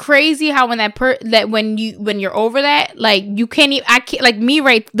 But it's crazy how when you're over that, like you can't even, like me,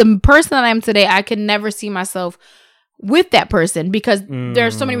 right? The person that I am today, I could never see myself with that person because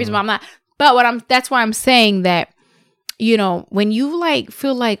there's so many reasons why I'm not. But that's why I'm saying that, when you like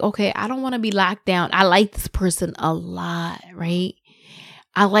feel like, okay, I don't want to be locked down. I like this person a lot, right?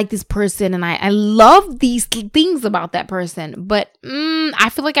 I like this person and I love these things about that person. But I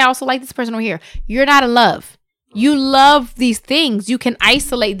feel like I also like this person over here. You're not in love. You love these things. You can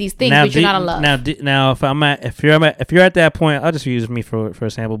isolate these things, but you're not in love. Now, if you're at that point, I'll just use me for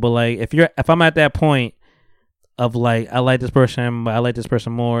example. But like, if I'm at that point of like, I like this person, but I like this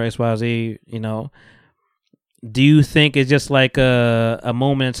person more, X, Y, Z. Do you think it's just like a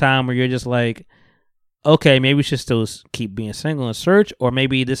moment in time where you're just like, okay, maybe we should still keep being single and search, or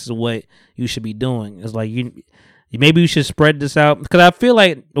maybe this is what you should be doing. It's like maybe you should spread this out, because I feel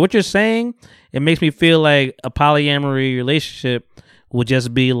like what you're saying, it makes me feel like a polyamory relationship would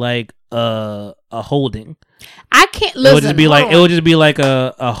just be like a holding. I can't listen. It would just be like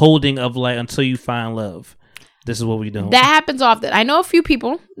a holding of like until you find love. This is what we do. That happens often. I know a few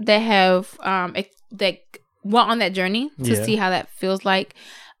people that have that went on that journey to see how that feels like,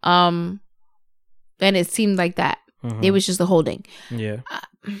 and it seemed like that. It was just a holding. Yeah.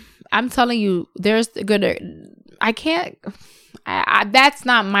 I'm telling you, there's good. I can't. That's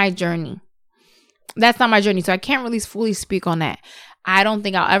not my journey. That's not my journey. So I can't really fully speak on that. I don't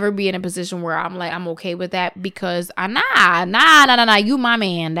think I'll ever be in a position where I'm like, I'm okay with that because nah. You my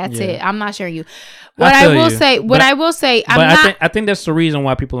man. That's it. I'm not sharing you. I will say, I think that's the reason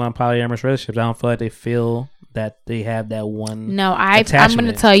why people are in polyamorous relationships. I don't feel like they feel that they have that one. No, I'm going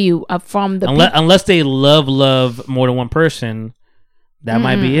to tell you from the unless they love more than one person, that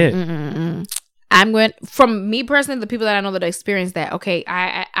might be it. I'm going from me personally, the people that I know that experienced that. Okay,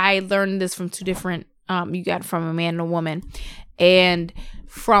 I learned this from two different. You got it from a man and a woman, and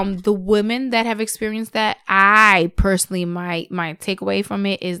from the women that have experienced that, I personally my takeaway from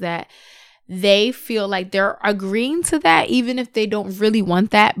it is that they feel like they're agreeing to that, even if they don't really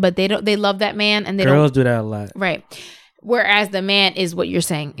want that, but they love that man, and girls do that a lot, right? Whereas the man is what you're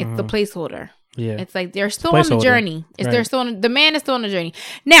saying; it's the placeholder. Yeah, it's like they're still on the journey. The man is still on the journey.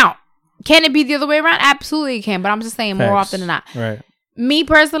 Now, can it be the other way around? Absolutely, it can. But I'm just saying more often than not. Right. Me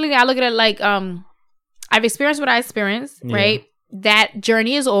personally, I look at it like I've experienced what I experienced. Right. That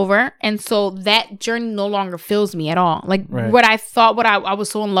journey is over, and so that journey no longer fills me at all. Like what I thought, what I was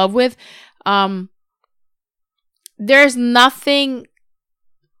so in love with. There's nothing,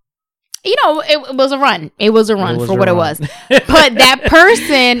 it was a run. It was a run for what it was. But that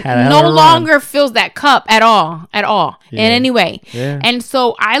person no longer fills that cup at all in any way. Yeah. And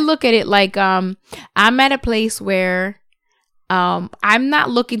so I look at it like I'm at a place where I'm not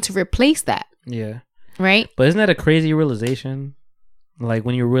looking to replace that. Yeah. Right? But isn't that a crazy realization? Like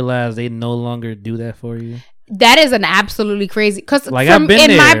when you realize they no longer do that for you? That is an absolutely crazy, because like I've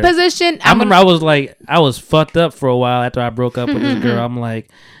been in there. my position, I remember I was fucked up for a while after I broke up with this girl.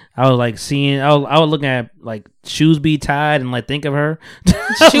 I was like seeing, I was looking at like shoes be tied and like think of her.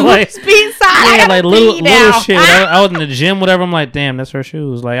 Shoes be tied. Yeah, like little shit. I was in the gym, whatever. I'm like, damn, that's her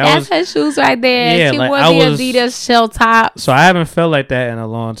shoes. Like that's her shoes right there. Yeah, she like, wore the Adidas shell top. So I haven't felt like that in a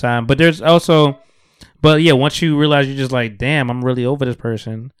long time. But there's also, once you realize you're just like, damn, I'm really over this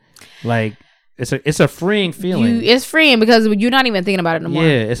person. Like. It's a freeing feeling. It's freeing because you're not even thinking about it no more.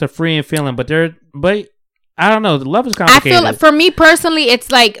 Yeah, it's a freeing feeling, but I don't know. The love is complicated. I feel like for me personally, it's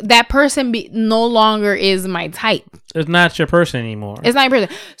like that person no longer is my type. It's not your person anymore. It's not your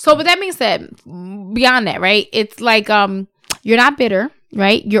person. So, with that being said, beyond that, right? It's like you're not bitter,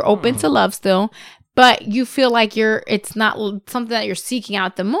 right? You're open to love still, but you feel like it's not something that you're seeking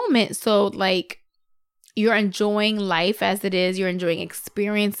out at the moment. So, like. You're enjoying life as it is. You're enjoying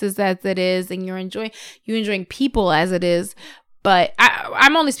experiences as it is, and you're enjoying people as it is. But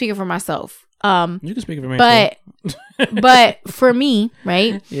I'm only speaking for myself. You can speak for me, but for me,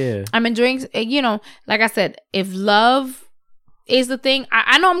 right? Yeah, I'm enjoying. Like I said, if love is the thing,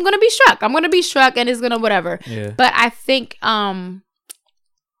 I know I'm gonna be struck. And it's gonna whatever. Yeah. But I think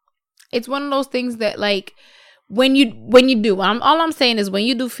it's one of those things that like. When you do, all I'm saying is when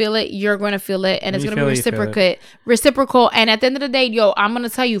you do feel it, you're going to feel it, and it's going to be reciprocal. And at the end of the day, I'm going to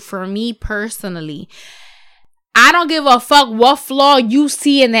tell you, for me personally, I don't give a fuck what flaw you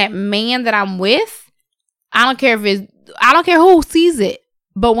see in that man that I'm with. I don't care who sees it.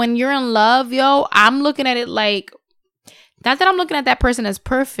 But when you're in love, I'm looking at it like, not that I'm looking at that person as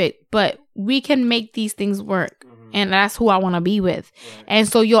perfect, but we can make these things work. And that's who I want to be with. Right. And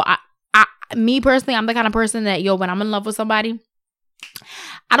so, me personally, I'm the kind of person that, when I'm in love with somebody,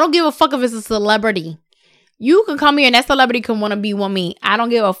 I don't give a fuck if it's a celebrity. You can come here and that celebrity can want to be with me. I don't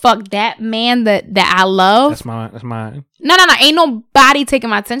give a fuck. That man that I love. That's mine. No. Ain't nobody taking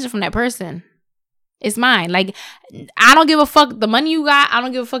my attention from that person. It's mine. Like, I don't give a fuck the money you got. I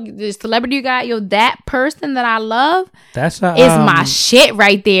don't give a fuck the celebrity you got. That person that I love is my shit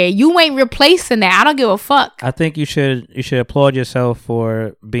right there. You ain't replacing that. I don't give a fuck. I think you should applaud yourself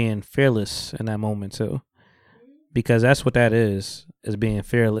for being fearless in that moment too, because that's what that is being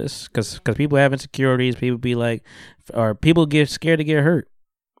fearless. Because people have insecurities. People be like, or people get scared to get hurt.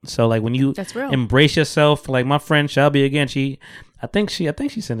 So like when you embrace yourself, like my friend Shelby again, I think she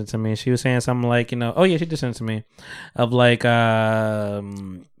sent it to me. She was saying something like, oh yeah, she just sent it to me, of like I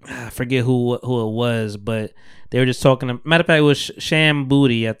forget who it was, but they were just talking. Matter of fact, it was Sham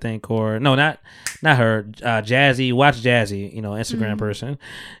Booty, I think, or no, not her. Jazzy, watch Jazzy, Instagram person,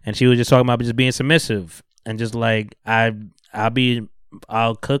 and she was just talking about just being submissive and just like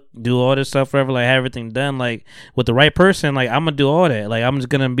I'll cook, do all this stuff forever, like have everything done, like with the right person, like I'm gonna do all that. Like I'm just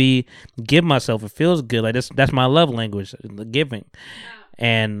gonna give myself. It feels good. Like that's my love language, the giving.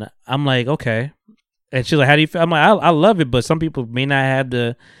 And I'm like, okay. And she's like, "How do you feel?" I'm like, "I love it, but some people may not have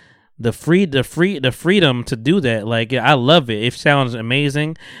the freedom to do that. Like, I love it. It sounds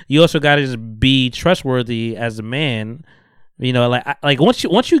amazing. You also got to just be trustworthy as a man. You know, like once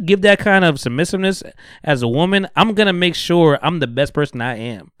you give that kind of submissiveness as a woman, I'm gonna make sure I'm the best person I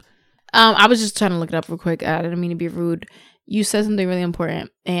am. I was just trying to look it up real quick. I didn't mean to be rude. You said something really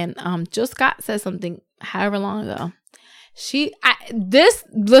important, and Jill Scott said something however long ago.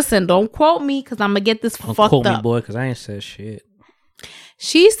 Listen, don't quote me because I'm gonna get this Don't fucked quote up. me, boy, because I ain't said shit.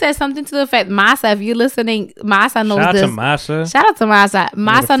 She said something to the effect, Masa, if you're listening, Masa knows Shout out this. to Masa. Shout out to Masa.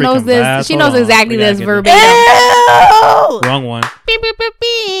 Masa knows freaking this. vibes. She Hold knows on. exactly We gotta this get verbatim. Wrong one. Beep, beep, beep,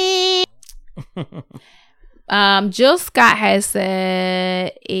 beep. Jill Scott has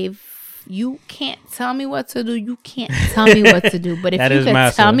said, if you can't tell me what to do, you can't tell me what to do. But if That you is can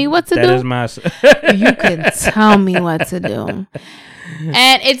Masa. tell me what to That do, is Masa. you can tell me what to do.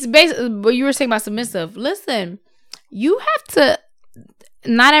 And it's basically what you were saying about submissive. Listen, you have to.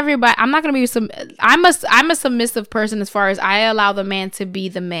 Not everybody. I'm not gonna be some. I'm a submissive person as far as I allow the man to be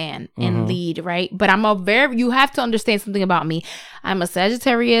the man and lead, right? But I'm a very. You have to understand something about me. I'm a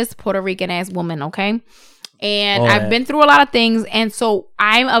Sagittarius, Puerto Rican ass woman, okay? And I've been through a lot of things, and so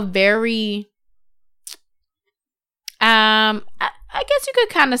I'm a very. I guess you could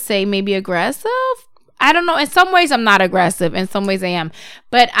kind of say maybe aggressive. I don't know. In some ways, I'm not aggressive. In some ways, I am.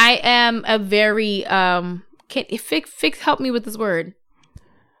 But I am a very help me with this word.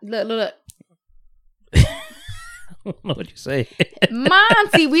 Look. I don't know what you say.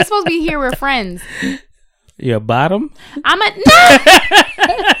 Monty, we supposed to be here. We're friends. You're a bottom? I'm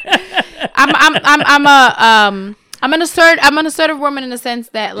an assertive woman in the sense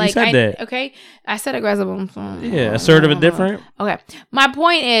that, like, said that. Okay, I said aggressive. Yeah, assertive and different. Okay, my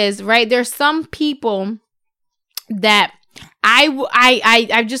point is, right, there's some people that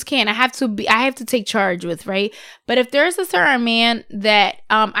I just can't. I have to take charge with, right? But if there's a certain man that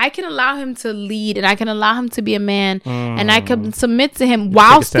I can allow him to lead and I can allow him to be a man and I can submit to him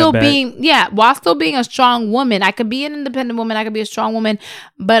while still being a strong woman. I could be an independent woman, I could be a strong woman,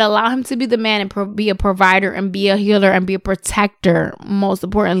 but allow him to be the man and be a provider and be a healer and be a protector, most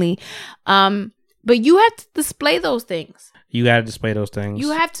importantly. But you have to display those things. You got to display those things. You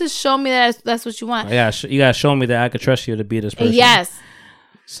have to show me that that's what you want. You got to show me that I could trust you to be this person. Yes.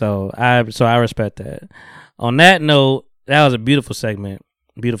 So I respect that. On that note, that was a beautiful segment.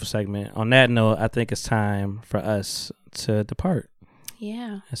 Beautiful segment. On that note, I think it's time for us to depart.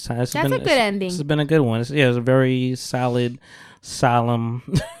 Yeah. It's time. That's a good ending. This has been a good one. It's a very solid, solemn,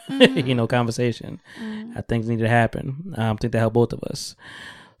 conversation. I think it needed to happen. I think that helped both of us.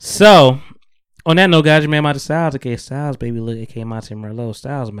 So, on that note, guys, your man, Monty Styles, aka Styles, baby, look, aka Monty Merlot.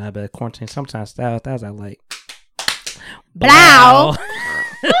 Styles, my bad. Quarantine, sometimes Styles I like. Blow.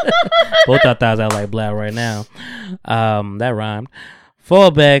 Both our thighs I like blow right now. That rhymed.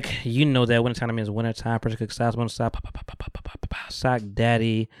 Fallback, you know that wintertime means wintertime. Pressure cook styles, winter style, sock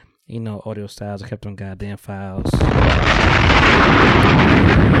daddy, audio styles. I kept on goddamn files.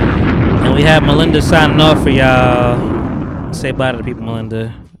 And we have Melinda signing off for y'all. Say bye to the people,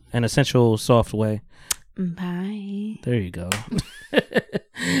 Melinda. In a sensual, soft way. Bye. There you go.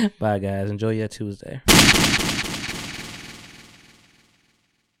 Bye, guys. Enjoy your Tuesday.